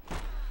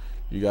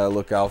 You got to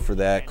look out for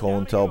that.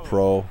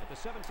 COINTELPRO.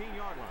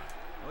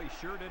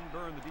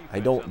 I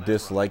don't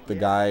dislike the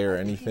guy or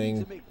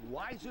anything,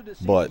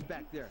 but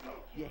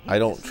I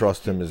don't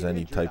trust him as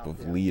any type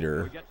of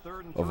leader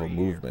of a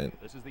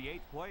movement. This is the 8th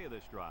play of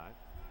this drive.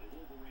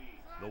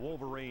 The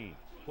Wolverines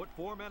put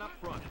 4 men up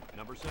front.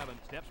 Number 7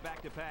 steps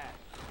back to pass.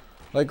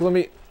 Like, let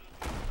me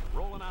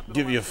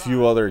give you a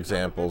few other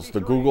examples. The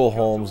Google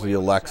Homes, the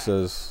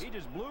Alexas,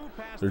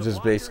 they're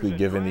just basically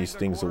giving these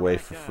things away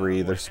for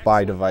free. They're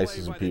spy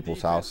devices in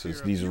people's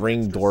houses. These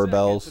Ring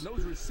doorbells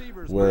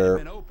where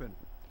I'm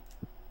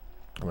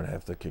going to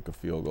have to kick a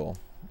field goal.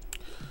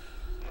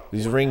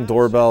 These Ring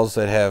doorbells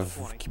that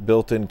have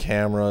built-in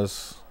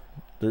cameras,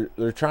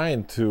 they're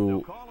trying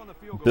to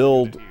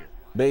build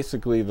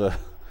basically the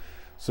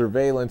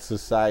surveillance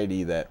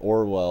society that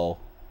Orwell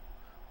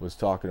was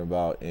talking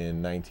about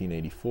in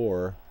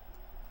 1984.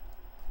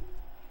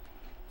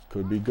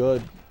 Could be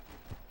good.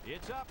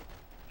 It's up.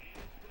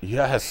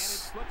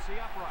 Yes.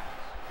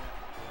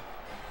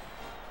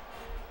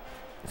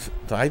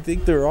 I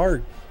think there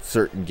are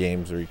certain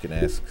games where you can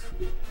ask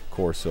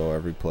Corso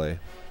every play.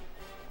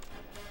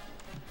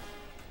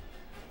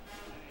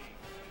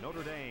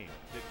 Notre Dame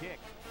to kick.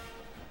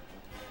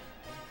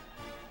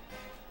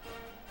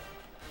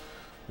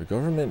 The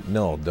government,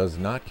 no, does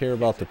not care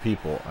about the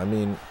people. I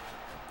mean,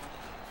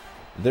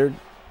 they're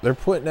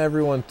putting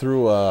everyone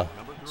through a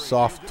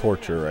soft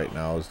torture right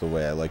now, is the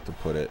way I like to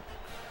put it.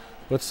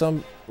 But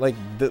some, like,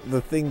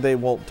 the thing they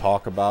won't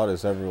talk about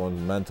is everyone's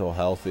mental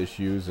health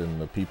issues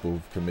and the people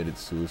who've committed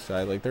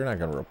suicide. Like, they're not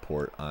going to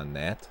report on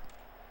that.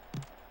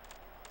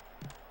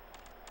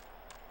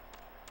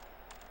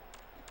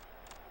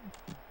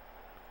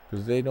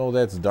 Because they know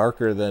that's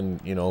darker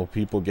than, you know,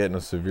 people getting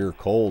a severe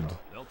cold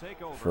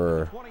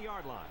for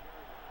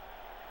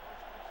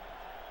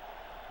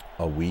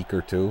a week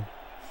or two.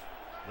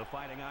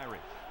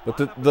 But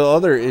the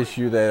other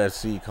issue that I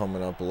see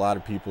coming up, a lot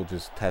of people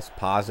just test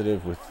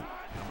positive with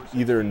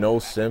either no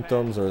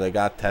symptoms or they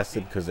got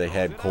tested because they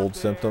had cold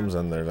symptoms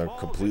and they're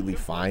completely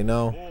fine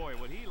now.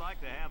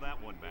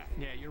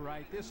 Yeah, you're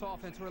right. This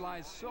offense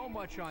relies so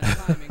much on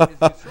timing. As you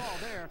saw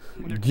there,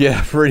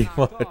 yeah, pretty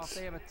much.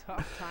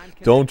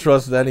 Don't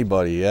trust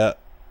anybody yet.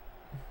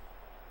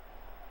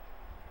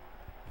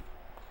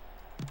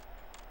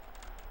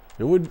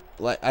 It would,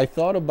 like, I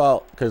thought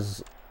about,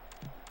 because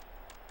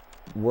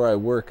where I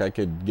work, I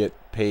could get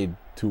paid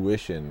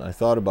tuition. I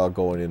thought about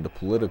going into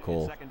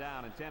political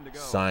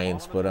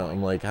science, but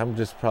I'm like, I'm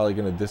just probably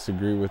going to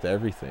disagree with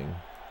everything.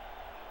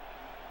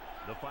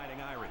 The Fighting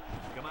Irish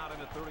come out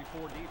in a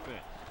 34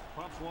 defense.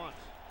 Pumps once,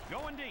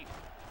 going deep.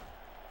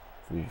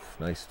 Oof,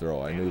 nice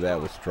throw. I knew that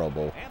was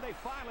trouble. And they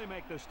finally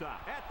make the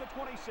stop at the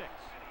 26.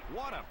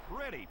 What a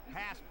pretty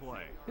pass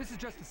play. This is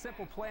just a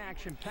simple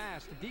play-action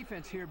pass. The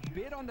defense here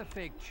bid on the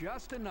fake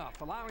just enough,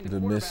 allowing the The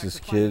quarterback misses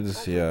to find an kids,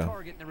 open yeah.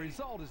 target, and the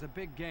result is a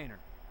big gainer.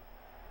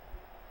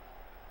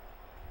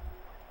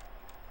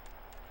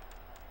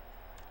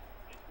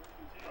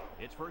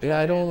 It's first Yeah,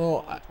 I and don't 10 know.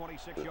 on the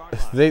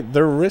 26-yard line.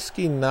 They're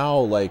risking now,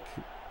 like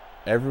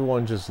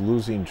everyone just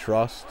losing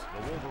trust,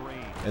 The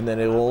Wolverines. and then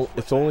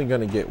it's only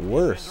going to get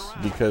worse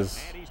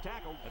because And he's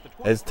tackled at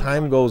the as 23rd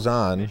time line. goes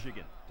on,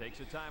 Michigan takes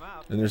a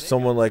timeout. and there's They've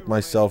someone got like 2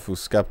 myself who's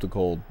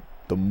skeptical,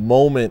 the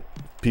moment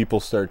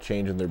people start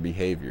changing their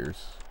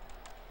behaviors,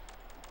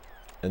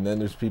 and then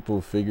there's people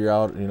who figure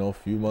out, a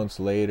few months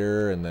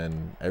later, and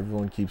then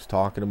everyone keeps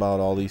talking about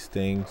all these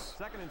things.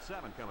 remaining. 2nd and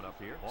 7 coming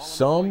up here. Ball on the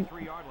Some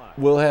 23-yard line.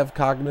 will have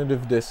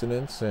cognitive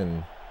dissonance,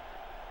 and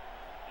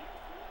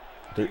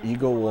their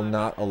ego will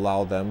not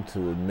allow them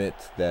to admit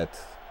that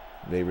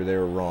they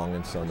were wrong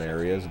in some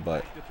areas,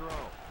 but To throw.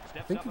 I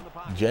Steps think up in the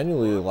pocket.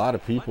 genuinely a lot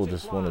of people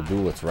just want to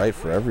do what's right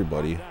for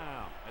everybody.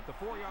 Down at the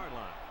 4-yard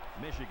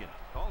line. Michigan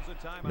calls a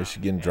timeout.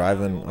 Michigan And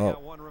driving now they only up.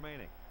 got 1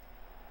 remaining.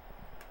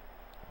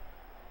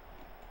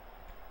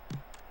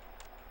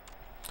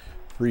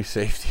 Free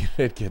safety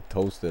did get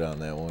toasted on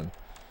that one.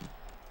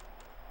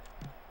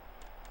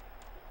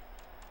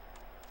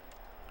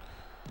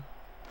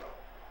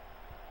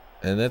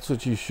 And that's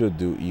what you should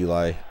do,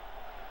 Eli.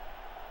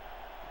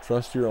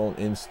 Trust your own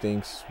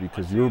instincts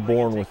because you were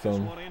born with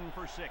them. One in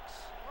for 6.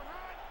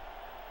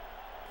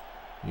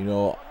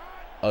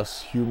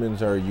 Us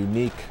humans are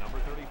unique. Number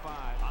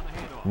 35 on the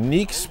handoff.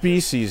 Unique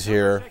species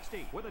here.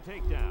 60 with a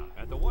takedown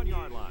at the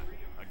 1-yard line.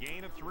 A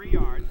gain of 3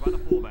 yards by the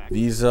fullback.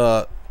 These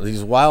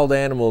wild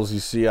animals you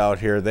see out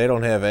here, they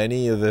don't have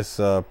any of this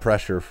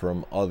pressure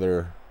from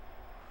other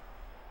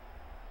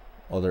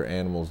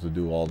animals to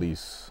do all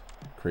these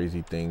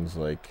crazy things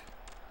like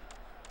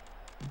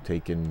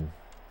taking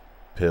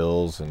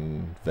pills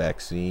and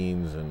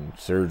vaccines and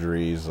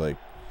surgeries. Like,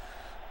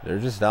 they're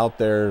just out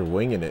there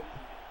winging it.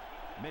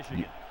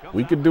 Michigan comes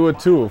We out could with do it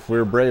one. too if we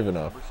were brave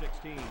enough. Number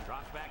 16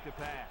 drops back to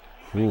pass.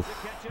 Oof, Makes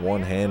the catch in the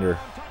one-hander. end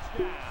zone.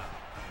 Touchdown.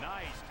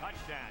 Nice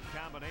touchdown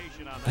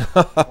combination on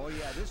that. Oh,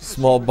 yeah, this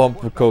Small receiver's bump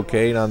of quarterback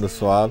cocaine runs on the same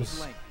swabs.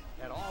 length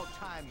at all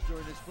times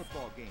during this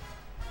football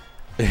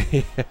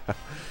game. Yeah.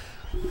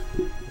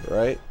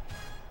 Right?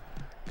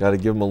 Got to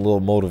give them a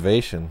little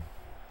motivation.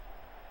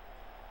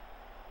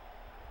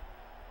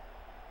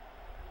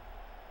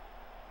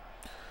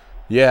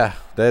 Yeah,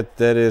 that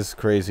is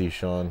crazy,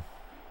 Sean.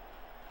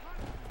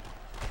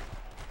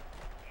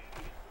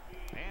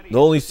 The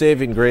only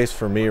saving grace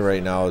for me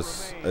right now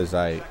is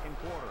I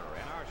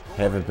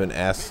haven't been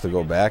asked to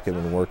go back and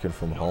been working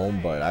from home,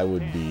 but I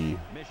would be,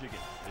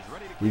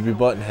 we'd be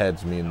butting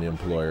heads, me and the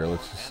employer,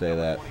 let's just say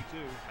that.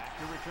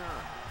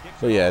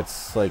 But yeah,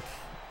 it's like,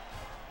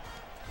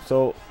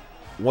 so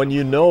when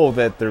you know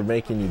that they're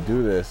making you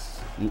do this,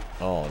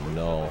 oh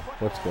no,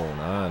 what's going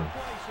on?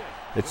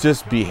 It's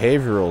just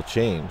behavioral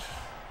change.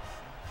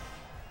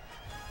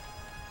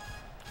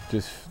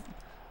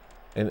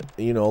 And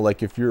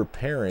like if you're a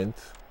parent,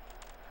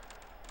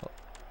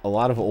 a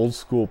lot of old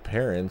school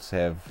parents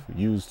have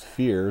used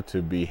fear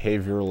to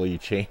behaviorally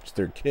change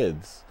their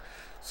kids.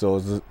 So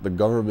the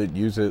government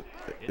uses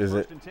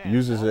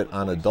it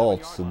on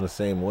adults in the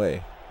same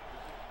way.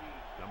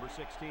 Number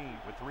 16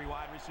 with 3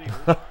 wide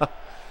receivers.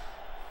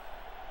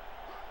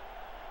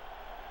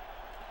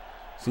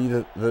 See,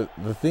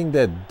 the thing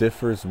that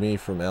differs me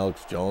from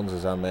Alex Jones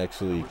is I'm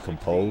actually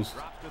composed,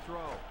 Drops to throw.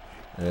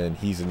 and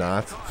he's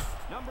not,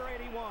 Number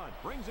 81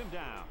 brings him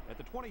down at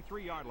the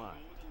 23-yard line.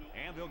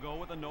 And they'll go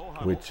with a no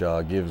huddle. which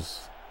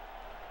gives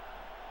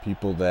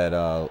people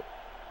that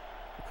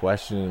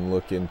question and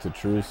look into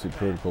truth and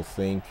critical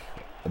think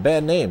a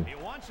bad name. He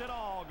wants it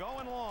all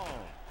going long.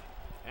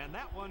 And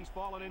that one's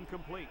fallen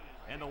incomplete.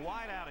 And the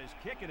wideout is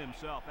kicking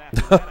himself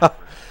after that effort.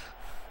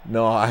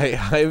 No, I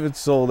haven't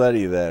sold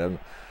any of that.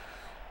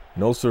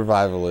 No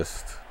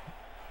survivalist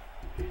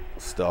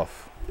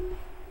stuff.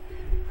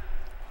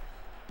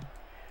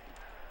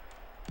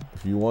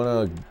 If you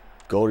want to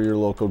go to your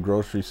local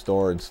grocery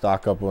store and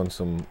stock up on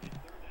some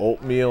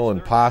oatmeal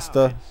and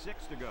pasta,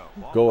 6 to go.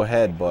 Ball go on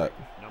ahead, but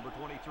 23. Number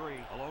 23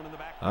 alone in the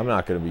backfield. I'm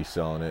not going to be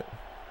selling it.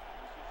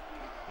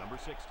 Number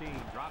 16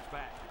 drops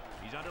back.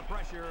 He's under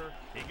pressure.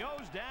 He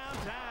goes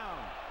downtown.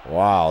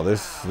 Wow,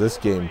 this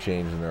game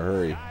changed in a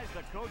hurry. Guys,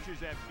 the coaches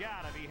have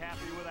got to be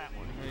happy with that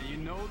one. You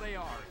know they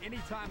are.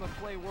 Anytime a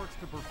play works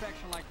to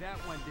perfection like that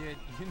one did,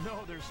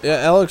 there's... Yeah,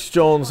 Alex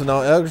Jones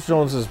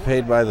is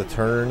paid by the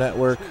Turner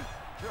Network,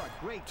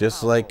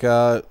 just like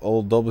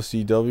old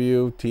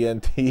WCW,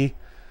 TNT.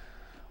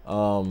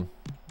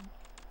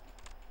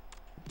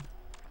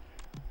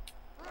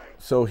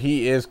 So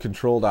he is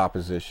controlled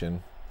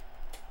opposition.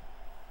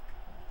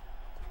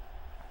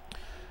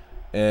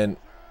 And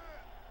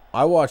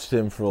I watched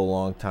him for a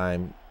long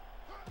time,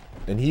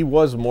 and he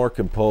was more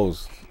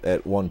composed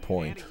at one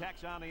point. And he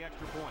tacks on the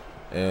extra point.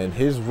 And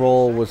his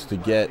role was to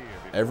get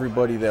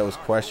everybody that was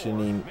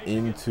questioning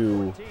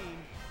into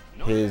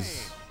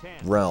his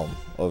realm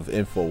of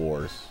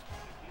InfoWars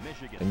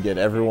and get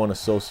everyone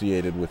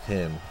associated with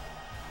him.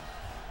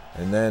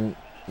 And then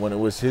when it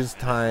was his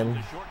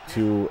time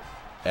to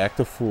act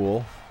a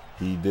fool,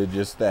 he did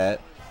just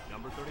that.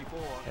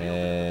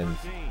 And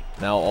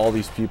now all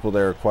these people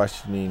that are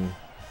questioning,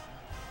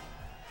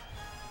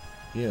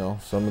 you know,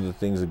 some of the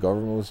things the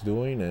government was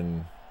doing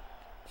and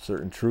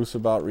certain truths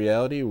about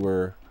reality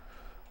were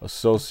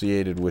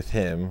associated with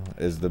him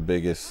as the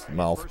biggest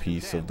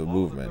mouthpiece of the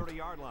movement.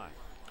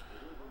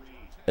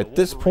 At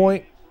this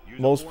point,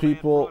 most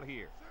people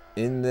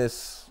in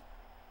this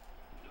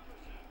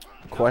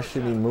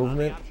questioning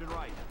movement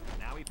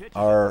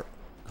are,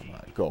 come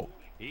on, go.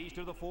 He's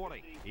to the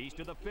 40. He's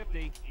to the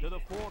 50. To the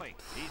 40.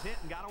 He's hit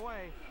and got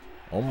away.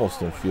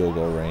 Almost in field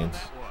goal range.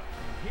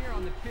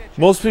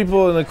 Most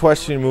people in the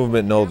questioning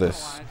movement know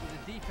this.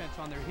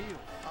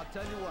 I'll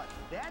tell you what,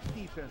 that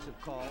defensive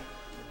call,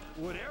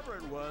 whatever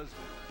it was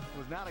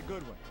not a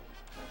good one.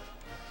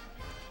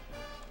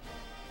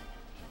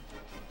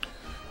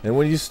 And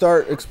when you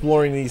start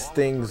exploring these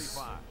things,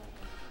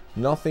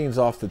 nothing's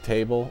off the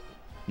table.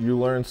 You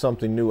learn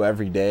something new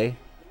every day.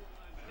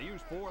 They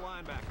use 4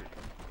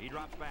 linebackers. He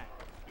drops back.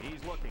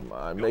 He's looking. Come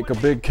on, make a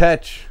big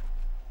catch.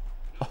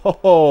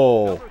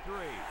 Oh,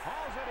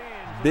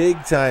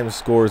 big time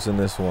scores in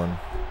this one.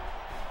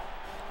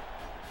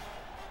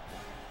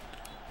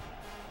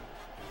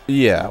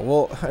 Yeah,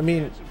 well, I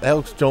mean,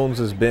 Alex Jones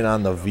has been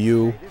on The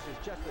View.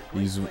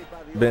 He's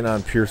been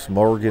on Piers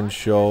Morgan's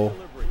show.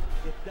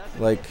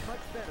 Like,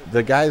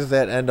 the guys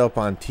that end up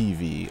on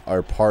TV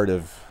are part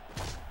of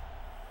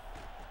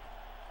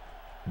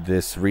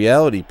this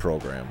reality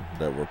program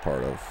that we're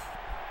part of.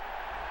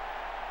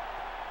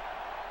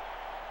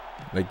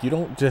 Like, you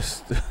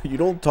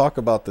don't talk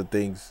about the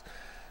things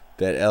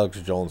that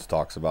Alex Jones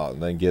talks about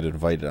and then get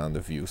invited on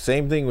The View.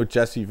 Same thing with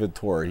Jesse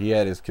Ventura. He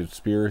had his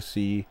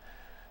conspiracy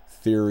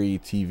theory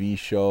TV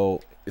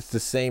show. It's the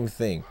same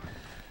thing.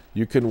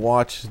 You can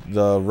watch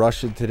the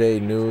Russia Today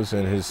news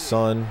and his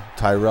son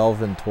Tyrell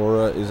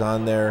Ventura is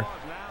on there,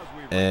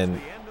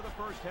 and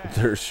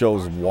their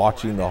show's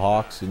Watching the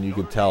Hawks, and you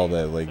could tell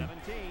that, like,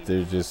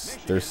 they're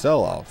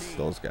sellouts,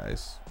 those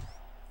guys.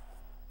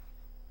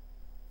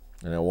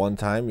 And at one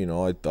time, you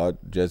know, I thought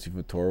Jesse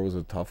Ventura was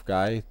a tough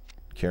guy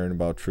caring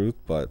about truth,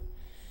 but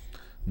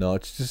no,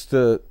 it's just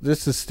to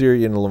steer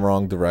you in the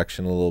wrong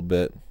direction a little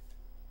bit.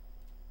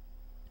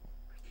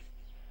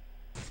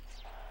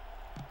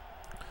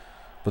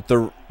 But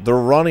they're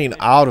running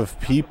out of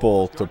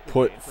people to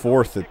put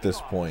forth at this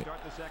point.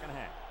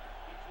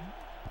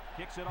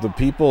 The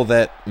people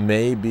that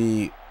may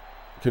be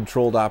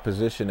controlled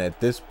opposition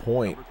at this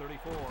point,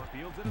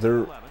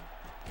 they're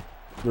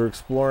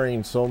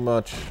exploring so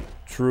much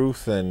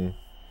truth, and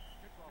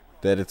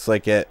that it's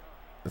like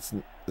it's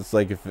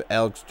like if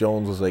Alex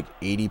Jones was like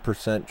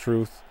 80%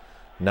 truth,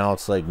 now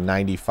it's like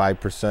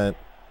 95%,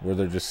 where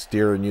they're just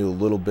steering you a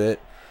little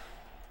bit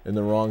in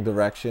the wrong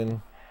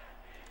direction.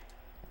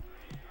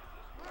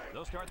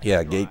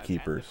 Yeah,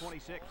 gatekeepers.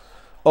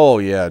 Oh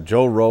yeah,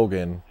 Joe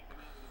Rogan.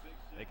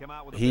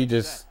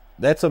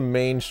 That's a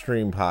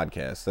mainstream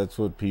podcast. That's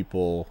what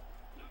people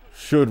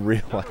should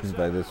realize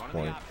by this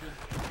point.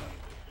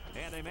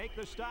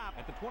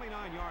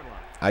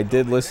 I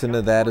did listen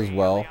to that as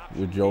well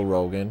with Joe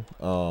Rogan.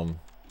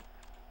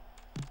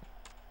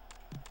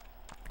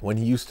 When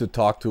he used to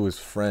talk to his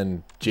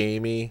friend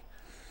Jamie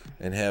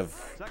and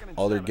have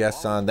other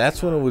guests on,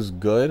 that's when it was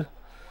good,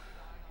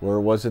 where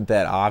it wasn't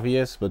that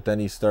obvious. But then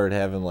he started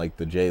having like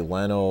the Jay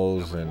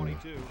Leno's and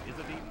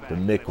the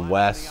Mick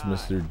West,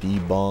 Mr.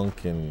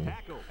 Debunk, and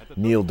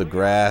Neil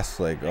deGrasse.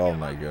 Like, oh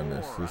my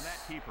goodness,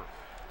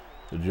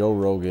 the Joe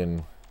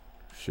Rogan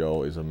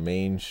show is a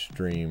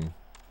mainstream.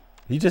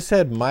 He just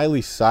had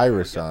Miley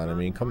Cyrus on. I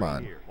mean, come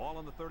on.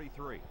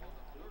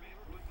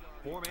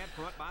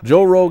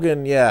 Joe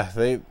Rogan, yeah,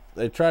 they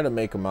try to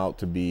make him out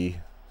to be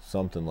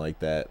something like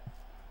that.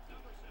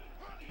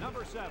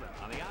 Number 7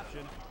 on the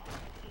option.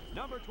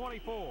 Number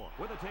 24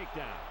 with a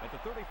takedown at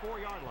the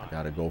 34-yard line.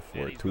 Gotta go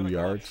for it. 2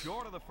 yards.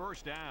 Short of the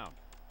first down.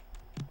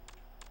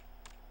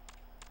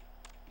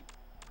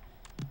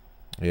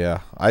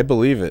 Yeah, I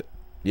believe it.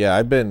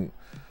 Yeah,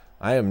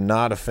 I am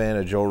not a fan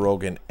of Joe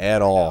Rogan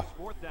at all.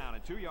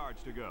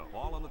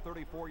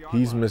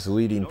 He's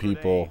misleading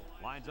people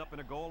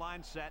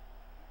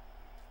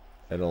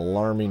at an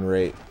alarming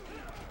rate.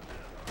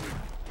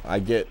 I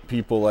get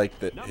people like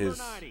that.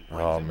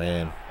 Oh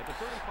man,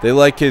 they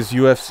like his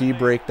UFC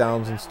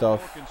breakdowns and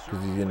stuff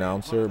because he's the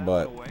announcer,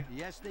 but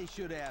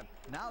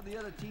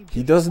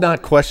he does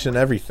not question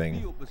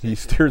everything. He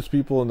steers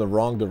people in the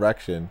wrong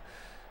direction,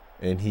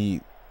 and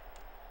he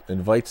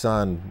invites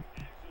on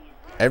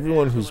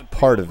everyone who's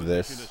part of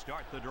this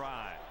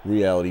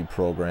reality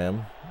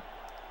program,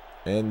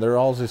 and they're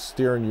all just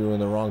steering you in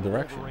the wrong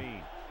direction.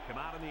 Come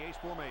out in the ace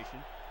formation.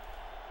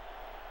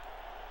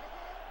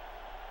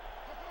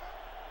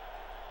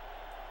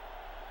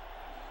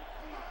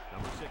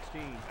 Number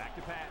 16, back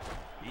to pass.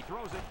 He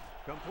throws it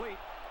complete.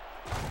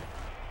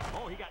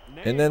 Oh, he got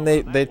nailed. And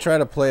then they try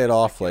to play it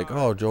off like,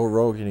 oh, Joe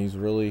Rogan, he's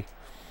really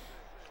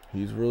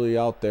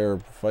out there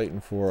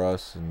fighting for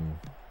us, and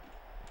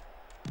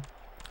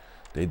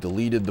they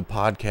deleted the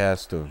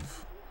podcast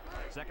of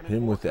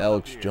him with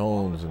Alex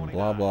Jones and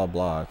blah, blah,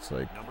 blah. It's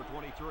like, Number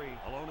 23,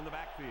 alone in the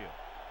backfield.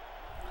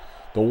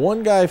 the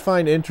one guy I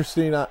find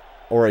interesting,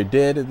 or I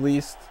did at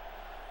least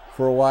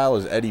for a while,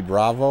 is Eddie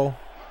Bravo.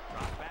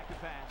 Drops back to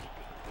pass.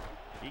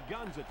 He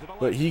guns it to the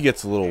But left. he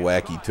gets a little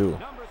wacky too,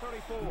 Number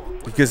 34.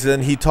 because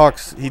then he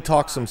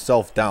talks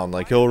himself down.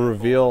 Like he'll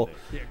reveal,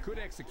 Yeah, good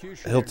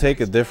execution. he'll there. take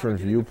a Nice job different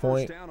getting the first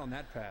viewpoint. down on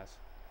that pass.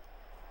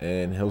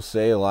 And he'll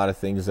say a lot of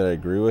things that I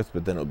agree with,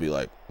 but then he'll be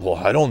like, well,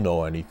 I don't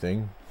know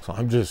anything. So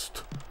I'm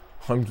just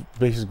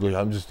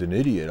an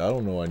idiot. I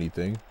don't know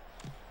anything.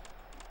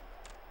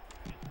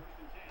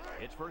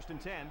 It's 1st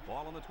and 10.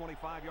 Ball on the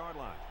 25-yard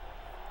line.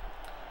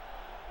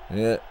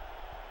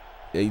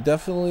 Yeah, you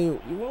definitely,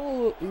 you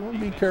want to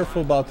be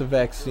careful about the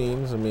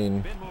vaccines. I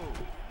mean, Been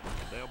moved.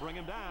 They'll bring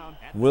him down.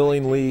 At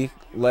willingly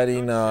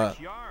letting 6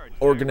 yards.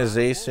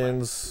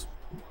 organizations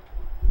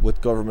with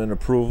government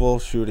approval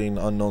shooting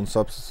unknown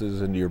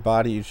substances into your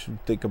body, you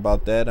should think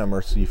about that.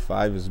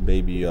 MRC5 is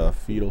baby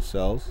fetal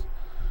cells.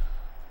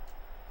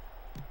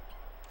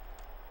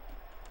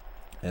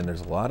 And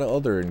there's a lot of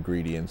other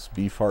ingredients.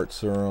 Beef heart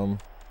serum.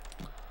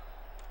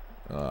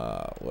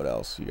 What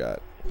else you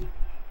got?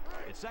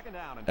 It's 2nd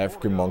down and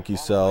African 4 to go. monkey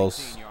Ball on the cells.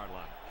 19-yard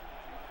line.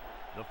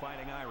 The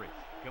Fighting Irish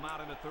come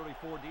out into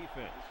 34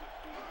 defense.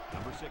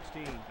 Number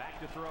 16 back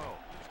to throw.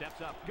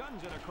 Steps up,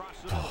 guns it across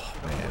the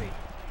middle. Man,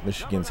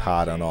 Michigan's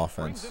hot on Brings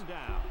offense. him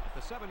down at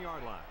the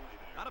 7-yard line.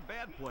 Not a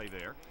bad play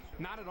there.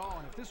 Not at all.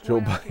 And if this Joe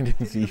route can Biden's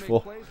continue to make evil.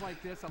 plays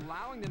like this,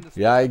 allowing them to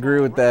Yeah, I stay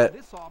agree with around, that.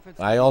 this offense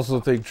I also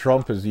think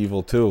Trump is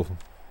evil too.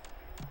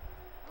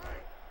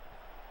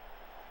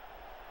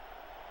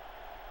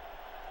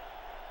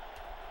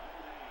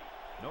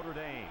 Notre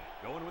Dame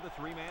going with a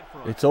 3-man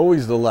front. It's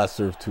always the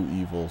lesser of two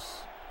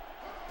evils.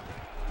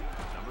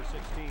 Number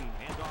 16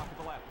 hands off to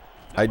the left.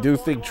 I Number do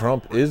 41 think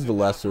Trump brings is the it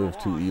lesser down of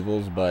for two loss.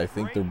 evils, but I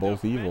think they're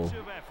both evil.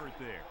 Defensive effort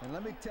there. And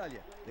let me tell you,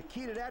 the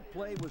key to that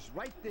play was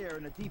right there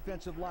in the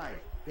defensive line.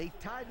 They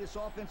tied this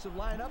offensive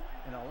line up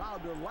and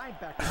allowed their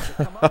linebackers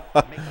to come up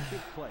and make a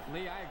big play.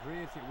 Lee, I agree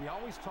with you. We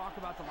always talk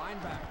about the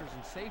linebackers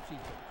and safeties,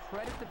 but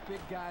credit the big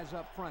guys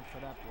up front for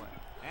that play.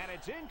 And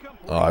it's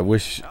incomplete. Oh, I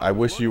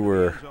wish you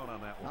were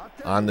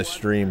on the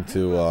stream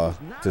to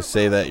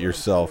say that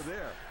yourself.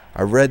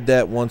 I read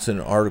that once in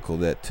an article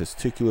that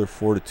testicular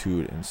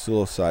fortitude and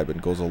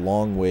psilocybin goes a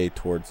long way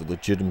towards the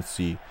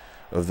legitimacy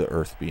of the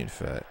earth being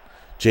fat.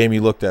 Jamie,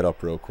 look that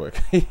up real quick.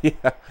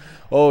 Yeah.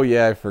 Oh,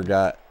 yeah, I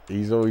forgot.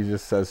 He's always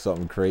just says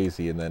something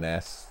crazy and then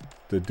asks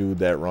the dude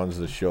that runs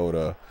the show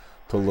to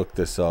look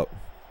this up.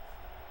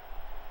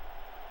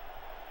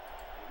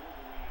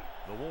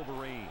 The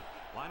Wolverine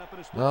line up in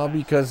a split No, pass.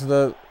 because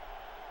the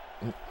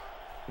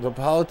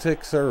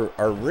politics are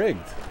rigged.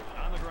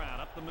 On the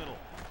ground, up the middle.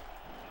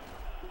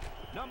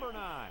 Number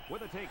 9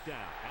 with a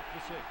takedown at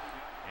the 6.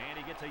 And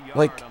he gets a yard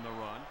Like- on the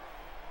run.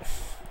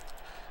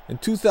 In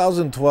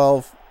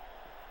 2012,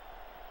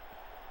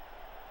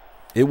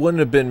 it wouldn't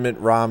have been Mitt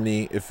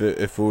Romney if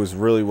it was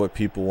really what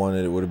people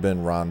wanted. It would have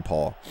been Ron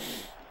Paul.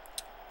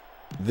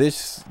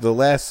 The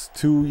last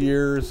 2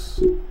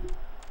 years,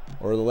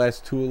 or the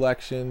last 2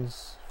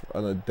 elections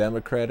on the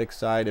Democratic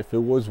side, if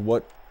it was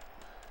what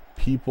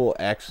people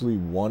actually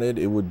wanted,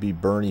 it would be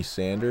Bernie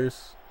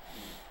Sanders.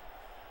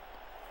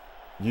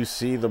 You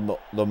see the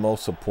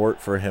most support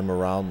for him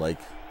around, like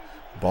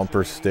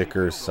bumper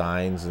stickers,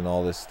 signs, and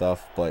all this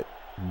stuff, but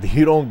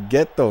you don't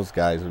get those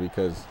guys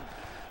because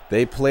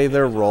they play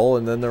their role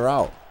and then they're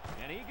out.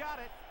 And he got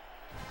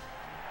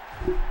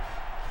it.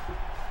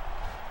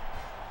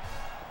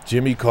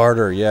 Jimmy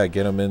Carter, yeah,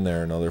 get him in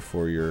there, another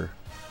 4-year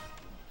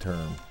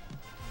term.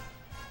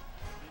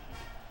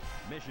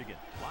 Michigan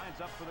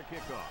lines up for the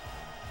kickoff.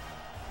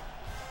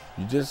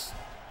 You just,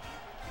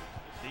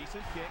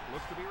 Decent kick,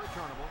 looks to be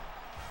returnable.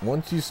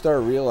 once you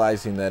start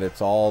realizing that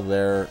it's all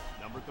there,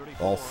 Number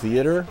 34, all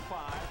theater, at the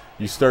 5.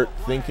 you start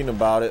thinking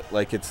about it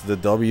like it's the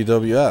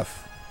WWF.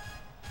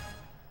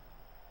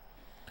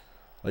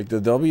 Like the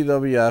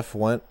WWF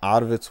went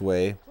out of its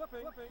way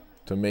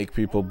to make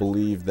people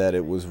believe that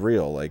it was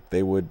real. Like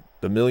they would,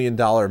 the $1 Million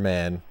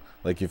Man,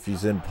 like if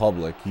he's in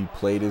public, he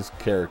played his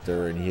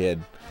character and he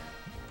had,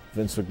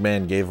 Vince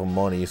McMahon gave him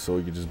money so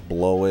he could just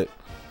blow it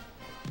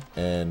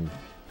and,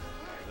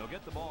 They'll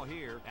get the ball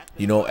here at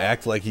the you know,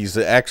 act like he's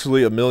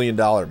actually $1 Million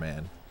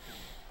Man.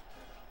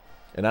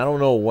 And I don't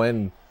know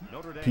when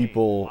Notre Dame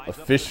people lines up for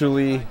the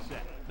officially, second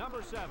set.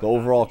 Number 7 the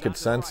overall bounces out to the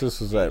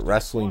consensus right. is that He's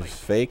wrestling's 20.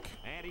 fake.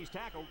 And he's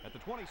tackled at the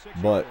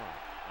 26-yard But line.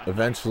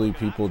 eventually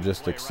people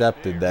just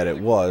accepted that it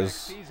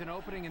was,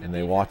 and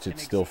they watch it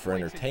still for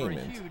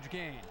entertainment.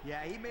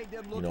 Yeah, he made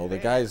them You look know, the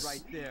bad guys,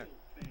 right there.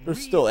 they're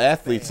still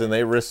athletes and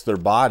they risk their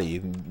body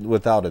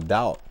without a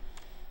doubt.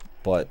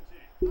 But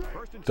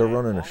First and they're 10,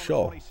 running a ball on the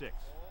show. 26.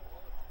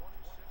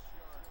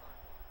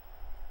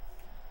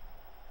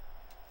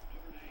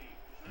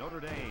 Notre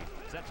Dame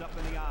sets up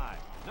in the eye.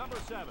 Number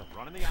 7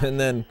 running the And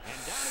then and down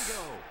he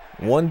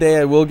goes. one day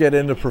I will get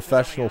into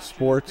professional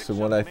sports and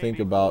what I think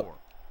about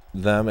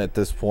them at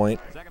this point,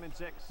 2nd and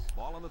 6,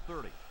 ball on the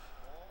 30.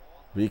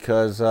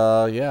 because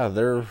yeah,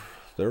 they're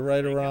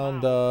right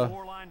around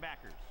Four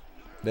linebackers.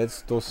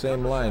 That's those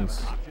same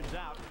lines. Options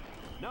out.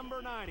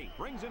 Number 90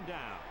 brings him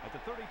down at the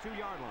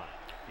 32-yard line.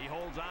 He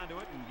holds on to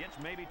it and gets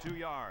maybe 2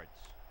 yards.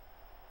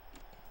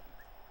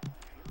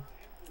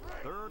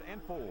 3rd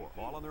and 4.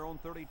 Ball on their own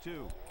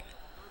 32.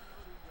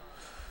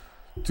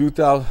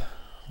 2000.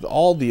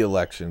 All the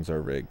elections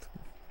are rigged.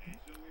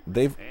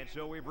 They've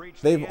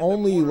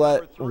only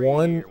let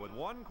one with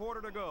 1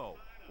 quarter to go.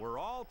 We're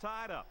all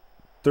tied up.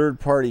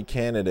 third-party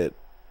candidate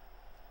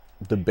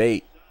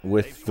debate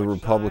with the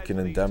Republican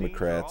and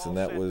Democrats, and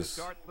that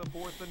was,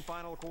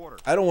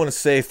 I don't want to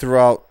say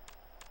throughout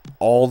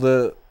all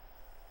the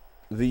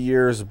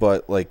years,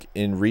 but like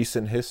in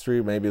recent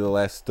history, maybe the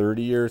last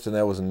 30 years, and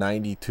that was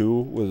 92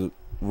 with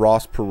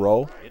Ross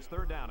Perot. It's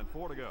 3rd down and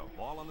 4 to go.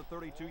 Ball on the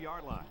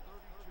 32-yard line.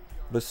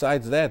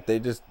 Besides that, they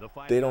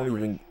don't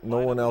even, no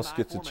one else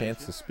gets a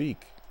chance to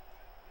speak.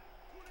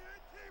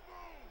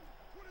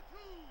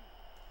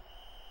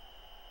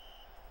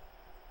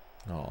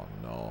 Oh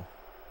no.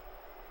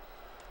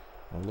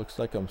 Well, looks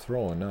like I'm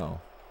throwing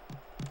now.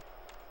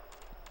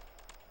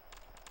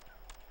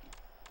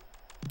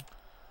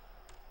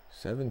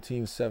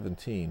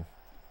 (17-17).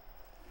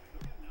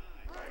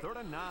 3rd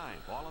and 9.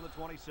 Ball on the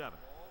 27.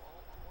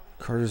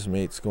 Carter's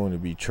mate's going to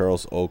be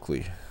Charles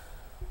Oakley.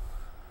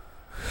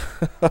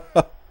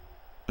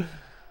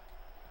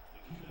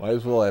 Might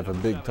as well have a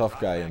big tough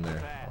guy in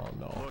there. Oh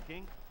no.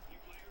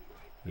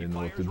 Didn't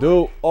know what to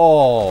do.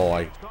 Oh,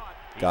 I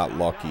got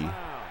lucky.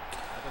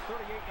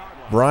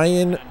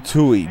 Brian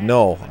Toohey.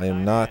 No, I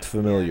am not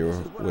familiar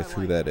with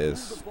who that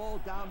is.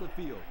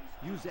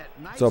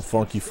 What's up,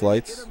 Funky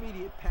Flights?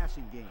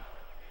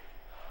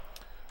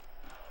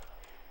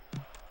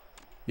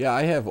 Yeah,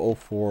 I have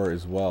 04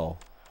 as well.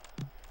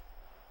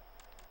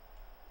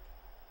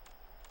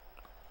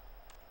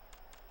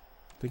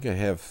 I think I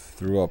have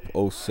threw up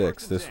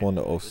 06, this one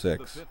to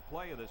 06.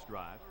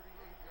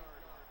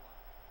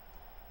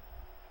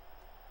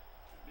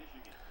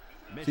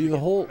 See, the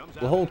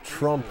whole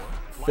Trump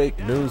fake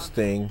news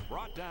thing,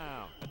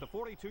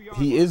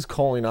 he is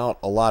calling out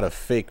a lot of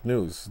fake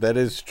news. That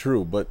is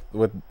true, but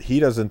what he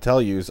doesn't tell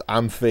you is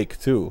I'm fake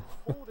too.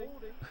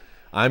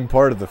 I'm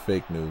part of the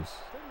fake news.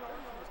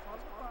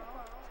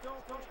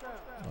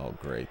 Oh,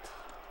 great.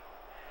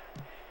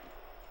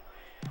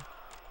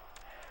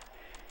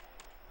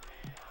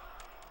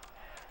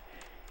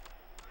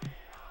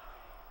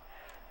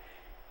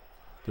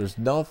 There's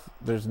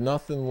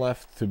nothing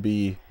left to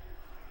be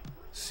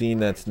seen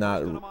that's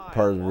not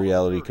part of the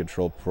reality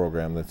control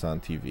program that's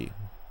on TV.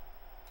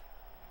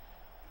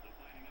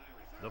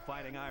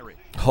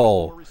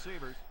 Oh,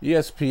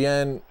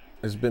 ESPN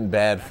has been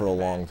bad for a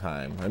long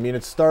time. I mean,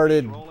 it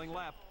started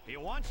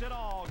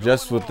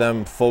just with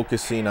them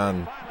focusing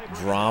on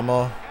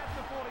drama.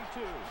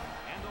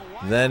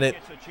 Then it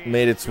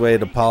made its way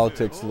to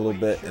politics a little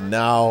bit, and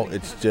now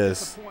it's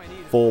just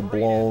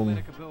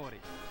full-blown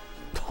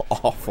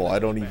awful. I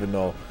don't even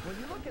know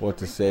what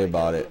to say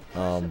about it.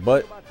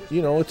 But,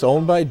 you know, it's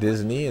owned by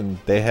Disney, and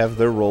they have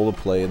their role to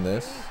play in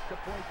this,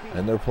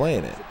 and they're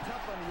playing it.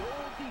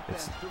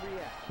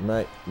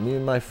 Me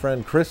and my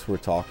friend Chris were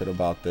talking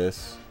about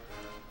this,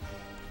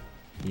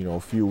 you know,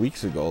 a few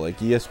weeks ago. Like,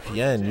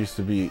 ESPN used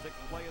to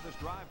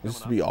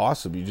be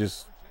awesome. You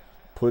just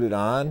put it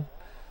on.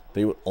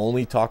 They would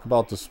only talk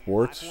about the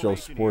sports, show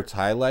sports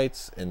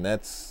highlights, and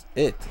that's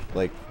it.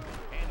 Like,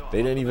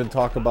 they didn't even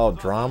talk about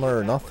drama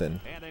or nothing.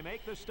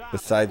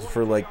 Besides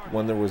for, like,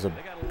 when there was a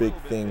big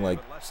thing like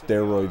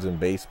steroids in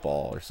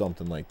baseball or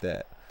something like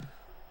that.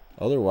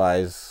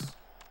 Otherwise,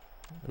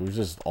 it was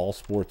just all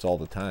sports all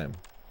the time.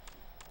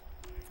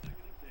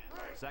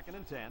 2nd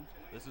and 10.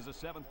 This is the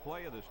 7th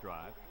play of this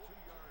drive.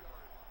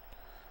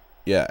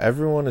 Yeah,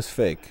 everyone is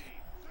fake.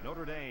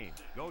 Notre Dame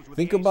goes with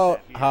Think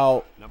about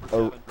how,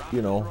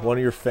 you know, one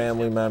of your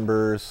family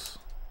members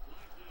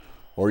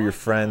or your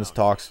friends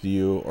talks to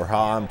you, or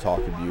how I'm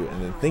talking to you,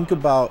 and then think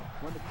about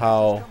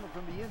how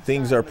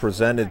things are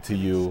presented to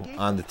you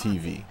on the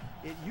TV,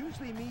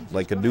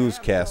 like a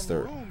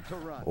newscaster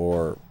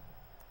or,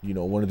 you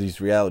know, one of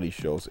these reality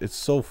shows. It's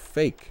so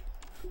fake.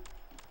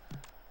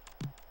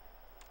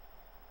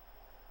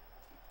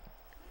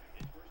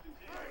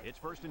 It's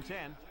 1st and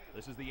 10.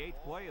 This is the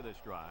 8th play of this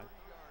drive.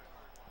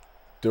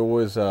 There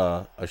was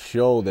a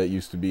show that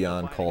used to be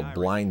on called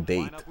Blind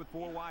Date,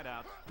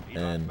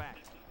 and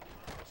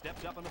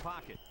steps up in the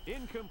pocket.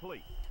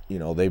 Incomplete. You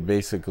know, they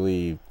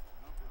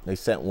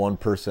sent one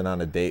person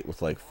on a date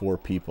with like 4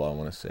 people, I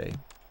want to say,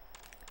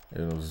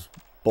 and it was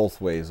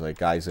both ways, like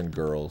guys and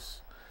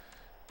girls.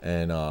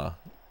 And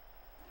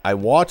I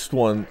watched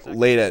one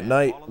late at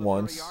night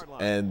once,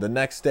 and the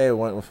next day I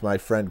went with my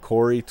friend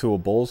Corey to a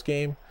Bulls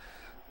game,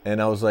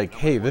 and I was like,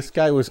 hey, this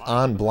guy was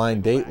on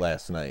Blind Date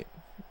last night.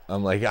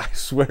 I'm like, I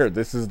swear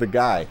this is the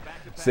guy,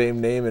 same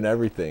name and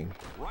everything.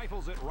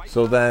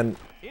 So then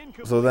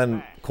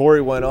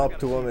Corey went up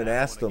to him and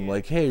asked him,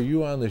 like, hey, are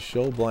you on the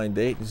show Blind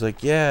Date? He's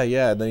like, yeah.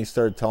 And then he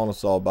started telling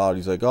us all about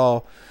it.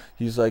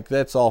 He's like,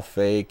 that's all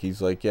fake. He's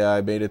like, yeah,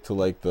 I made it to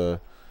like the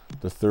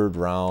 3rd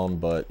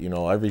round, but you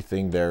know,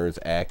 everything there is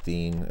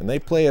acting, and they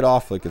play it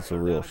off like it's a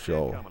real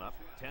show.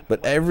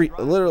 But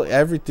literally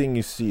everything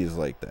you see is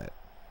like that.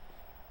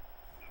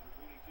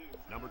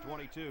 Number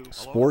 22.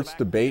 Sports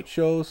debate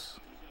shows,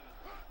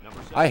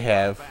 I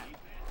have.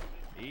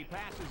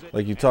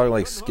 Like you're talking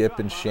like Skip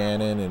and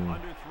Shannon and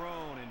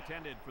Underthrown,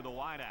 intended for the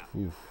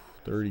wideout.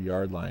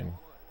 30-yard line.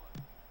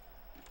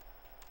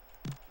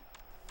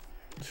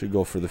 Should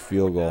go for the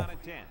field goal. Down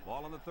at 10.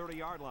 Ball on the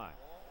 30-yard line.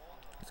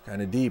 It's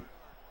kind of deep.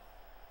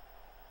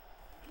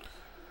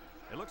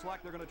 It looks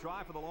like they're going to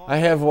try for the long. I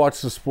have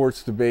watched the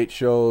sports debate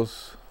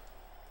shows.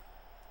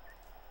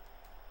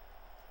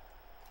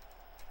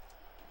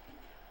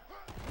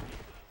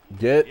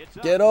 Get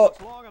up.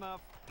 Long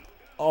enough.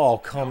 Oh,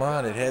 come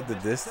on. It had the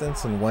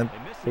distance and went.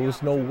 There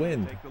was no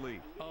wind. Take the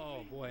lead.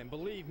 Oh, boy, and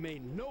believe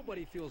me,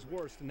 nobody feels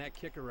worse than that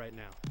kicker right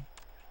now.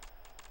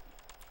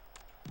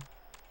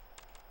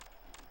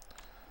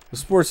 The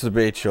sports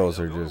debate shows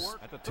are just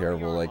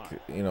terrible. Like,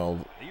 you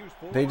know,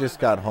 they just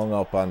got hung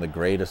up on the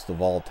greatest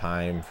of all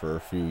time for a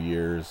few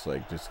years,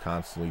 like just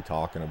constantly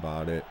talking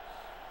about it.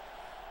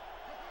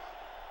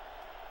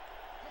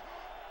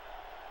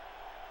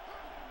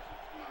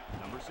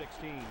 Number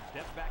 16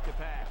 steps back to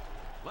pass.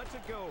 Lets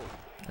it go.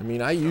 I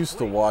mean, I used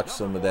to watch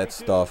some of that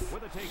stuff,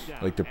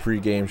 like the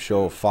pregame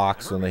show of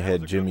Fox when they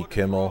had Jimmy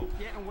Kimmel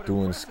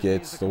doing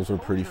skits. Those were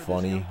pretty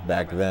funny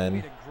back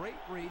then.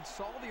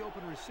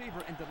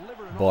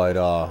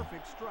 But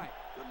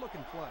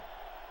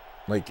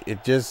like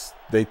it just,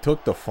 they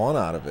took the fun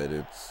out of it.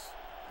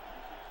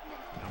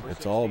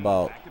 It's all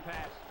about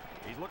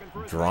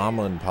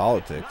drama and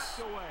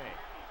politics.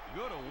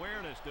 Good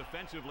awareness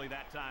defensively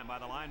that time by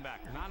the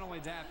linebacker. Not only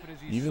that, but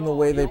as you Even saw, the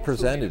way he they also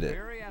presented made a it,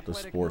 very the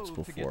athletic sports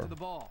move to get before. to the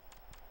ball.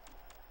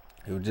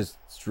 It would just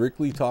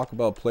strictly talk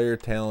about player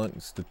talent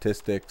and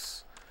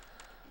statistics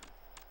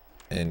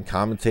and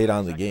commentate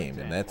on the game,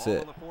 and that's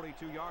it.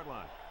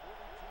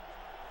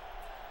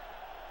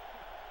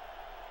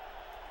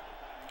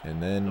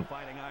 And then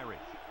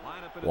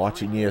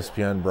watching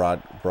ESPN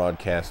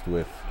broadcast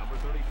with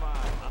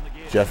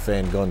Jeff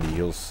Van Gundy,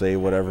 he'll say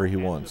whatever he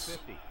wants.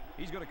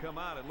 He's going to come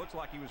out. It looks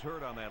like he was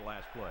hurt on that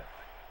last play.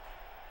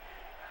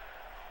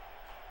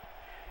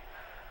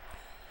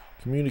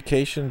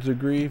 Communications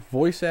degree,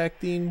 voice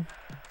acting.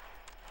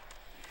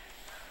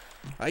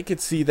 I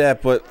could see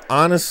that, but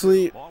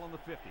honestly,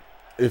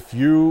 if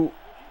you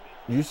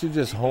should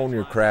just hone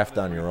your craft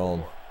on your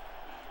own.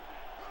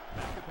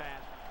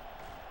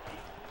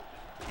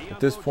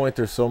 At this point,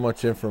 there's so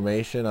much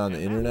information on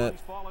the internet.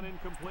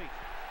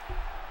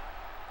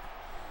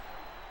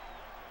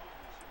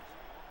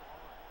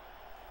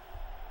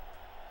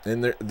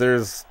 And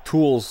there's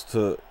tools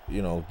to,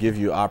 you know, give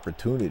you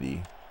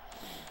opportunity.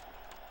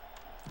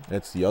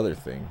 That's the other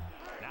thing.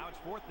 Now it's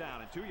 4th down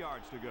and 2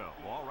 yards to go.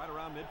 Ball right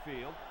around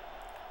midfield.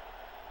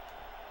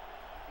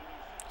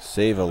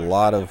 Save a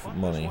lot of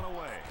money.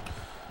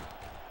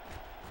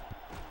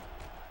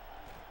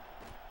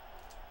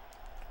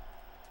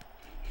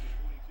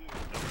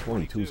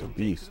 .22's a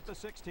beast.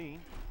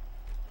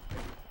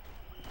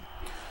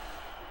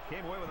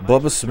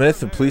 Bubba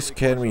Smith in Police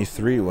Academy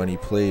 3 when he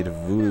played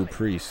Voodoo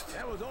Priest.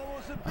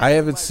 I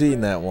haven't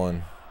seen that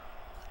one.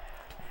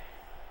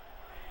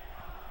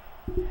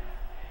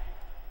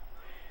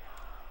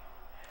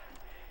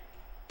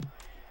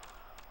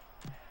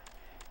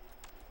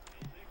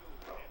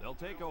 They'll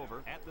take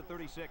over at the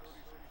 36.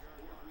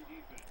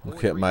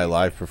 Look at my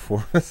live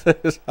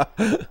performances.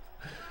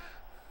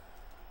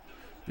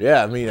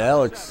 Yeah, I mean,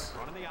 Alex,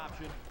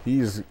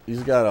 he's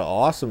got an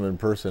awesome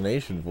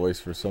impersonation voice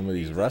for some of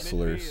these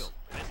wrestlers.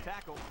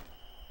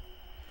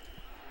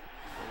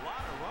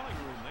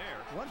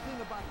 One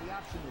thing about the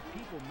option that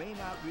people may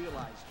not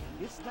realize,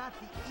 it's not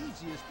the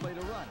easiest play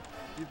to run.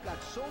 You've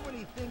got so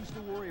many things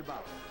to worry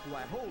about. Do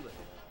I hold it?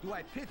 Do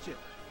I pitch it?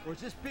 Or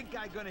is this big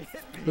guy going to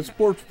hit me? The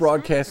sports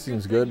broadcasting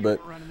is good,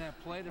 but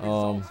you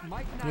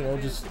know,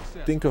 just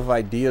think of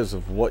ideas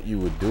of what you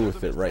would do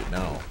with it right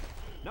now.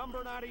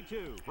 Number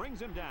 92 brings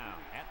him down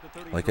at the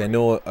 33. Like I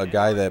know a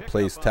guy that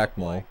plays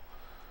Tecmo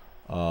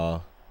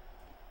out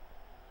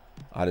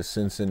of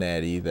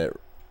Cincinnati that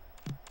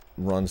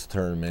runs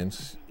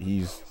tournaments.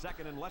 He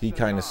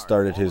kind of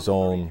started his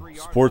own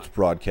sports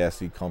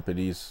broadcasting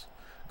company,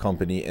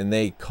 and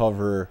they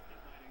cover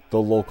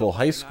the local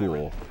high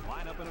school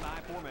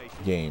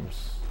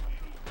games,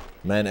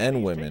 men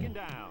and women.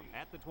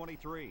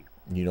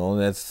 You know,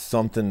 and that's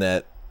something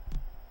that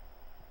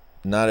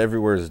not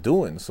everywhere is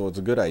doing, so it's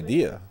a good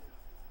idea.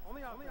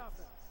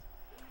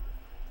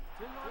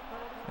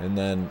 And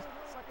then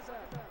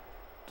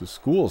the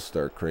schools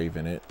start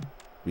craving it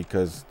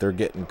because they're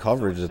getting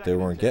coverage that they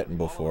weren't getting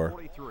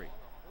before.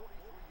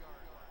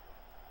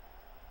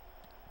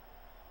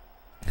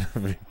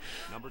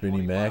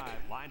 Vinnie Mac.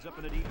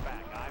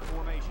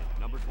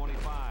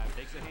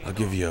 I'll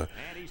give you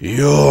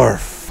your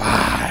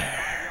fire.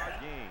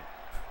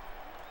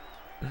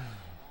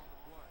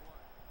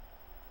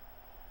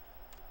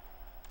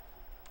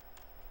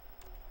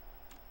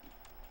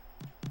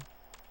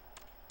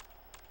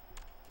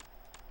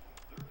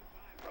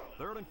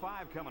 Third and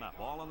 5 coming up.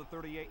 Ball on the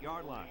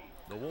 38-yard line.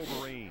 The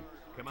Wolverines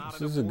come out.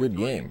 This is a good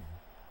game.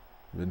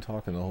 I've been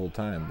talking the whole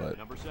time, but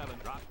Number 7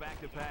 drops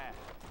back to pass.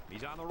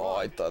 He's on the oh,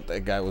 I run. thought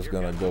that guy was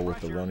gonna go with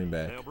the running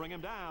back. They'll bring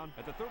him down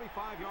at the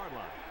 35-yard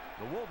line.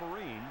 The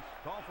Wolverines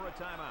call for a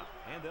timeout,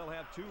 and they'll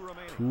have 2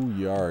 remaining.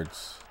 2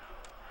 yards.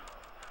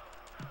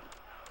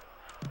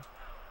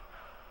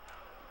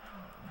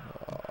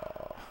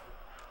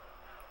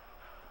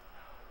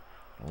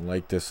 I don't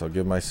like this. I'll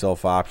give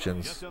myself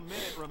options. Just a minute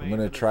I'm remaining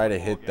gonna in this try to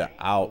football hit the game.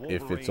 out The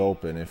if it's Wolverines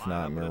open. If line not,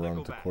 up I'm with gonna a run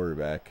nickel to back.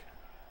 quarterback.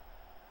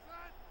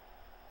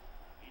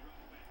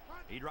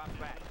 He drops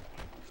back,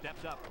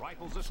 steps up,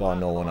 rifles the Saw slot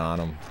no to the one right. on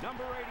him.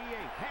 Number 88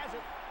 has it.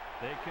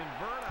 They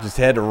convert a Just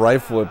had to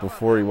rifle it touchdown.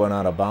 before he went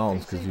out of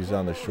bounds They because say he was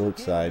on the football's a short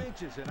game of side.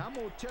 inches, and I'm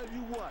gonna tell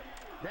you what,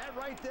 that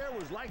right there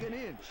was like an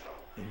inch.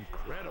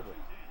 Incredible.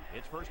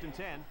 It's 1st and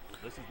 10.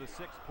 This is the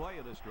 6th play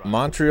of this drive.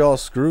 Montreal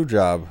screw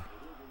job.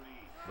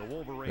 The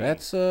Wolverines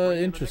That's bring an in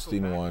the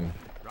interesting nickel back. one.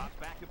 Drops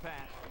back to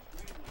pass.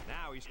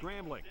 Now he's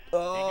scrambling.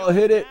 Oh, He goes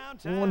hit it.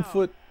 downtown. 1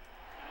 foot.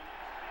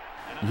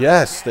 And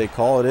Yes, another they catch.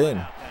 call it in.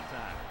 Out that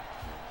time.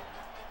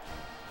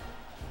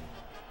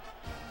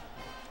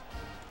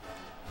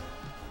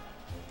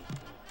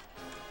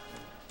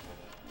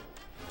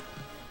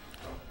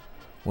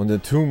 When the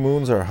 2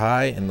 moons are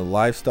high and the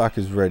livestock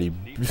is ready,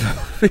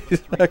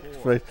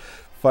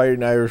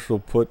 Fighting Irish will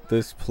put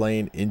this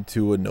plane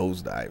into a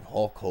nosedive.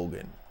 Hulk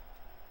Hogan.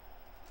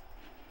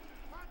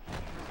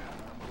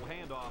 Little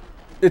handoff.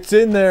 It's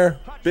in there.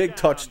 Big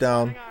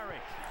touchdown. Fighting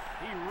Irish.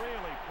 He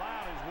really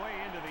plowed his way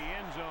into the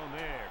end zone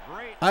there.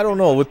 Great. I don't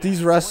know. With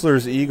these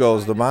wrestlers'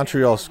 egos, the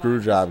Montreal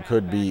screw job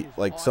could be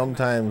like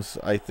sometimes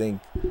I think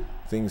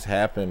things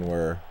happen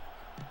where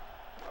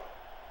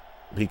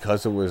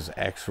because it was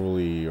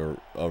actually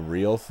a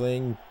real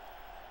thing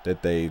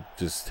that they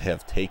just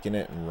have taken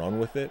it and run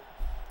with it.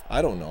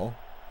 I don't know.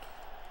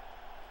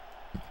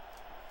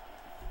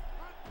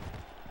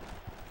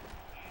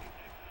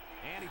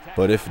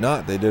 But if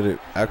not, they did an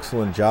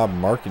excellent job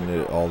marketing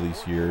it all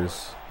these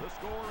years. The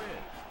score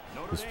is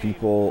Notre Because Dame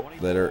people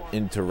that are 24,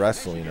 into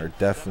wrestling are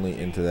definitely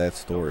into that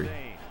story. Notre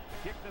Dame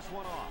kick this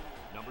one off.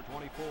 Number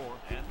 24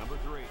 and number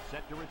 3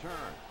 set to return.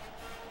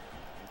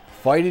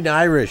 Fighting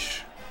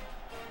Irish.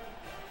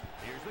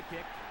 Here's the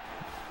kick.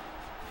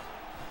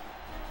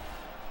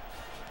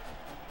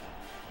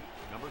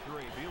 Number 3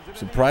 fields it in the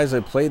Surprised I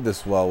end zone. played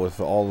this well with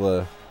all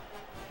the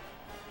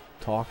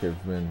talk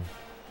I've been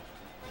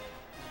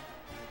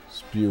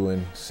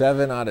spewing.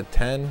 7 out of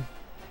 10.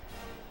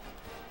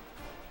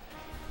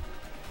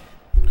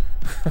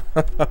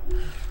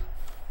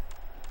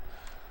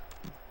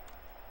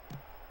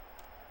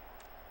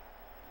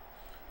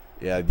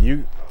 Yeah,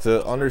 you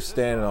to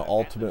understand an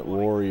Ultimate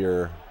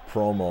Warrior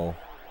promo,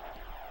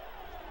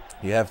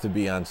 you have to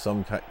be on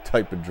some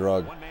type of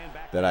drug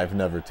that I've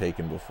never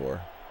taken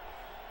before.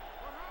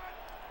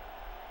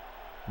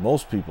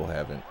 Most people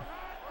haven't.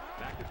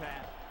 Back to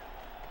pass.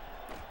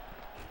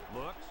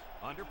 Looks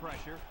under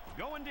pressure.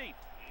 Going deep.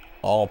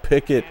 All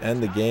Pickett And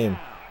end the it's game.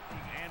 touchdown.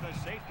 And the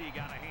safety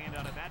got a hand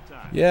on it that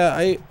time.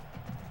 Yeah,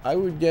 I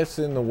would guess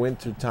in the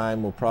winter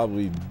time we'll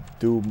probably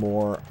do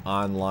more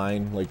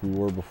online like we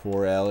were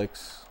before,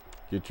 Alex.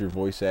 Get your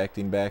voice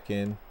acting back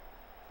in.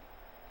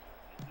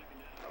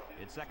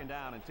 It's 2nd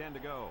down and 10 to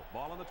go.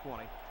 Ball on the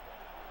 20.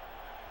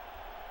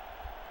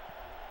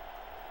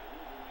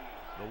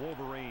 The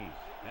Wolverines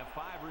have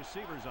 5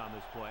 receivers on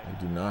this play.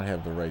 I do not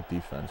have the right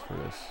defense for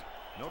this.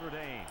 Notre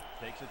Dame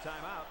takes a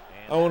timeout.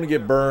 And I wanna that's get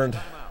their burned.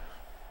 first timeout.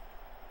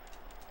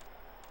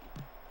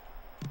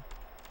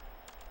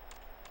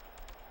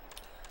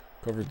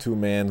 Cover 2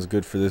 man's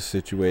good for this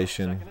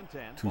situation. 2nd and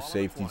 10, 2 ball on the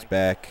safeties 20.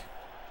 back.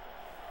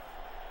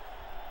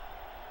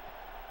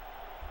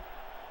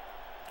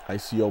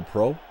 ICO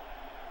Pro.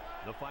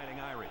 The Fighting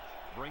Irish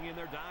bring in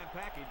their dime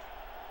package.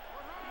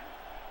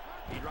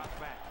 He drops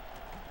back.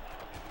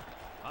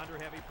 Under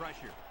heavy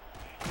pressure.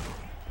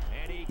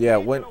 And he Yeah,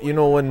 keeps when it you away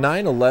know from when the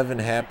 9/11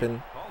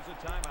 happened, calls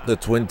a timeout. the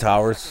Twin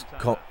Towers Second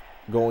timeout.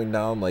 going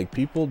down, like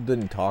people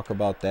didn't talk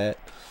about that.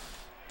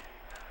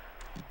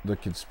 The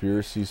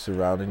conspiracy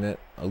surrounding it,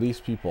 at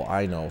least people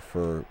I know,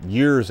 for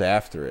years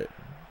after it.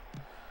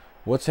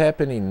 What's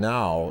happening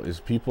now is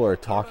people are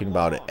talking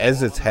about it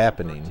as it's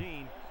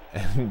happening,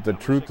 and the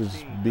truth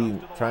is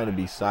trying to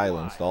be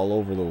silenced all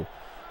over the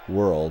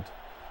world.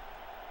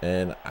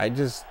 And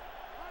the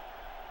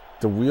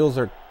wheels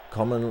are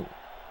coming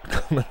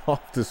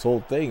off this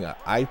whole thing,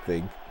 I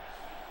think.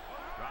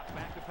 Drops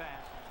back to pass.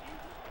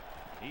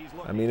 He's I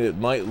looking. mean, it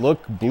might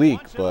look bleak,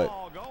 Wants it but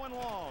all, going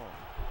long.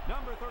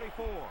 Number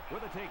 34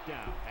 with a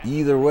takedown.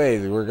 either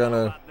way, we're How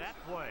gonna about that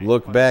play?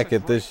 look back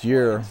at this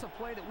year That's the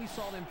play that we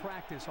saw them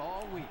practice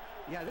all week.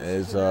 Yeah,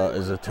 this is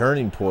as a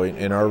turning point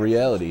in our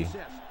reality.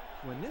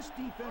 When this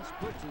defense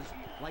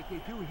blitzes like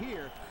they do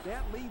here,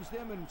 that leaves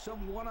them in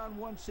some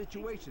one-on-one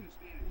situations.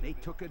 They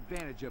took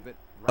advantage of it.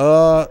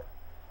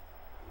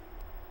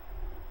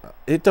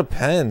 It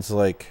depends.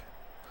 Like,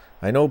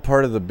 I know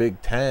part of the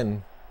Big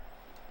Ten.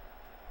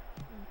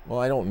 Well,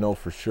 I don't know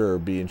for sure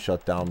being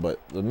shut down, but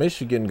the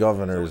Michigan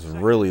governor is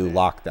really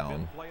locked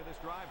down. Fifth play of this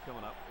drive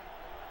coming up.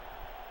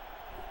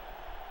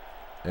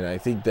 And I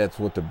think that's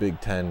what the Big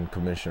Ten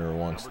commissioner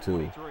wants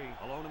too.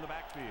 Alone in the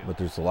backfield. But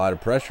there's a lot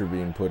of pressure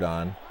being put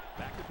on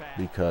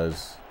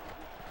because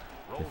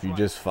if you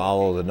just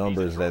follow the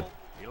numbers that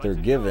they're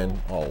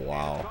given, oh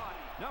wow,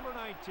 Number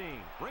 19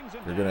 brings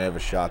him you're going to have a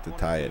shot to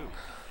tie it.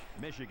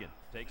 Michigan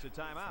takes a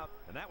timeout,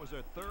 and that was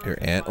their third. Your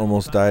aunt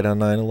almost died on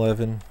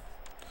 9/11.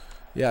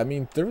 Yeah, I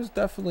mean, there was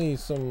definitely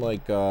some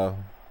like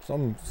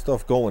some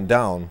stuff going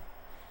down,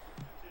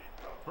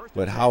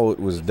 but how it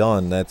was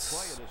done,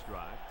 that's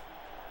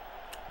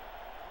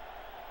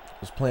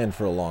was planned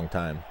for a long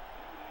time.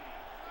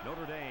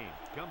 Notre Dame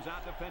comes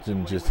out It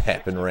didn't just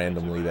happen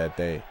randomly that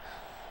day.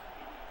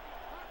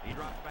 He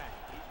drops back.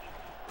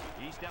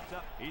 He steps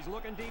up. He's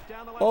looking deep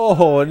down the left Oh,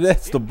 side. and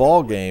that's the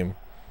ball game.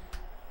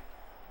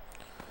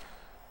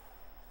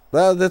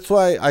 Well, that's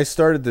why I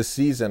started the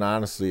season,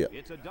 honestly.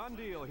 It's a done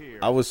deal here.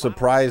 I was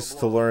surprised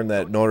to learn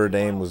that Notre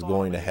Dame was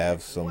going to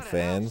have some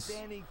fans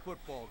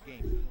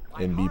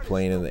and be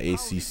playing in the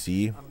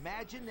ACC.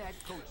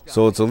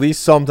 So it's at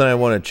least something I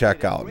want to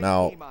check out.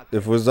 Now,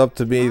 if it was up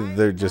to me,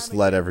 they'd just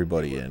let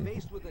everybody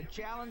in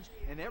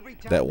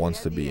that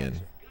wants to be in.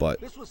 But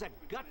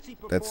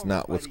that's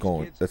not what's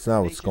going. That's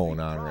not what's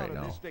going on right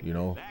now. You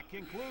know,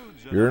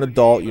 you're an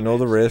adult. You know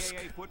the risk.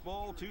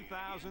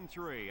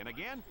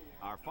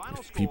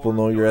 If people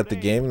know you're at the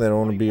game, they don't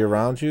want to be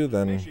around you,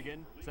 then it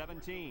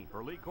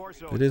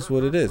is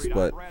what it is.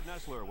 But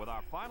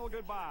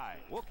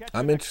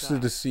I'm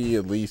interested to see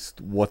at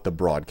least what the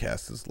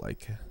broadcast is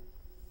like.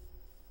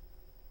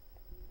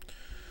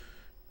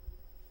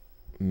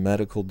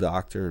 Medical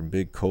doctor and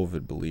big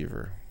COVID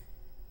believer.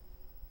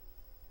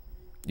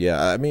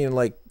 Yeah, I mean,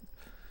 like,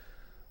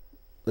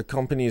 the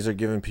companies are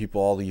giving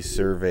people all these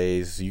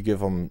surveys. You give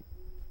them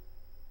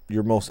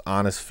your most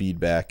honest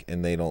feedback,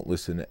 and they don't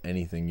listen to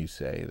anything you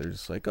say. They're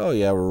just like, oh,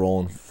 yeah, we're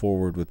rolling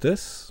forward with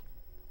this.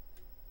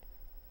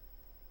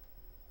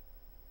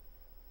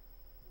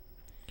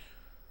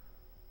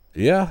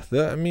 Yeah,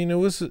 I mean, it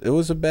was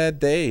a bad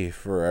day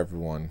for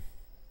everyone.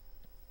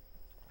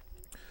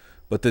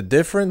 But the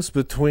difference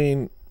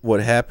between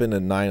what happened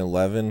at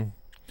 9/11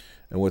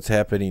 and what's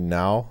happening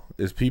now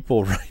is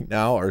people right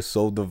now are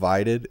so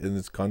divided in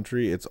this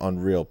country. It's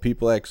unreal.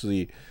 People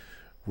actually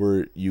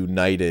were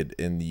united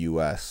in the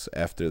U.S.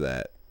 after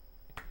that.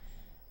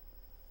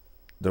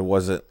 There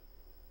wasn't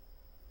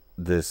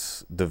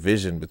this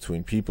division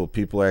between people.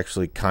 People are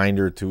actually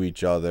kinder to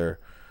each other.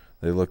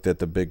 They looked at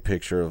the big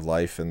picture of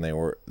life, and they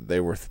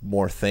were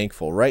more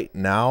thankful. Right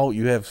now,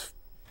 you have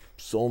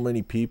so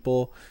many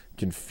people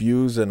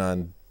confused and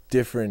on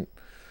different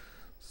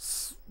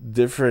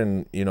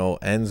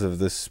ends of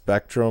this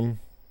spectrum,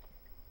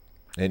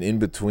 and in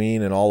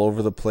between and all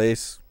over the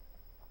place.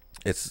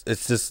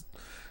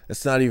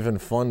 It's not even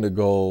fun to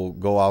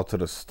go out to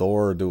the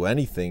store or do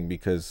anything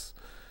because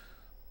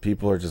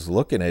people are just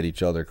looking at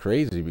each other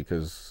crazy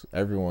because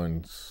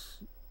everyone's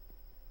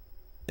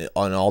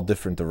on all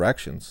different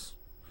directions.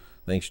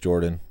 Thanks,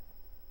 Jordan.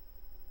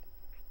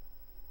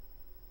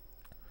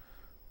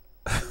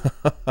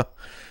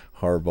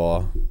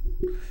 Harbaugh.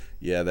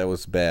 Yeah, that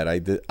was bad. I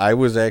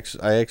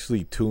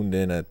actually tuned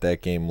in at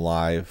that game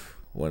live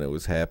when it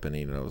was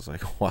happening, and I was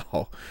like,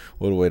 wow,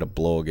 what a way to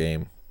blow a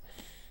game.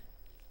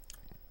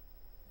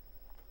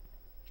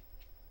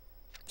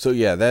 So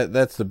yeah,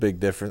 that's the big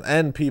difference.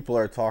 And people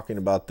are talking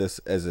about this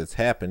as it's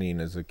happening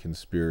as a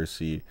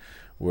conspiracy,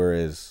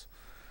 whereas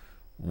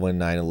when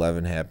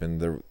 9/11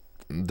 happened,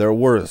 there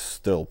were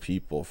still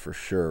people for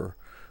sure,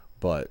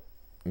 but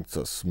it's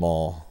a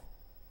small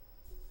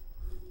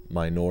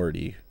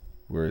minority.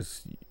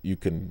 Whereas you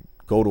can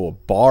go to a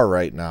bar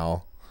right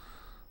now,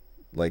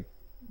 like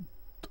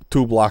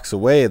 2 blocks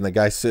away, and the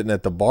guy sitting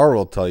at the bar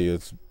will tell you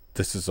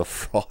this is a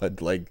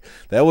fraud. Like,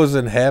 that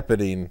wasn't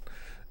happening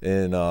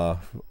in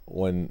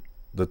when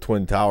the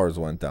Twin Towers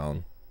went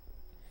down.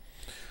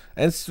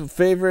 And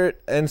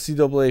favorite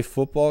NCAA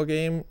football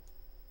game?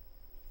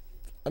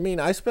 I mean,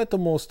 I spent the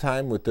most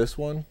time with this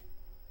one.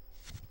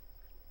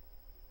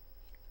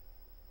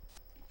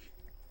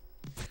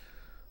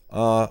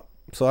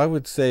 So I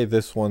would say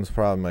this one's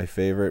probably my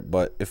favorite,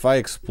 but if I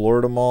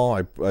explored them all,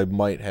 I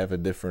might have a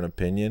different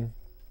opinion.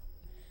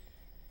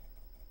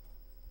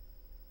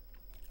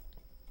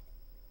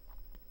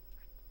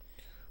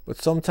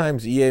 But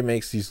sometimes EA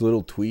makes these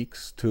little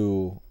tweaks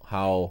to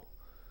how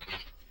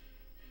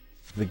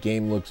the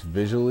game looks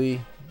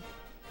visually.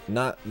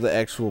 Not the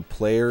actual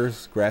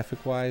players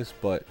graphic-wise,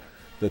 but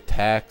the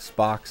tax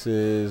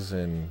boxes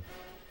and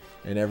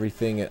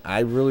everything. And I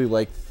really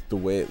liked the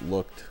way it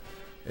looked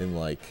in,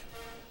 like,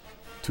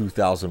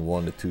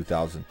 2001 to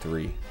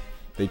 2003.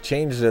 They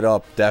changed it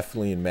up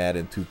definitely in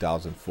Madden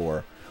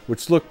 2004,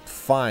 which looked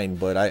fine,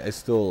 but I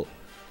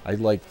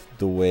liked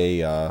the way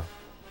the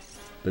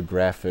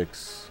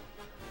graphics,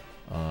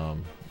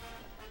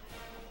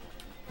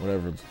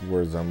 whatever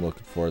words I'm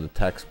looking for, the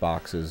text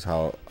boxes,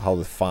 how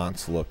the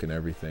fonts look and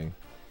everything.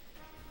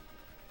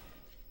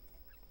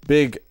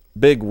 Big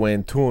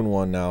win,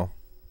 2-1 now.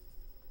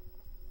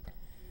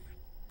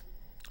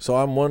 So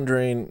I'm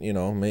wondering, you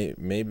know,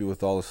 maybe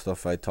with all the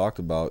stuff I talked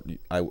about,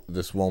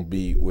 this won't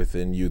be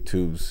within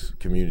YouTube's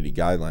community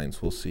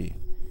guidelines. We'll see.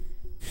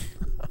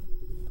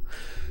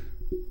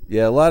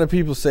 Yeah, a lot of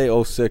people say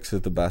 06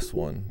 is the best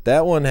one.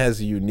 That one has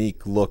a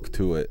unique look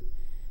to it.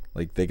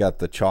 Like, they got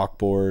the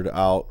chalkboard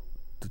out,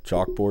 the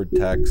chalkboard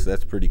text.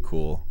 That's pretty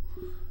cool.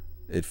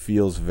 It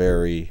feels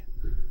very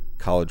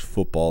college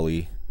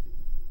football-y.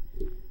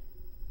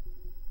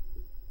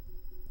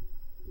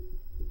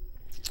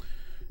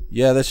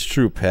 Yeah, that's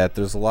true, Pat.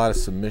 There's a lot of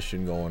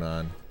submission going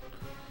on.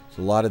 There's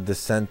a lot of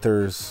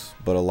dissenters,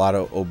 but a lot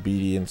of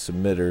obedient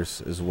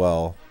submitters as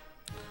well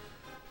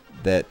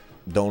that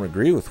don't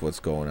agree with what's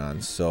going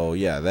on. So,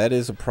 yeah, that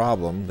is a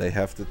problem. They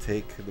have to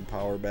take the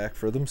power back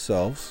for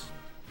themselves.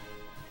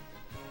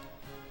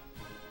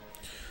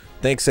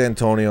 Thanks,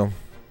 Antonio.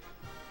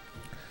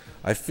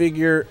 I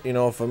figure, you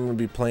know, if I'm going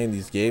to be playing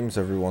these games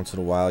every once in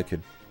a while, I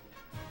could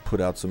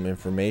put out some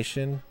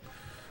information.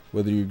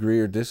 Whether you agree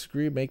or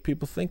disagree, make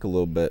people think a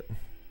little bit.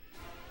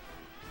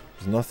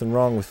 There's nothing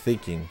wrong with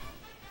thinking.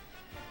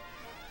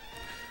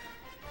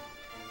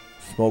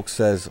 Smoke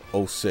says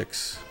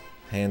 06,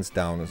 hands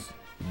down, is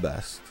the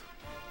best.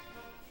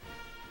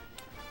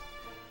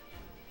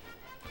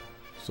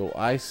 So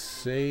I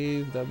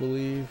saved, I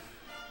believe.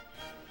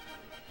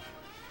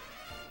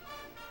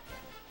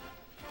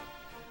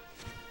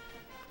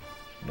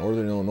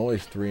 Northern Illinois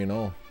is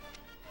 3-0.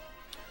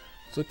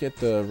 Let's look at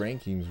the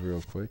rankings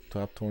real quick.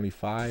 Top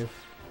 25.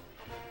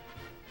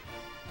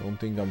 Don't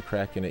think I'm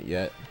cracking it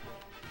yet.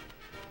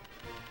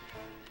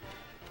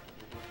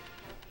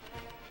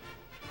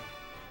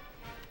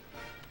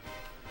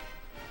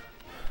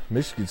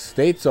 Michigan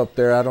State's up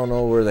there. I don't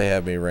know where they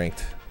have me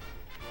ranked.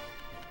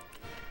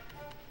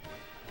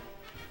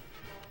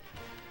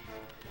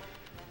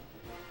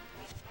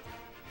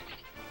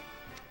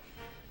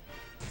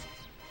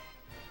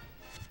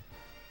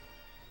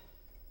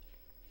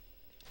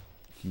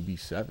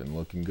 QB7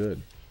 looking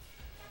good.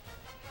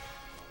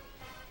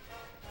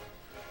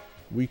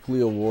 Weekly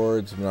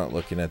awards. I'm not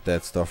looking at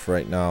that stuff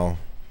right now.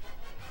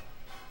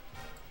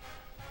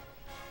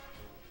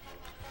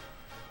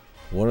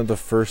 One of the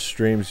first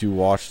streams you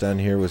watched on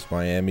here was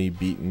Miami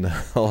beating the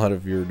hell out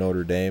of your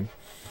Notre Dame.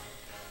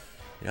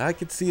 Yeah, I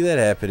could see that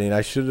happening.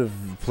 I should have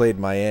played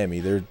Miami.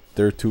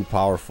 They're too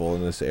powerful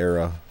in this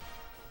era.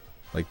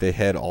 Like, they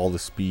had all the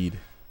speed.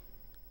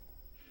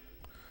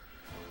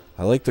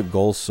 I like the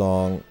goal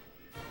song.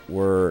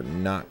 We're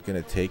not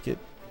going to take it.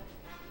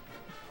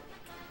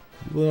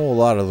 You know a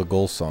lot of the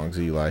goal songs,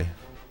 Eli.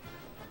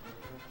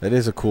 That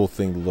is a cool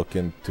thing to look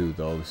into,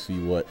 though, to see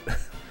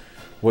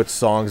what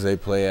songs they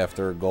play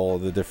after a goal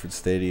of the different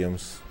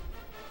stadiums.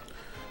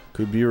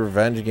 Could be a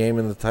revenge game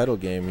in the title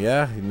game.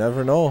 Yeah, you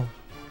never know.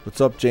 What's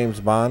up, James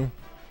Bond?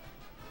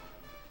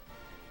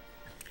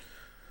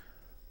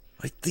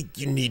 I think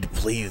you need to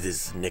play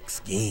this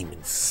next game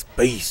in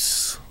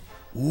space.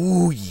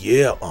 Ooh,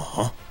 yeah,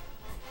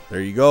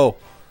 There you go.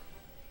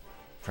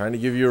 Trying to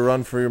give you a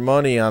run for your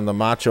money on the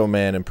Macho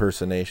Man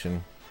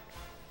impersonation.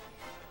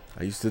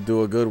 I used to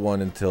do a good one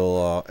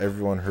until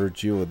everyone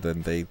heard you, and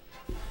then they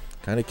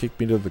kind of kicked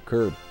me to the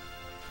curb.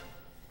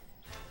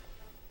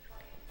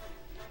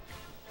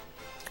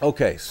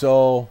 Okay,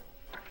 so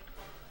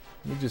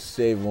let me just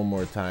save one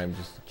more time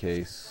just in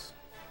case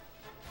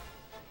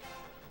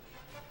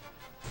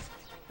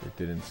it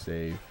didn't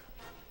save.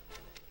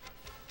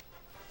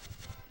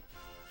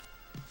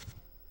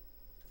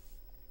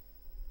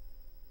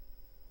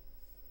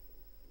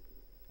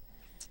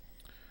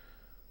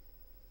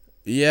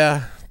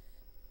 Yeah,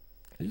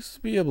 I used to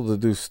be able to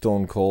do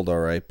Stone Cold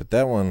all right, but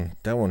that one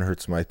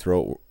hurts my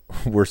throat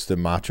worse than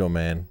Macho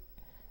Man.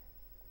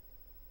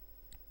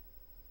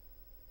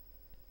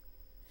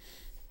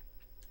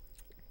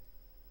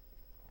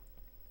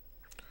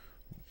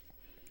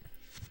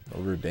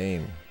 Notre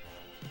Dame,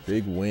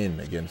 big win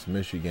against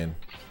Michigan.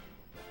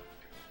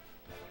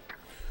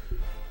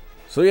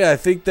 So yeah, I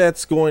think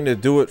that's going to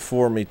do it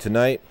for me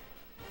tonight.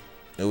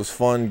 It was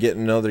fun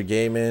getting another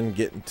game in,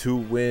 getting 2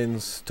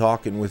 wins,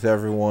 talking with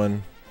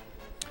everyone.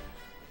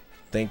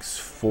 Thanks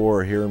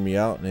for hearing me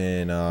out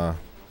and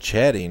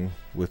chatting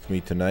with me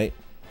tonight.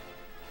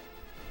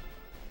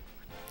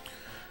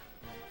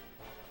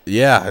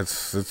 Yeah,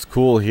 it's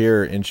cool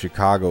here in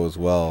Chicago as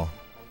well.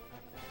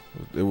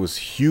 It was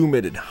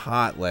humid and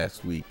hot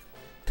last week.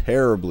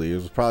 Terribly. It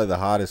was probably the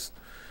hottest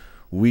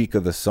week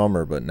of the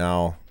summer, but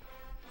now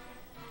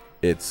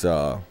it's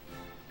all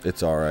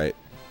right.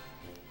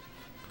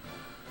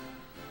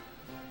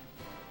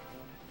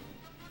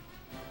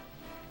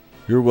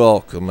 You're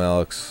welcome,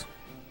 Alex.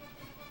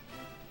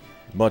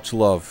 Much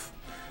love.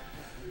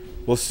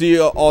 We'll see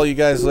all you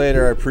guys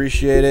later. I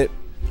appreciate it.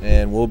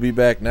 And we'll be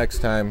back next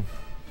time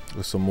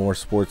with some more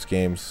sports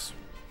games.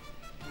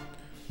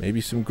 Maybe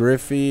some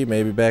Griffey.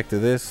 Maybe back to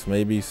this.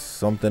 Maybe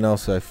something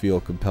else I feel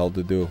compelled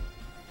to do.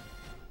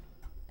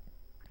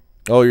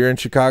 Oh, you're in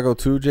Chicago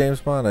too, James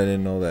Bond? I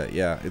didn't know that.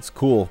 Yeah, it's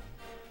cool.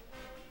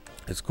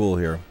 It's cool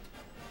here.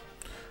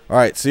 All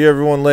right. See you everyone later.